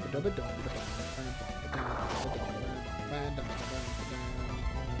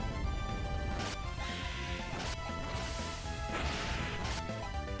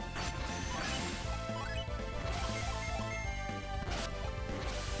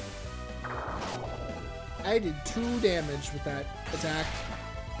 I did 2 damage with that attack.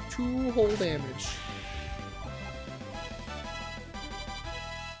 2 whole damage.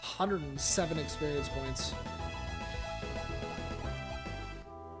 107 experience points.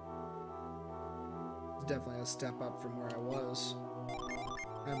 Definitely a step up from where I was.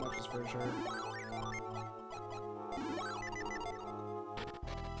 That much is for sure.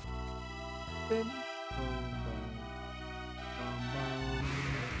 Bim,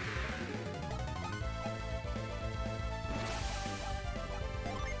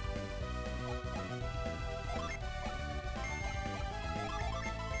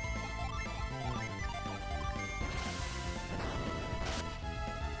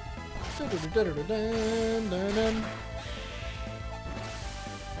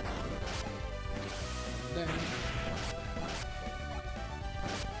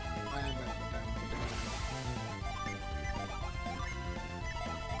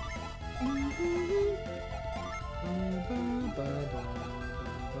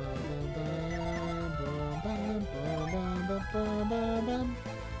 boom, boom, boom, boom.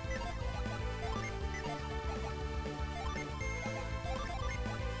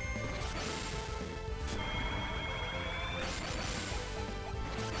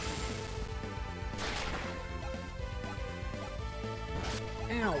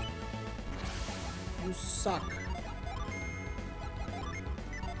 Ow. You suck.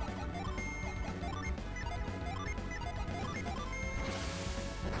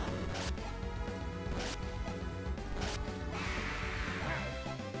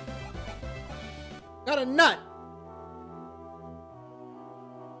 Got a nut.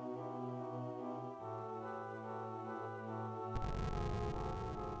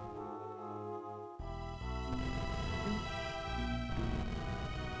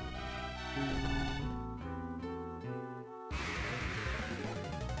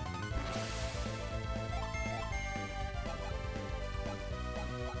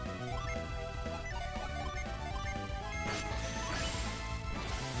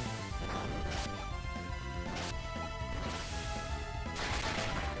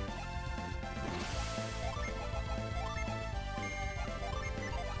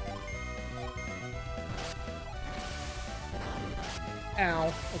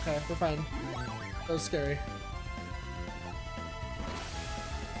 Ow. Okay, we're fine. That was scary.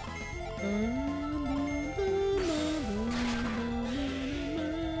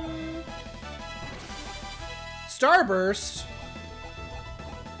 Starburst?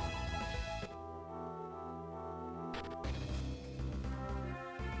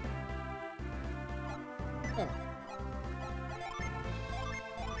 Oh.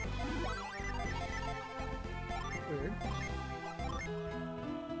 Weird.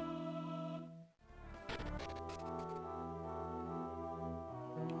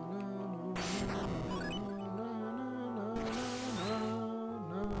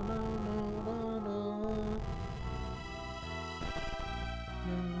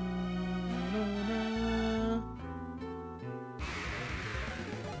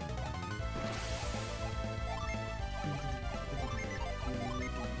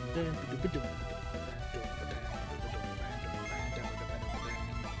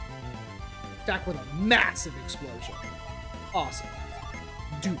 Attack with a massive explosion. Awesome.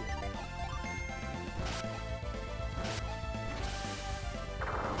 Do it.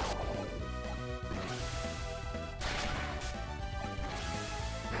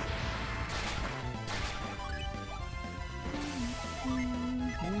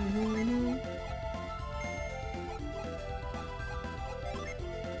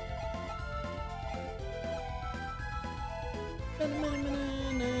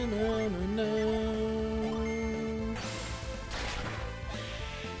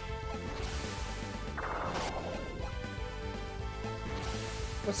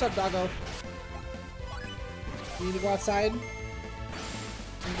 What's up, doggo? You need to go outside?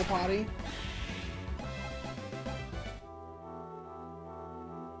 And go potty?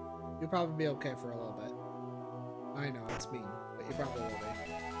 You'll probably be okay for a little bit. I know, it's mean, but you probably will be.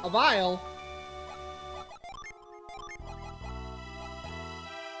 A vial?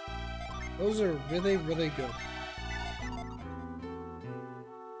 Those are really, really good.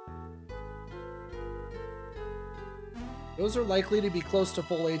 Those are likely to be close to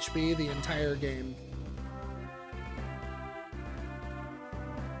full HP the entire game.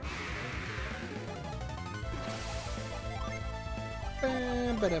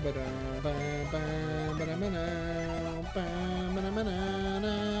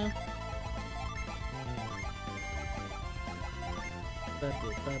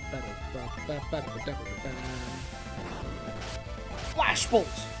 Flash bolt!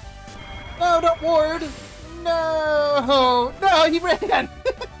 No, don't ward! No! No, he ran!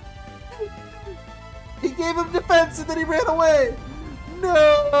 He gave him defense and then he ran away!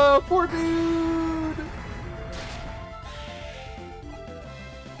 No! Poor dude!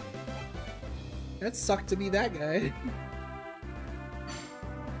 That sucked to be that guy.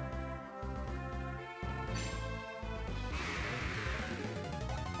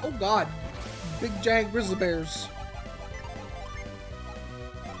 Oh god. Big giant grizzly bears.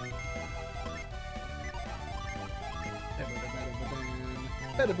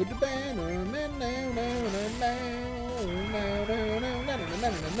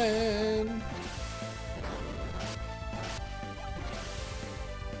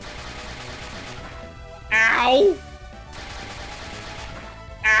 Ow!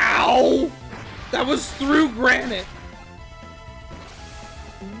 Ow! That was through granite.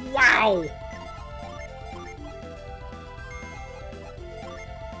 Wow!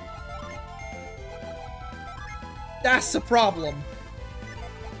 That's the problem.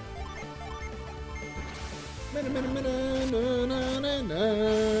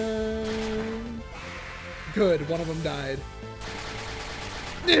 Good, one of them died.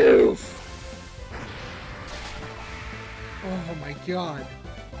 Oof! Oh my god.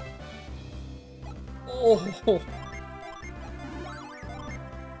 Oh.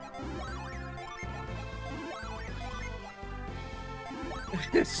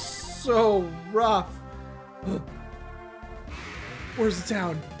 It's so rough. Where's the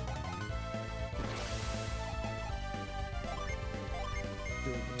town?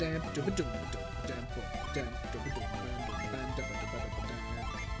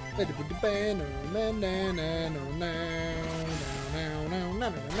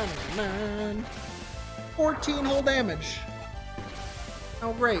 $14 whole damage.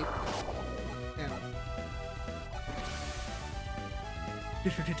 Oh great.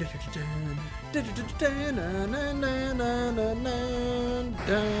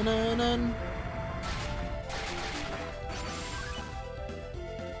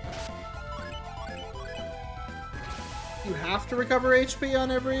 You have to recover HP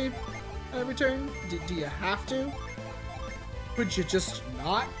on every turn? Do you have to? Could you just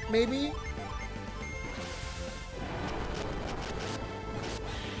not, maybe?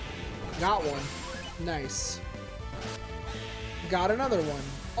 Got one. Nice. Got another one.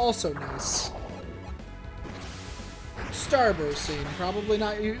 Also nice. Starburst scene. Probably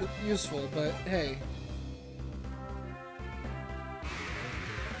not useful, but hey.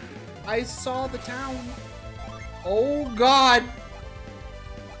 I saw the town. Oh god.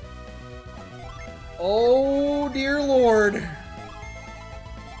 Oh Oh, dear Lord.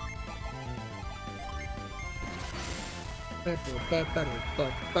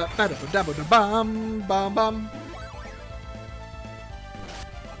 Bum, bum, bum.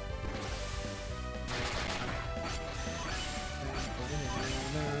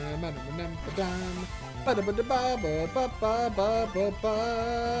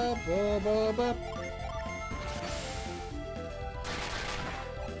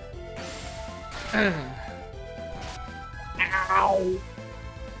 Ow!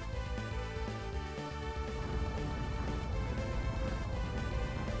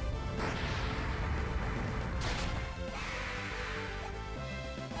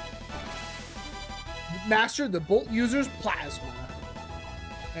 Master the Bolt user's plasma.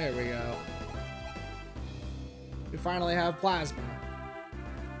 There we go. We finally have plasma.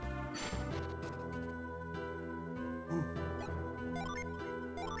 Ooh.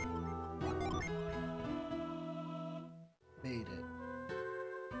 Made it.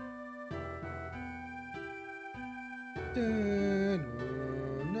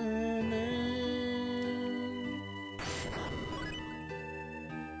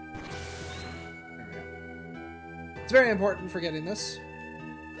 It's very important for getting this.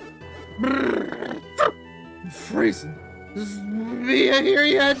 I'm freezing. Is Mia here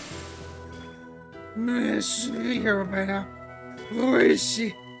yet? Mia should be here by now. Where is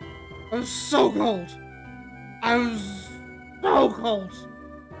she? I'm so cold. I'm so cold.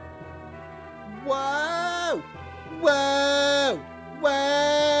 Whoa! Whoa!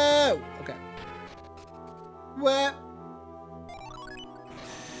 Whoa! Okay. What?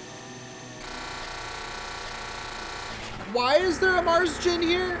 Why is there a Mars Djinn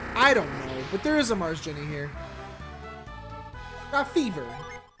here? I don't know, but there is a Mars Djinn here. Got Fever.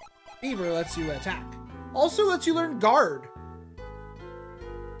 Fever lets you attack. Also lets you learn Guard.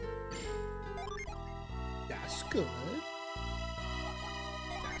 That's good.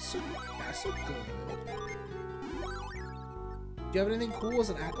 That's a good. Do you have anything cool as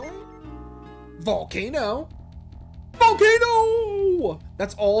an acolyte? Volcano. Volcano!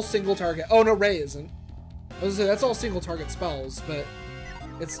 That's all single target. Oh no, Ray isn't. I was gonna say, that's all single target spells, but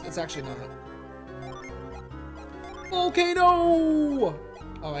it's actually not. Volcano!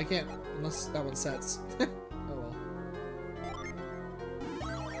 Oh, I can't unless that one sets. Oh well.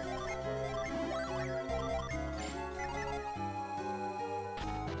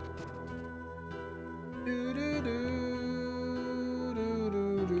 Do, do, do, do,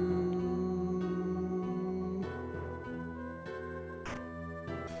 do, do.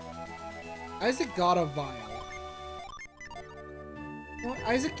 Isaac got a vial. Well,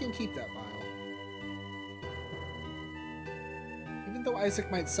 Isaac can keep that vial. Even though Isaac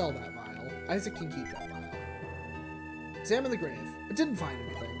might sell that vial, Isaac can keep that vial. Examine the grave, but didn't find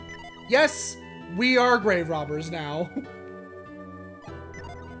anything. Yes, we are grave robbers now.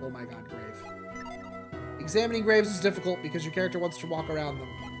 Oh my god, grave. Examining graves is difficult because your character wants to walk around them.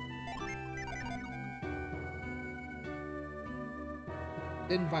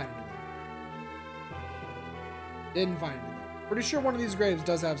 Didn't find anything. Didn't find anything. Pretty sure one of these graves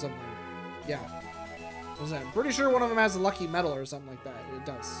does have something. Yeah. I'm pretty sure one of them has a lucky medal or something like that. It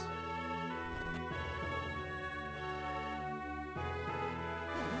does.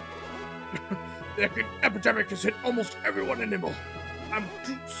 The epidemic has hit almost everyone in Nimble. I'm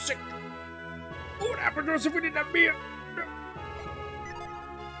too sick. What would happen to us if we didn't have Mia?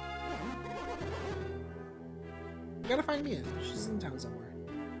 We gotta find Mia. She's in town somewhere.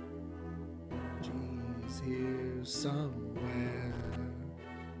 She's here somewhere.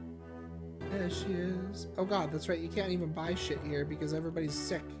 There she is. Oh god, that's right. You can't even buy shit here because everybody's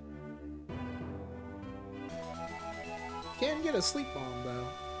sick. Can get a sleep bomb though.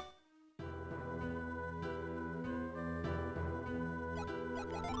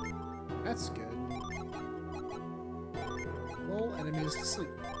 That's good. Lull enemies to sleep.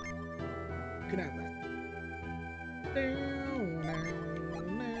 You can have that.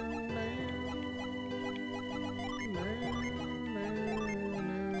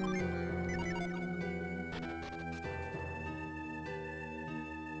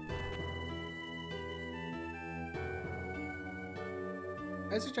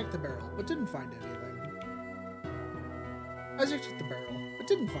 Isaac checked the barrel, but didn't find anything. Isaac checked the barrel, but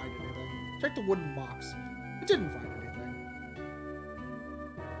didn't find anything. Checked the wooden box, but didn't find anything.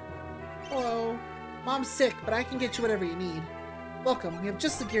 Hello. Mom's sick, but I can get you whatever you need. Welcome, we have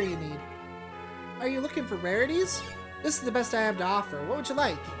just the gear you need. Are you looking for rarities? This is the best I have to offer. What would you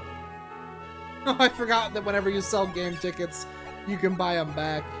like? Oh, I forgot that whenever you sell game tickets, you can buy them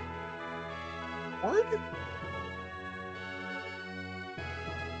back. Hard?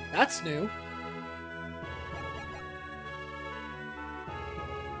 That's new.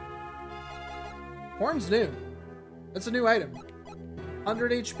 Horn's new. That's a new item.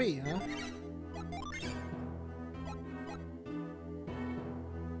 100 HP, huh?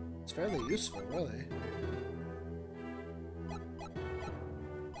 It's fairly useful, really.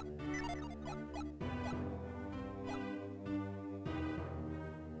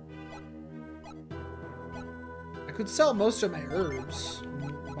 I could sell most of my herbs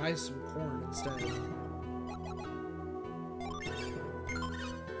and buy some corn instead.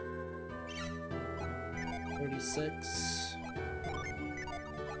 $46.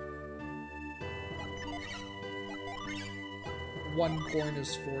 One corn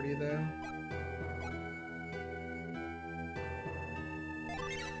is 40 though.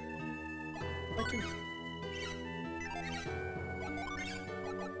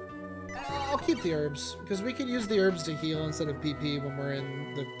 I'll keep the herbs, because we could use the herbs to heal instead of PP when we're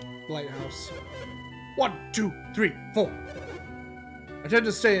in the lighthouse. 1, 2, 3, 4. I tend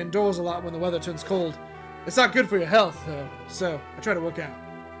to stay indoors a lot when the weather turns cold. It's not good for your health, though, so I try to work out.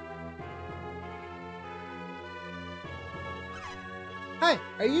 Hi,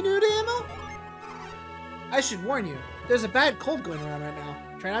 are you new to ammo? I should warn you, there's a bad cold going around right now.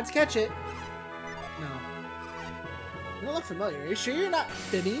 Try not to catch it. No. You don't look familiar. Are you sure you're not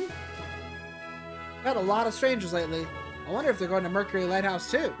Bidding? Got a lot of strangers lately. I wonder if they're going to Mercury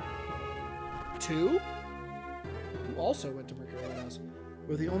Lighthouse too. Two? You also went to Mercury Lighthouse.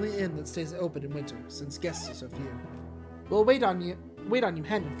 We're the only inn that stays open in winter, since guests are so few. We'll wait on you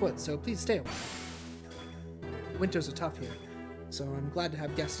hand and foot, so please stay a while. Winters are tough here, so I'm glad to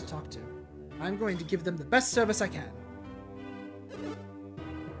have guests to talk to. I'm going to give them the best service I can.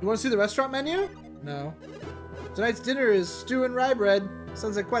 You want to see the restaurant menu? No. Tonight's dinner is stew and rye bread.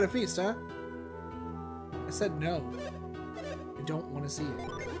 Sounds like quite a feast, huh? I said no. I don't want to see it.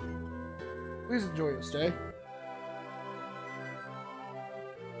 Please enjoy your stay.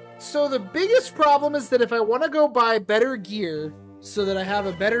 So the biggest problem is that if I want to go buy better gear so that I have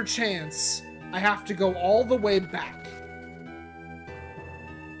a better chance, I have to go all the way back.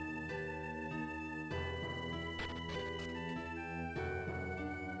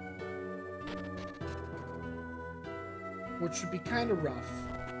 Which would be kind of rough.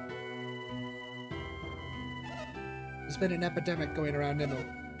 There's been an epidemic going around Nibble.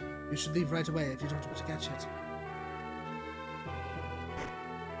 You should leave right away if you don't want to catch it.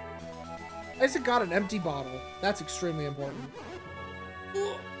 Isaac got an empty bottle. That's extremely important.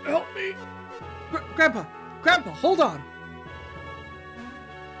 Oh, help me! Grandpa! Grandpa, hold on!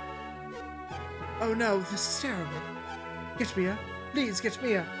 Oh no, this is terrible. Get Mia. Please, get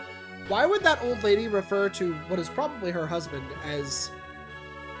Mia. Why would that old lady refer to what is probably her husband as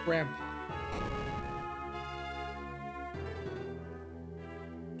Grandpa?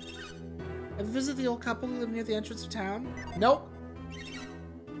 Have you visited the old couple who live near the entrance of town? Nope.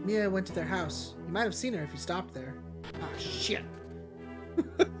 Mia went to their house. You might have seen her if you stopped there. Ah, shit.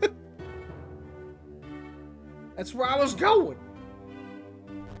 That's where I was going.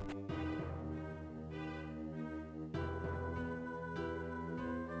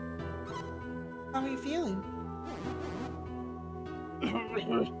 How are you feeling?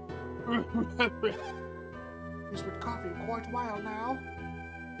 He's been coughing quite a while now.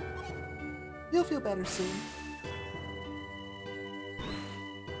 You'll feel better soon.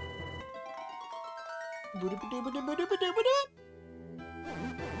 I'm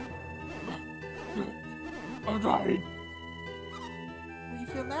dying. How do you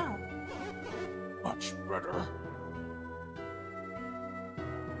feel now? Much better.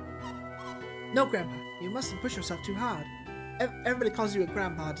 No, Grandpa. You mustn't push yourself too hard. Everybody calls you a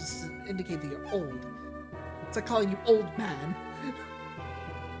grandpa just to indicate that you're old. It's like calling you old man.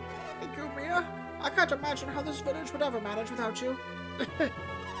 Thank you, Mia. I can't imagine how this village would ever manage without you.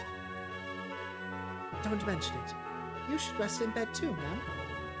 Don't mention it. You should rest in bed too, ma'am.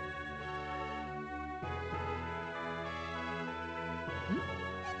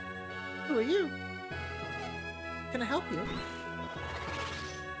 Who are you? Can I help you?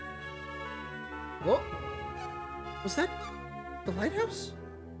 What? Was that the lighthouse?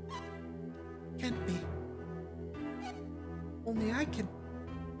 Can't be. Only I can.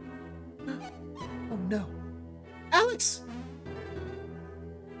 Oh no. Alex!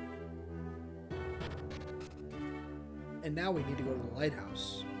 And now we need to go to the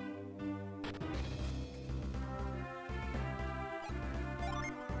lighthouse.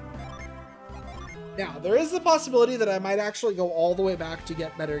 Now, there is the possibility that I might actually go all the way back to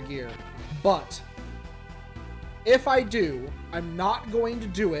get better gear. But if I do, I'm not going to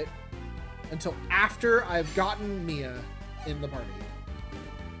do it until after I've gotten Mia in the party.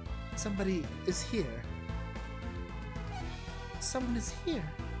 Somebody is here. Someone is here.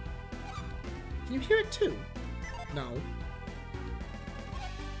 Can you hear it too? No.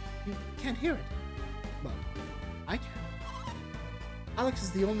 You can't hear it. Well, I can. Alex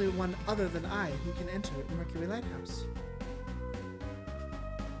is the only one other than I who can enter Mercury Lighthouse.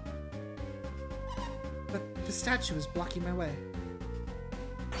 But the statue is blocking my way.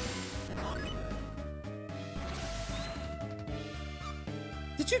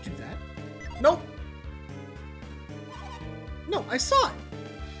 Did you do that? Nope. No, I saw it.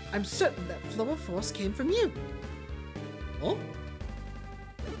 I'm certain that flow of force came from you. Oh?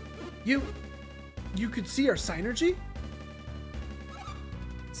 You could see our synergy?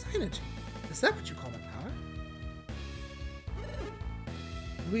 Synergy? Is that what you call that power?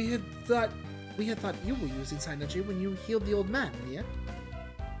 We had thought you were using synergy when you healed the old man, Mia.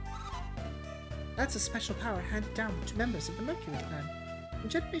 That's a special power handed down to members of the Mercury clan from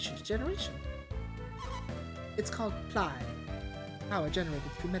generation to generation. It's called Ply, power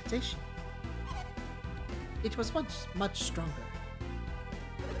generated through meditation. It was once much stronger.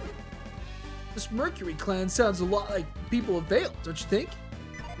 This Mercury clan sounds a lot like people of Vale, don't you think?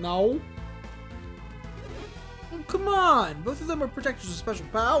 No. Oh, come on, both of them are protectors of special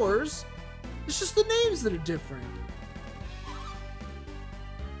powers. It's just the names that are different.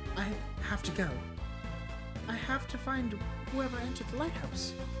 I have to go. I have to find whoever entered the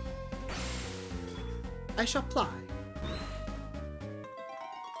lighthouse. I shall ply.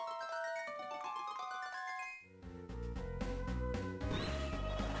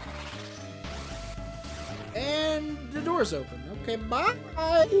 And the door's open. Okay, bye.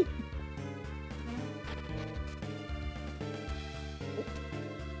 Oh.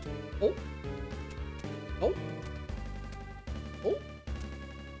 Oh. Oh.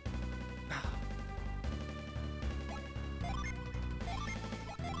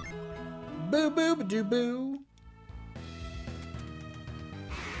 Boo boo ba doo boo.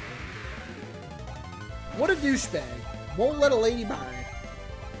 What a douchebag. Won't let a lady by.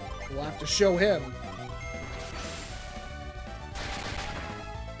 We'll have to show him.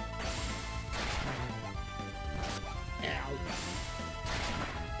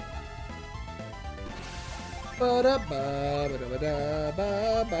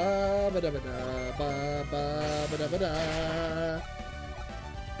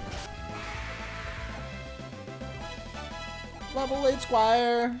 Level 8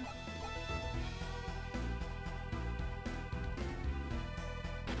 Squire.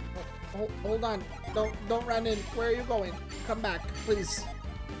 Hold on. Don't run in. Where are you going? Come back, please.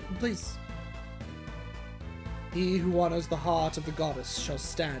 Please. He who honors the heart of the goddess shall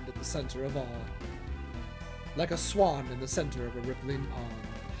stand at the center of all, like a swan in the center of a rippling pond.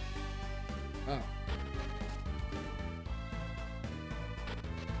 Oh.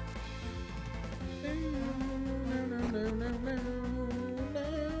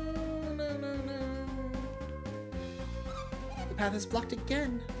 The path is blocked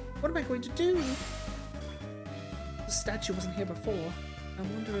again. What am I going to do? The statue wasn't here before. I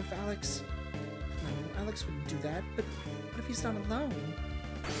wonder if Alex... No, Alex wouldn't do that, but what if he's not alone?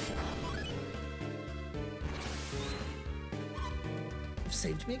 You've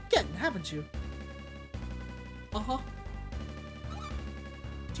saved me again, haven't you? Uh-huh.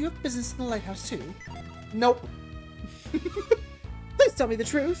 Do you have business in the lighthouse too? Nope. Please tell me the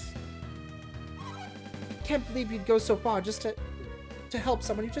truth. I can't believe you'd go so far just to help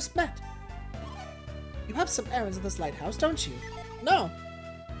someone you just met. You have some errands in this lighthouse, don't you? No.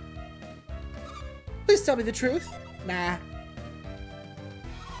 Please tell me the truth. Nah.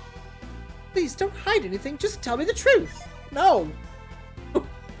 Please don't hide anything, just tell me the truth. No. I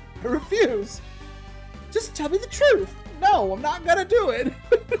refuse. Just tell me the truth. No, I'm not gonna do it.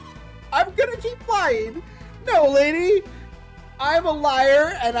 I'm gonna keep lying. No, lady. I'm a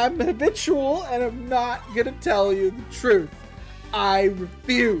liar and I'm habitual and I'm not gonna tell you the truth. I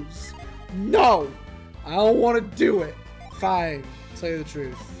refuse. No. I don't want to do it. Fine. Tell you the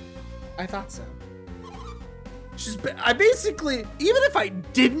truth. I thought so. I basically, even if I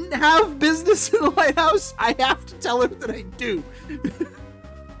didn't have business in the lighthouse, I have to tell her that I do.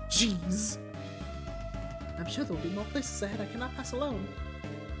 Jeez. I'm sure there will be more places ahead I cannot pass alone.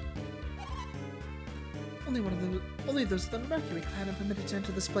 Only those of the Mercury clan are permitted to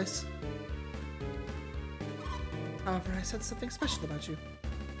enter this place. However, I sense something special about you.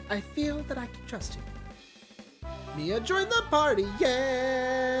 I feel that I can trust you. Mia, join the party,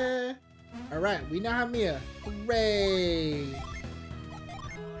 yeah! Alright, we now have Mia. Hooray!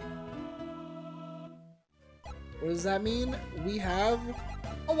 What does that mean? We have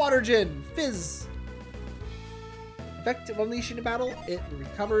a water gin, Fizz. Effective unleashing a battle, it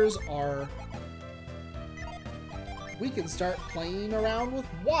recovers our we can start playing around with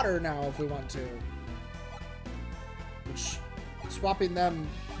water now if we want to. Which, swapping them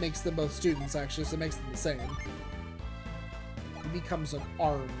makes them both students, actually, so it makes them the same. He becomes an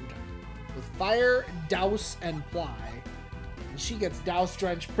armed with fire, douse, and ply. And she gets douse,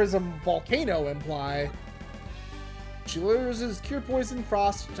 drench, prism, volcano, and ply. She loses cure poison,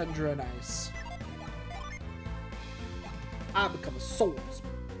 frost, tundra, and ice. I become a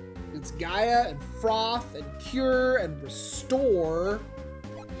swordsman. It's Gaia and froth and cure and restore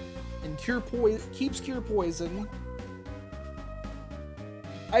and keeps cure poison.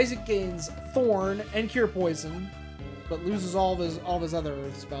 Isaac gains thorn and cure poison, but loses all of his other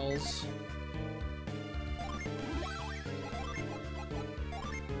earth spells.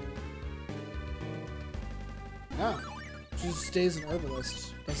 Yeah, she just stays an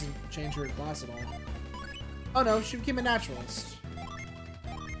herbalist. Doesn't change her class at all. Oh no, she became a naturalist.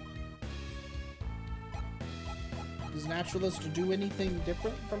 Does naturalist do anything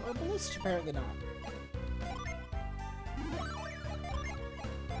different from herbalist? Apparently not.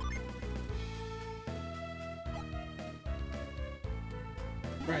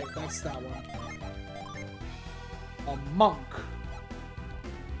 Right, that's that one. A monk.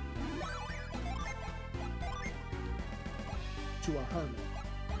 To a hermit.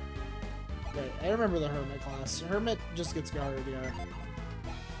 Right, I remember the hermit class. Hermit just gets guarded, yeah.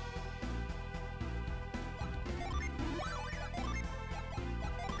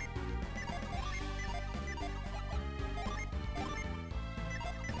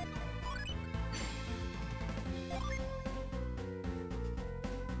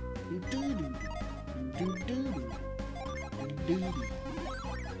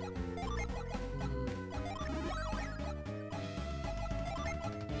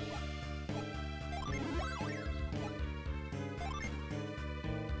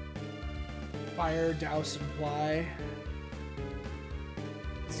 Fire, douse, and ply.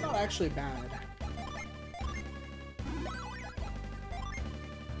 It's not actually bad.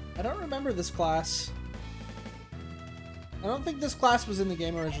 I don't remember this class. I don't think this class was in the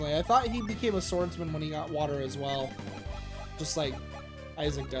game originally. I thought he became a swordsman when he got water as well. Just like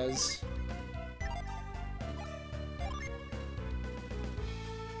Isaac does.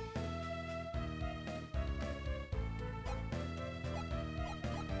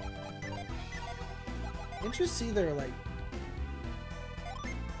 Didn't you see their, like,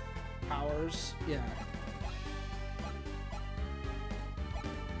 powers? Yeah.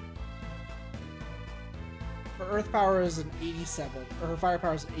 Her earth power is an 87, or her fire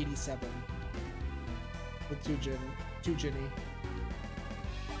power is an 87. With two Ginny.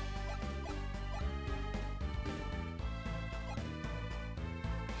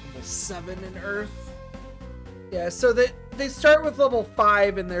 Level 7 in earth. Yeah, so they start with level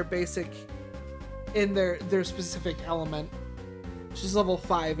 5 in their basic, in their specific element. She's level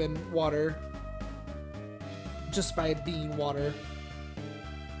 5 in water. Just by being water.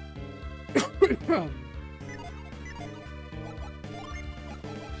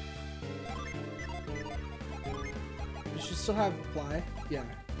 Does she still have ply? Yeah.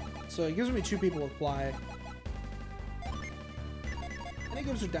 So it gives me 2 people with ply. And it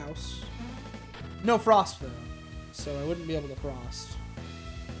gives her douse. No frost though. So I wouldn't be able to frost.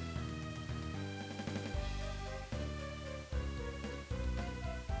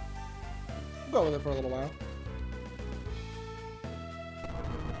 Go with it for a little while.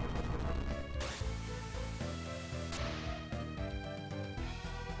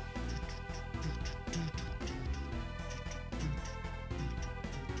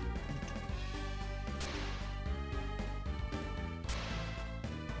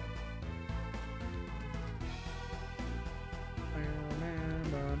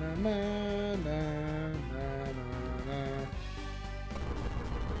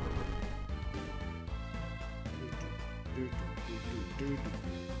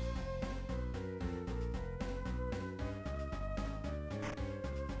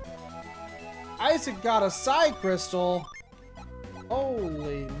 Isaac got a Psi Crystal.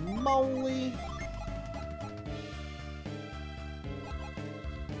 Holy moly.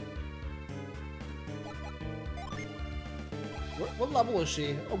 What level is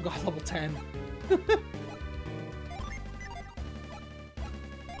she? Oh god, level 10.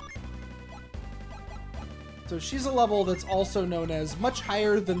 So she's a level that's also known as much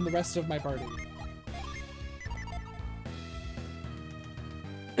higher than the rest of my party.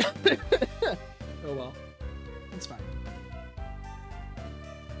 Oh well. It's fine.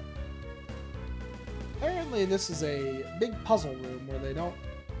 Apparently this is a big puzzle room where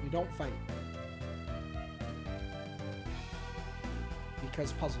you don't fight.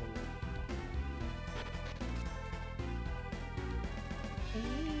 Because puzzle room.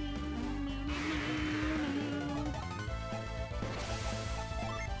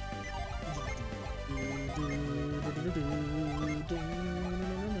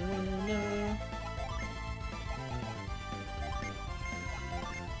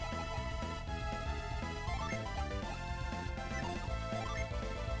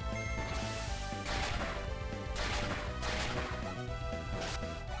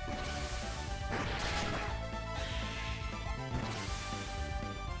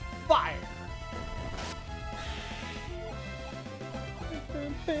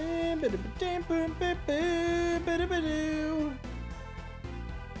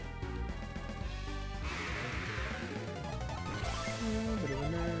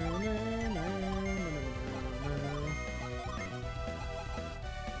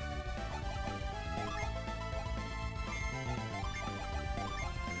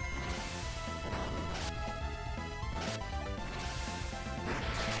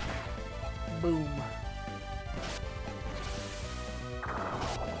 Boom.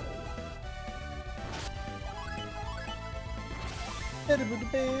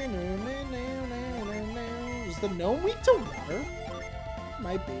 Is the gnome weak to water?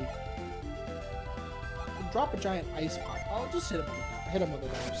 Might be. Drop a giant ice pop. I'll just hit him with a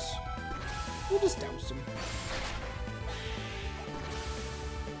douse. We'll just douse him.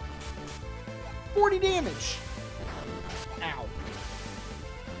 40 damage. Ow.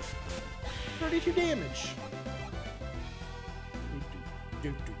 32 damage.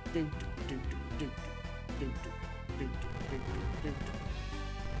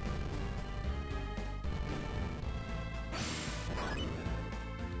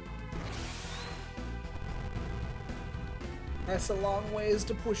 That's a long ways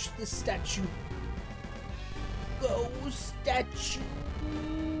to push this statue. Go, statue!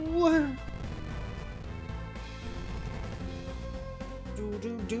 Do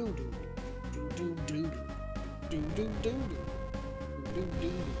do do do do do do do do do do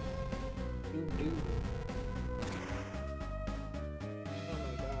do do. Oh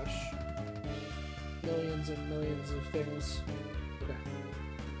my gosh! Millions and millions of things. Okay.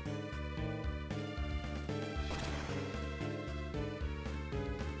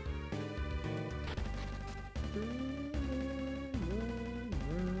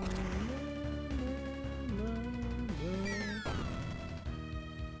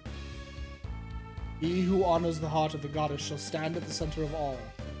 He who honors the heart of the goddess shall stand at the center of all,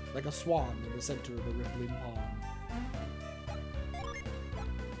 like a swan in the center of a rippling pond.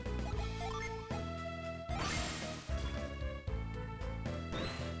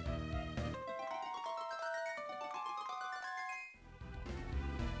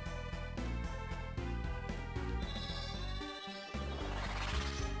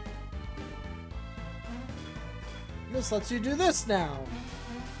 This lets you do this now.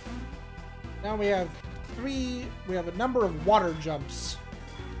 Now we have a number of water jumps.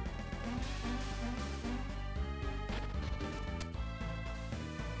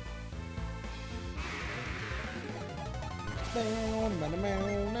 I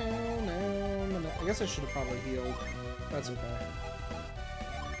guess I should have probably healed. That's okay.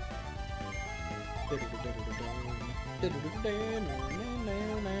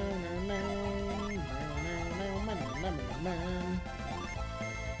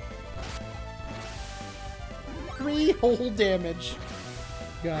 Three whole damage.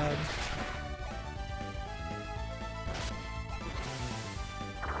 God.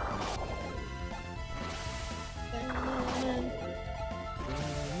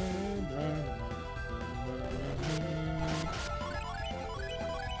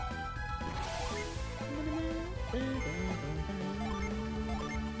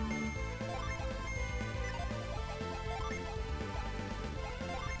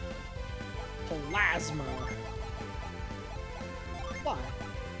 Plasma. Why?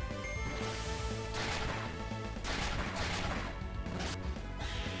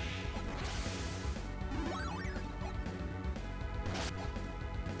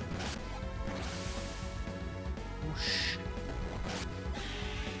 Whoosh.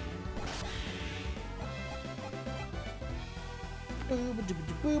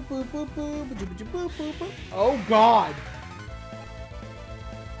 Oh God!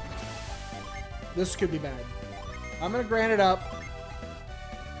 This could be bad. I'm gonna grant it up.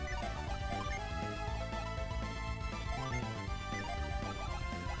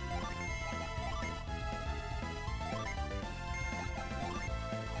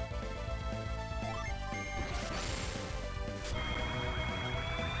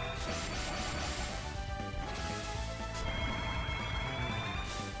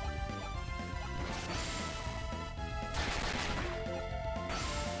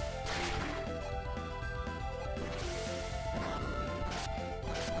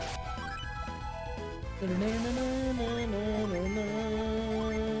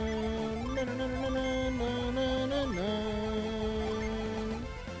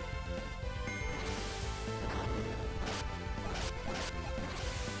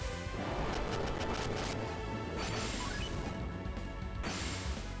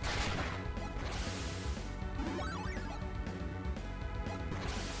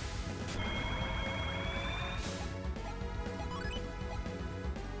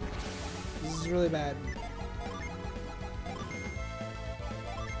 really bad.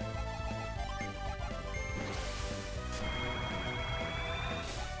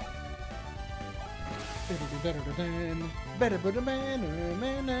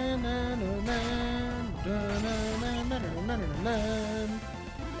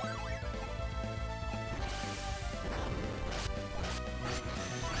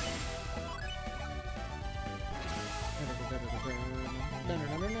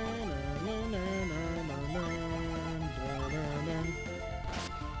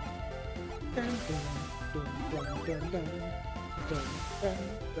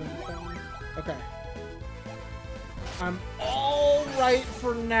 Okay. I'm all right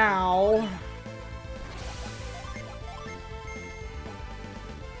for now.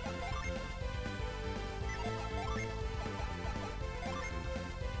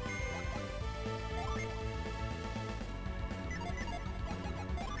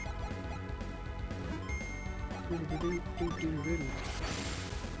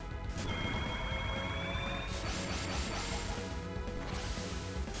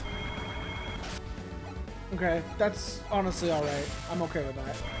 Okay, that's honestly alright. I'm okay with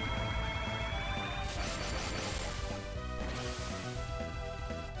that.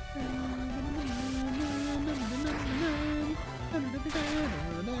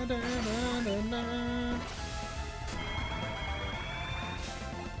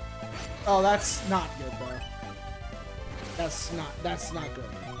 Oh, that's not good, bro. That's not good.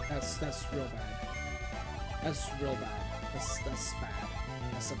 That's real bad. That's real bad. That's bad.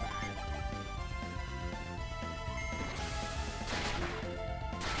 That's a bad.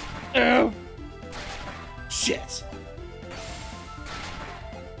 Oh! Shit!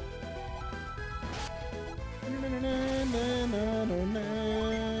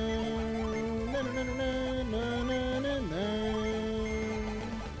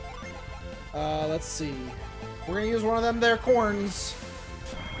 Let's see. We're gonna use one of them there corns.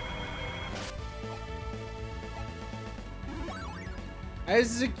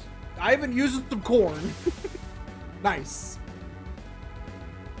 Isaac, I haven't used the corn. Nice.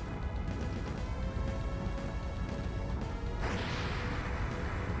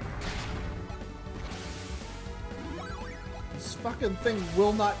 This fucking thing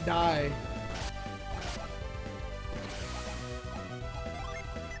will not die.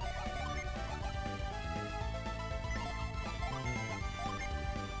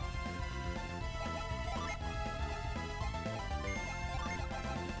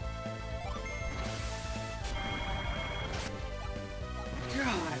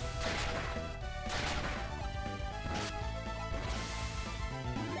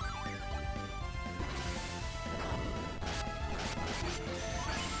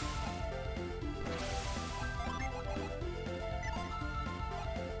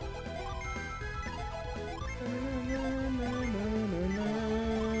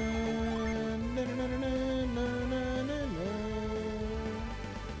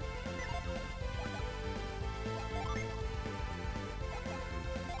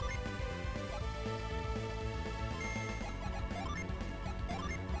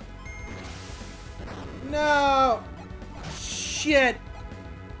 No! Shit!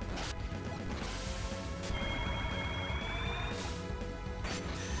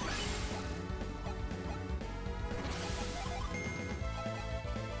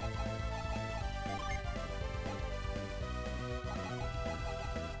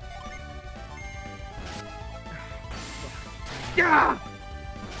 Yeah!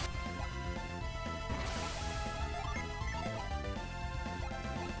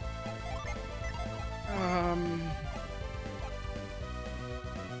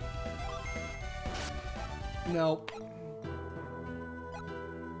 Nope.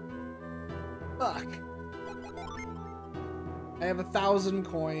 Fuck. I have 1,000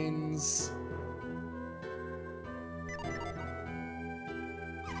 coins.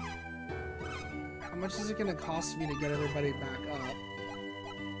 How much is it gonna cost me to get everybody back up?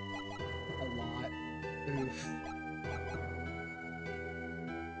 A lot. Oof.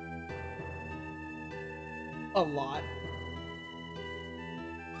 A lot.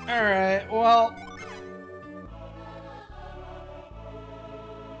 Alright, well...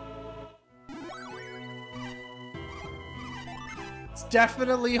 it's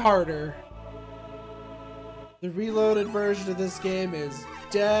definitely harder. The reloaded version of this game is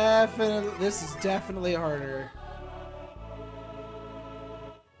definitely... this is definitely harder.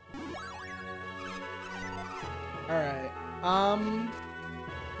 Alright,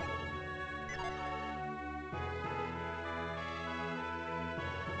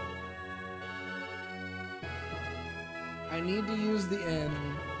 I need to use the N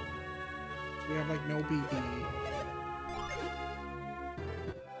to We have like no PP.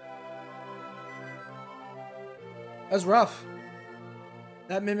 That's rough.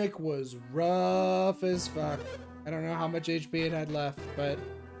 That Mimic was rough as fuck. I don't know how much HP it had left, but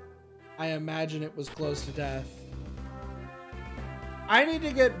I imagine it was close to death. I need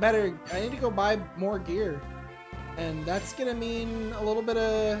to get better. I need to go buy more gear. And that's gonna mean a little bit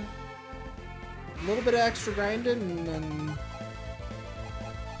of extra grinding and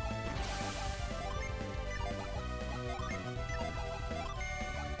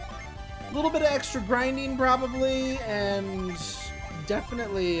a little bit of extra grinding probably, and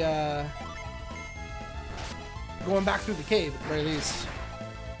definitely going back through the cave at the very least,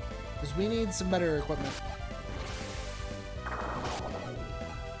 because we need some better equipment.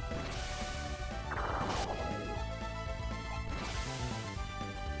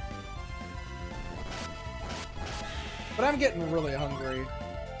 But I'm getting really hungry,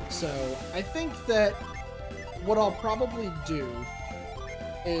 so I think that what I'll probably do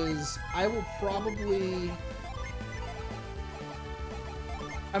is I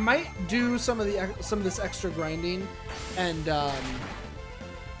might do some of this extra grinding and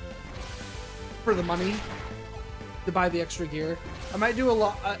for the money to buy the extra gear. I might do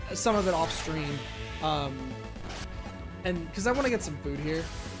some of it off stream, and because I want to get some food here,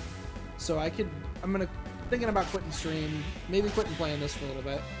 so I'm thinking about quitting stream, maybe quitting playing this for a little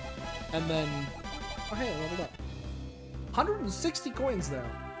bit, and then oh hey, I leveled up. 160 coins though,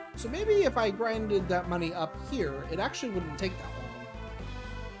 so maybe if I grinded that money up here, it actually wouldn't take that long.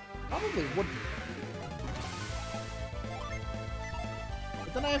 Probably wouldn't.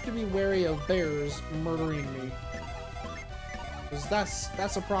 But then I have to be wary of bears murdering me, because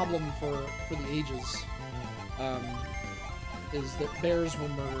that's a problem for the ages. Is that bears will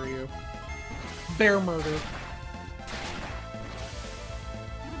murder you. Bear murder.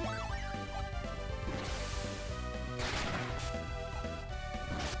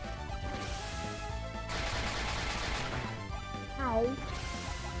 Ow.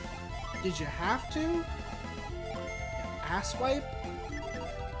 Did you have to? Ass wipe?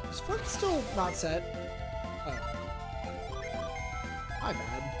 Is Flint still not set? Oh. My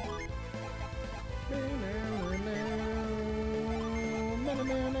bad.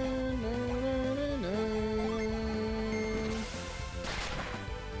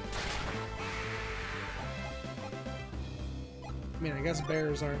 I mean, I guess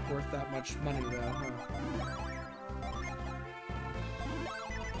bears aren't worth that much money, though, huh?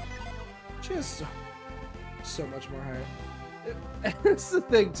 She has so much more height. That's the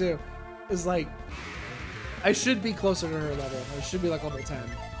thing, too, is like, I should be closer to her level. I should be like level 10.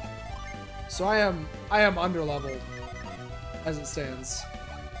 So I am under-leveled, as it stands.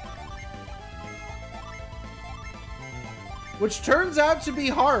 Which turns out to be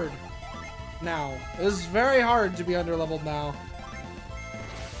hard now. It is very hard to be under-leveled now.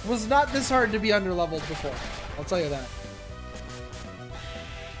 It was not this hard to be under-leveled before. I'll tell you that.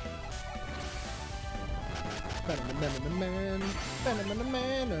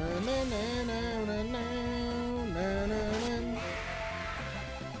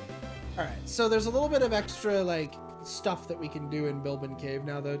 Alright, so there's a little bit of extra, like, stuff that we can do in Bilbin Cave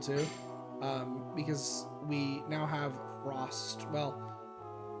now, though, too. Because we now have frost. Well,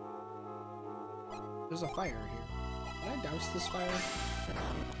 there's a fire here. Can I douse this fire?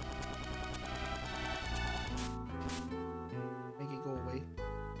 Make it go away.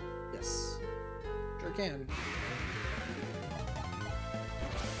 Yes. Sure can.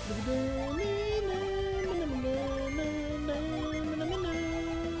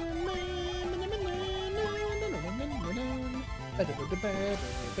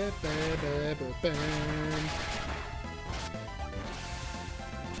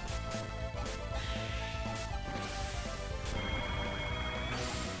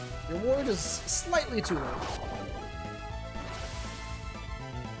 Your ward is slightly too low.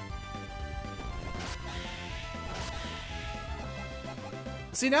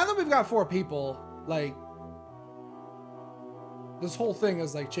 See, now that we've got 4 people, like, this whole thing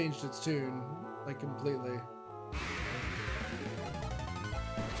has, like, changed its tune, like, completely.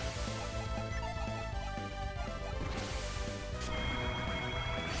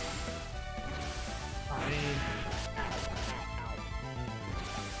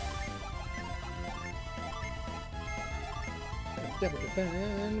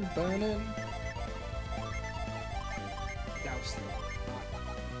 Burning. Douse them.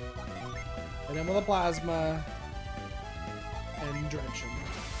 And then with a plasma and drench them.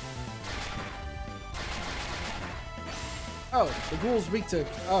 Oh, the ghoul's weak to.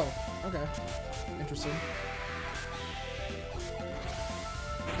 Oh, okay. Interesting.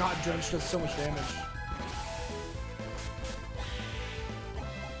 God, Drench does so much damage.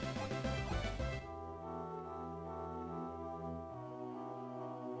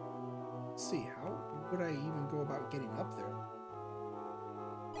 Let's see, how would I even go about getting up there?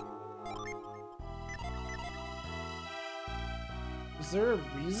 Is there a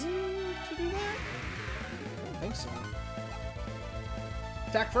reason to do that? I don't think so.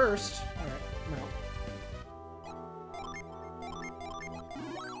 Attack first. Alright, I'm out.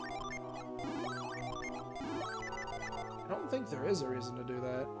 I don't think there is a reason to do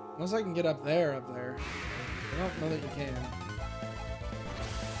that. Unless I can get up there. I don't know that you can.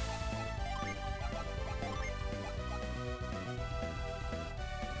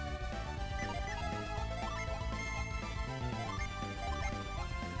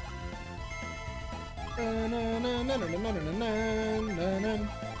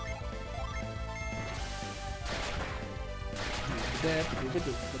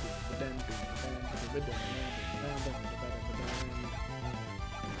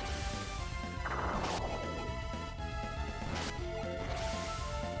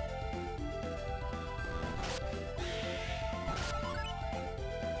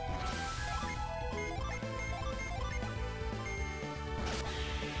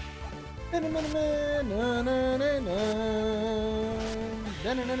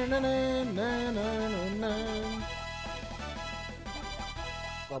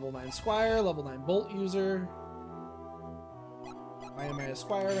 Level 9 Squire, level 9 Bolt user. Why am I a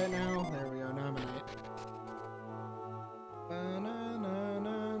Squire right now? There we go, now I'm a Knight.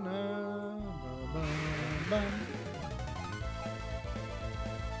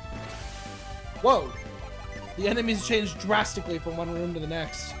 Whoa! The enemies changed drastically from one room to the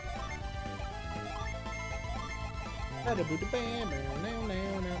next.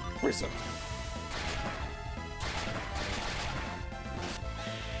 Prism.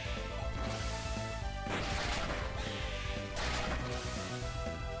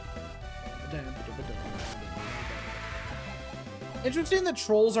 Interesting that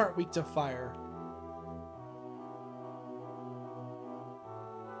trolls aren't weak to fire.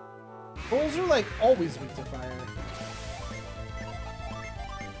 Trolls are like always weak to fire.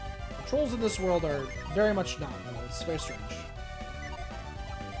 The trolls in this world are very much not, though. It's very strange.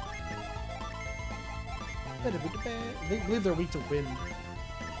 I believe they're weak to wind.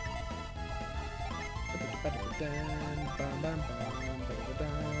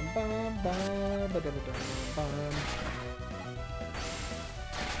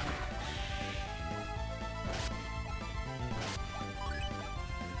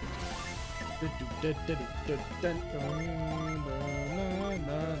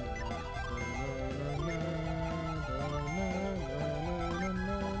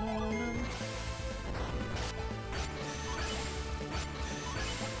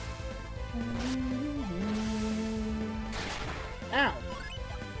 Ow!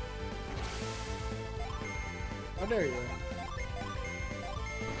 How dare you?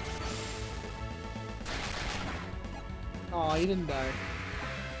 Aw, he didn't die.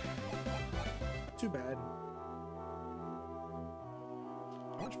 Too bad.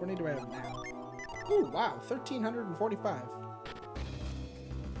 How much money do I have now? Ooh, wow, 1,345.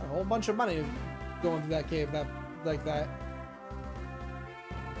 A whole bunch of money going through that cave like that.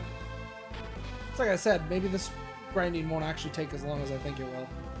 It's like I said, maybe this grinding won't actually take as long as I think it will.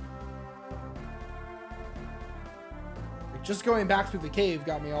 Like, just going back through the cave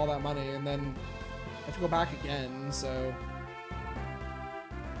got me all that money, and then I have to go back again, so...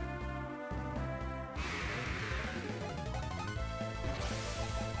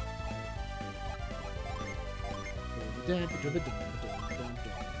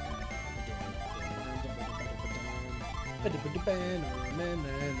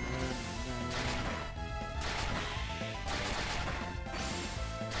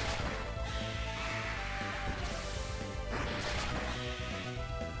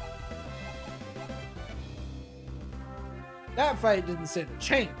 That fight didn't stand a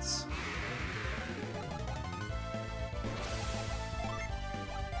chance.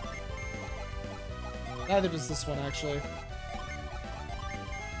 Neither does this one, actually.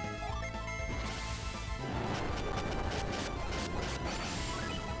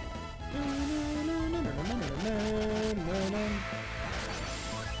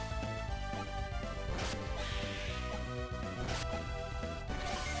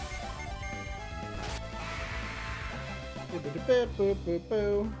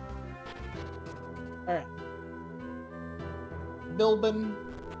 Alright. Bilbin,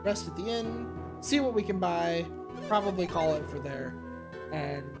 rest at the inn, see what we can buy, probably call it for there,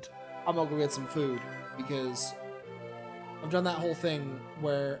 and I'm gonna go get some food, because I've done that whole thing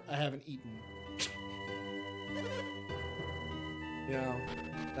where I haven't eaten. You know,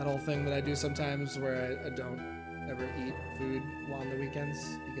 that whole thing that I do sometimes where I don't ever eat food on the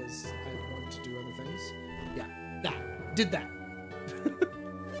weekends because I want to do other things. Yeah, that. Did that.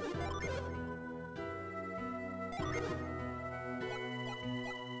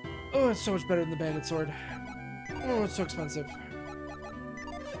 Oh, it's so much better than the bandit sword. Oh, it's so expensive.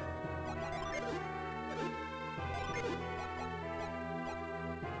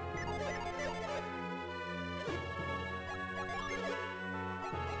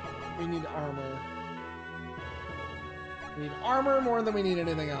 We need armor. We need armor more than we need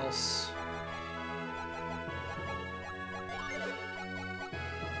anything else.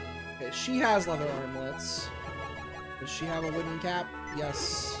 Okay, she has leather armlets. Does she have a wooden cap?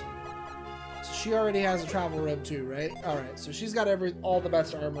 Yes. So she already has a travel robe too, right? Alright, so she's got all the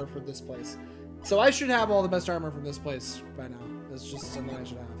best armor for this place. So I should have all the best armor from this place by now. That's just something I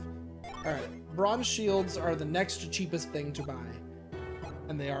should have. Alright, bronze shields are the next cheapest thing to buy.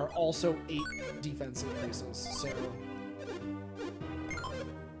 And they are also 8 defense increases, so...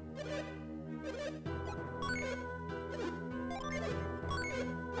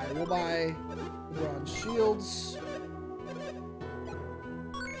 I will buy the bronze shields.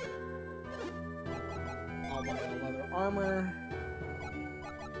 I'll buy the leather armor.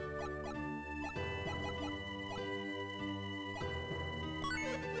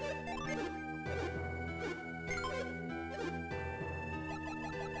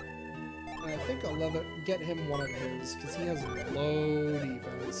 And I think I'll get him one of his, because he has low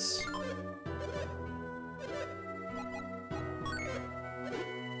defense.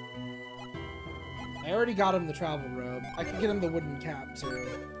 I already got him the travel robe. I can get him the wooden cap, too.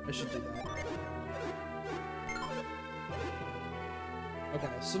 I should do that. Okay,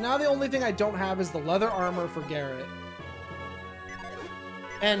 so now the only thing I don't have is the leather armor for Garrett.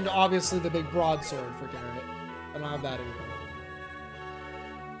 And obviously the big broadsword for Garrett. I don't have that either.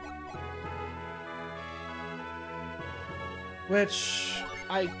 Which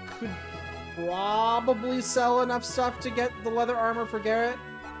I could probably sell enough stuff to get the leather armor for Garrett.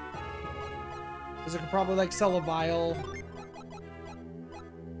 Because I could probably like sell a vial.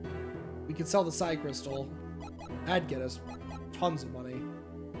 We could sell the Psi Crystal. That'd get us tons of money.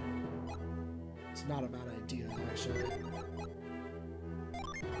 It's not a bad idea, actually.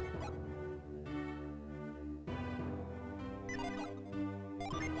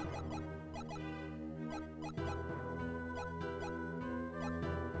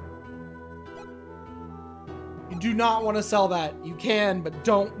 You do not want to sell that. You can, but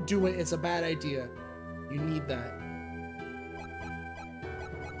don't do it. It's a bad idea. You need that.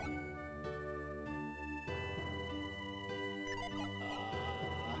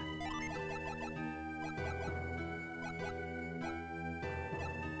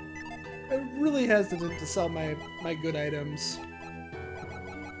 I'm really hesitant to sell my good items.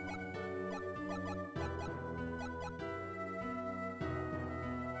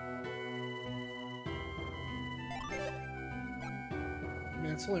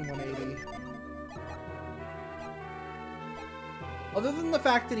 Man, it's only 180. Other than the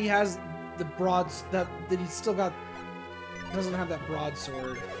fact that he has the that he's still got doesn't have that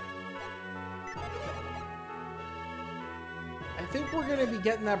broadsword. I think we're gonna be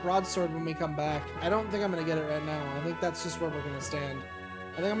getting that broadsword when we come back. I don't think I'm gonna get it right now. I think that's just where we're gonna stand.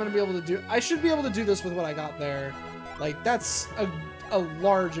 I think I'm gonna be able to do. I should be able to do this with what I got there. Like that's a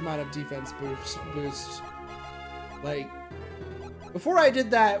large amount of defense boost. Like before I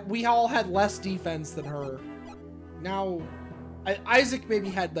did that, we all had less defense than her. Now, Isaac maybe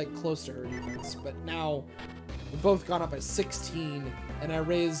had like close to her defense, but now we've both gone up by 16, and I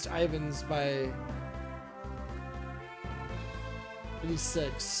raised Ivan's by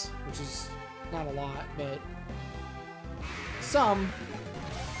 86, which is not a lot, but some.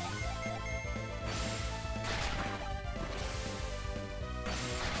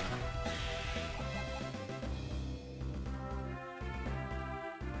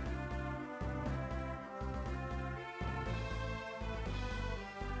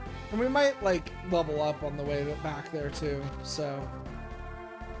 And we might, like, level up on the way back there, too, so.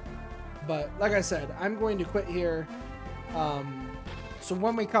 But, like I said, I'm going to quit here. So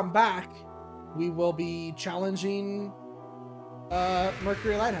when we come back, we will be challenging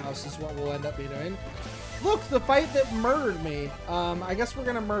Mercury Lighthouse is what we'll end up be doing. Look, the fight that murdered me. I guess we're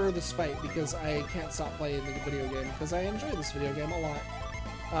going to murder this fight because I can't stop playing the video game because I enjoy this video game a lot.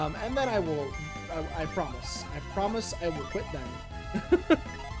 And then I will, I promise I will quit then.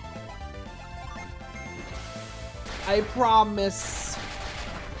 I promise.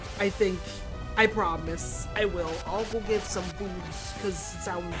 I I promise. I will. I'll go get some foods because it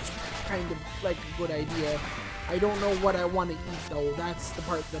sounds kind of like a good idea. I don't know what I want to eat though. That's the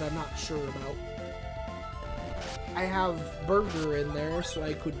part that I'm not sure about. I have burger in there, so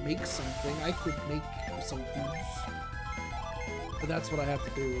I could make something. I could make some foods. But that's what I have to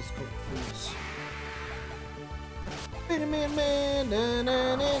do is cook foods.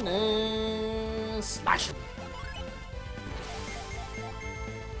 Slash him.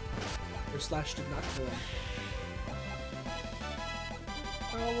 Or slash did not kill him.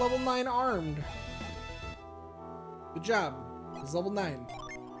 Oh, level 9 armed. Good job. He's level 9.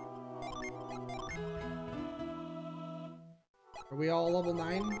 Are we all level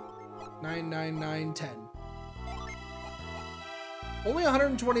 9? 9, 9, 9, 10. Only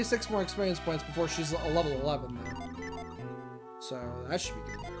 126 more experience points before she's a level 11 then. So that should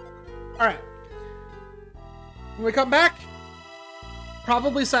be good. Alright. When we come back,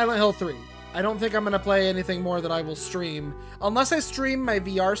 probably Silent Hill 3. I don't think I'm going to play anything more that I will stream. Unless I stream my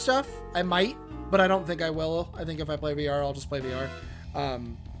VR stuff, I might, but I don't think I will. I think if I play VR, I'll just play VR.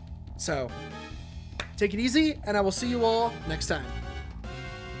 So, take it easy, and I will see you all next time.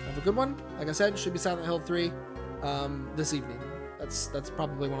 Have a good one. Like I said, should be Silent Hill 3 this evening. That's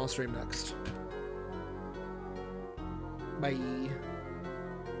probably when I'll stream next. Bye.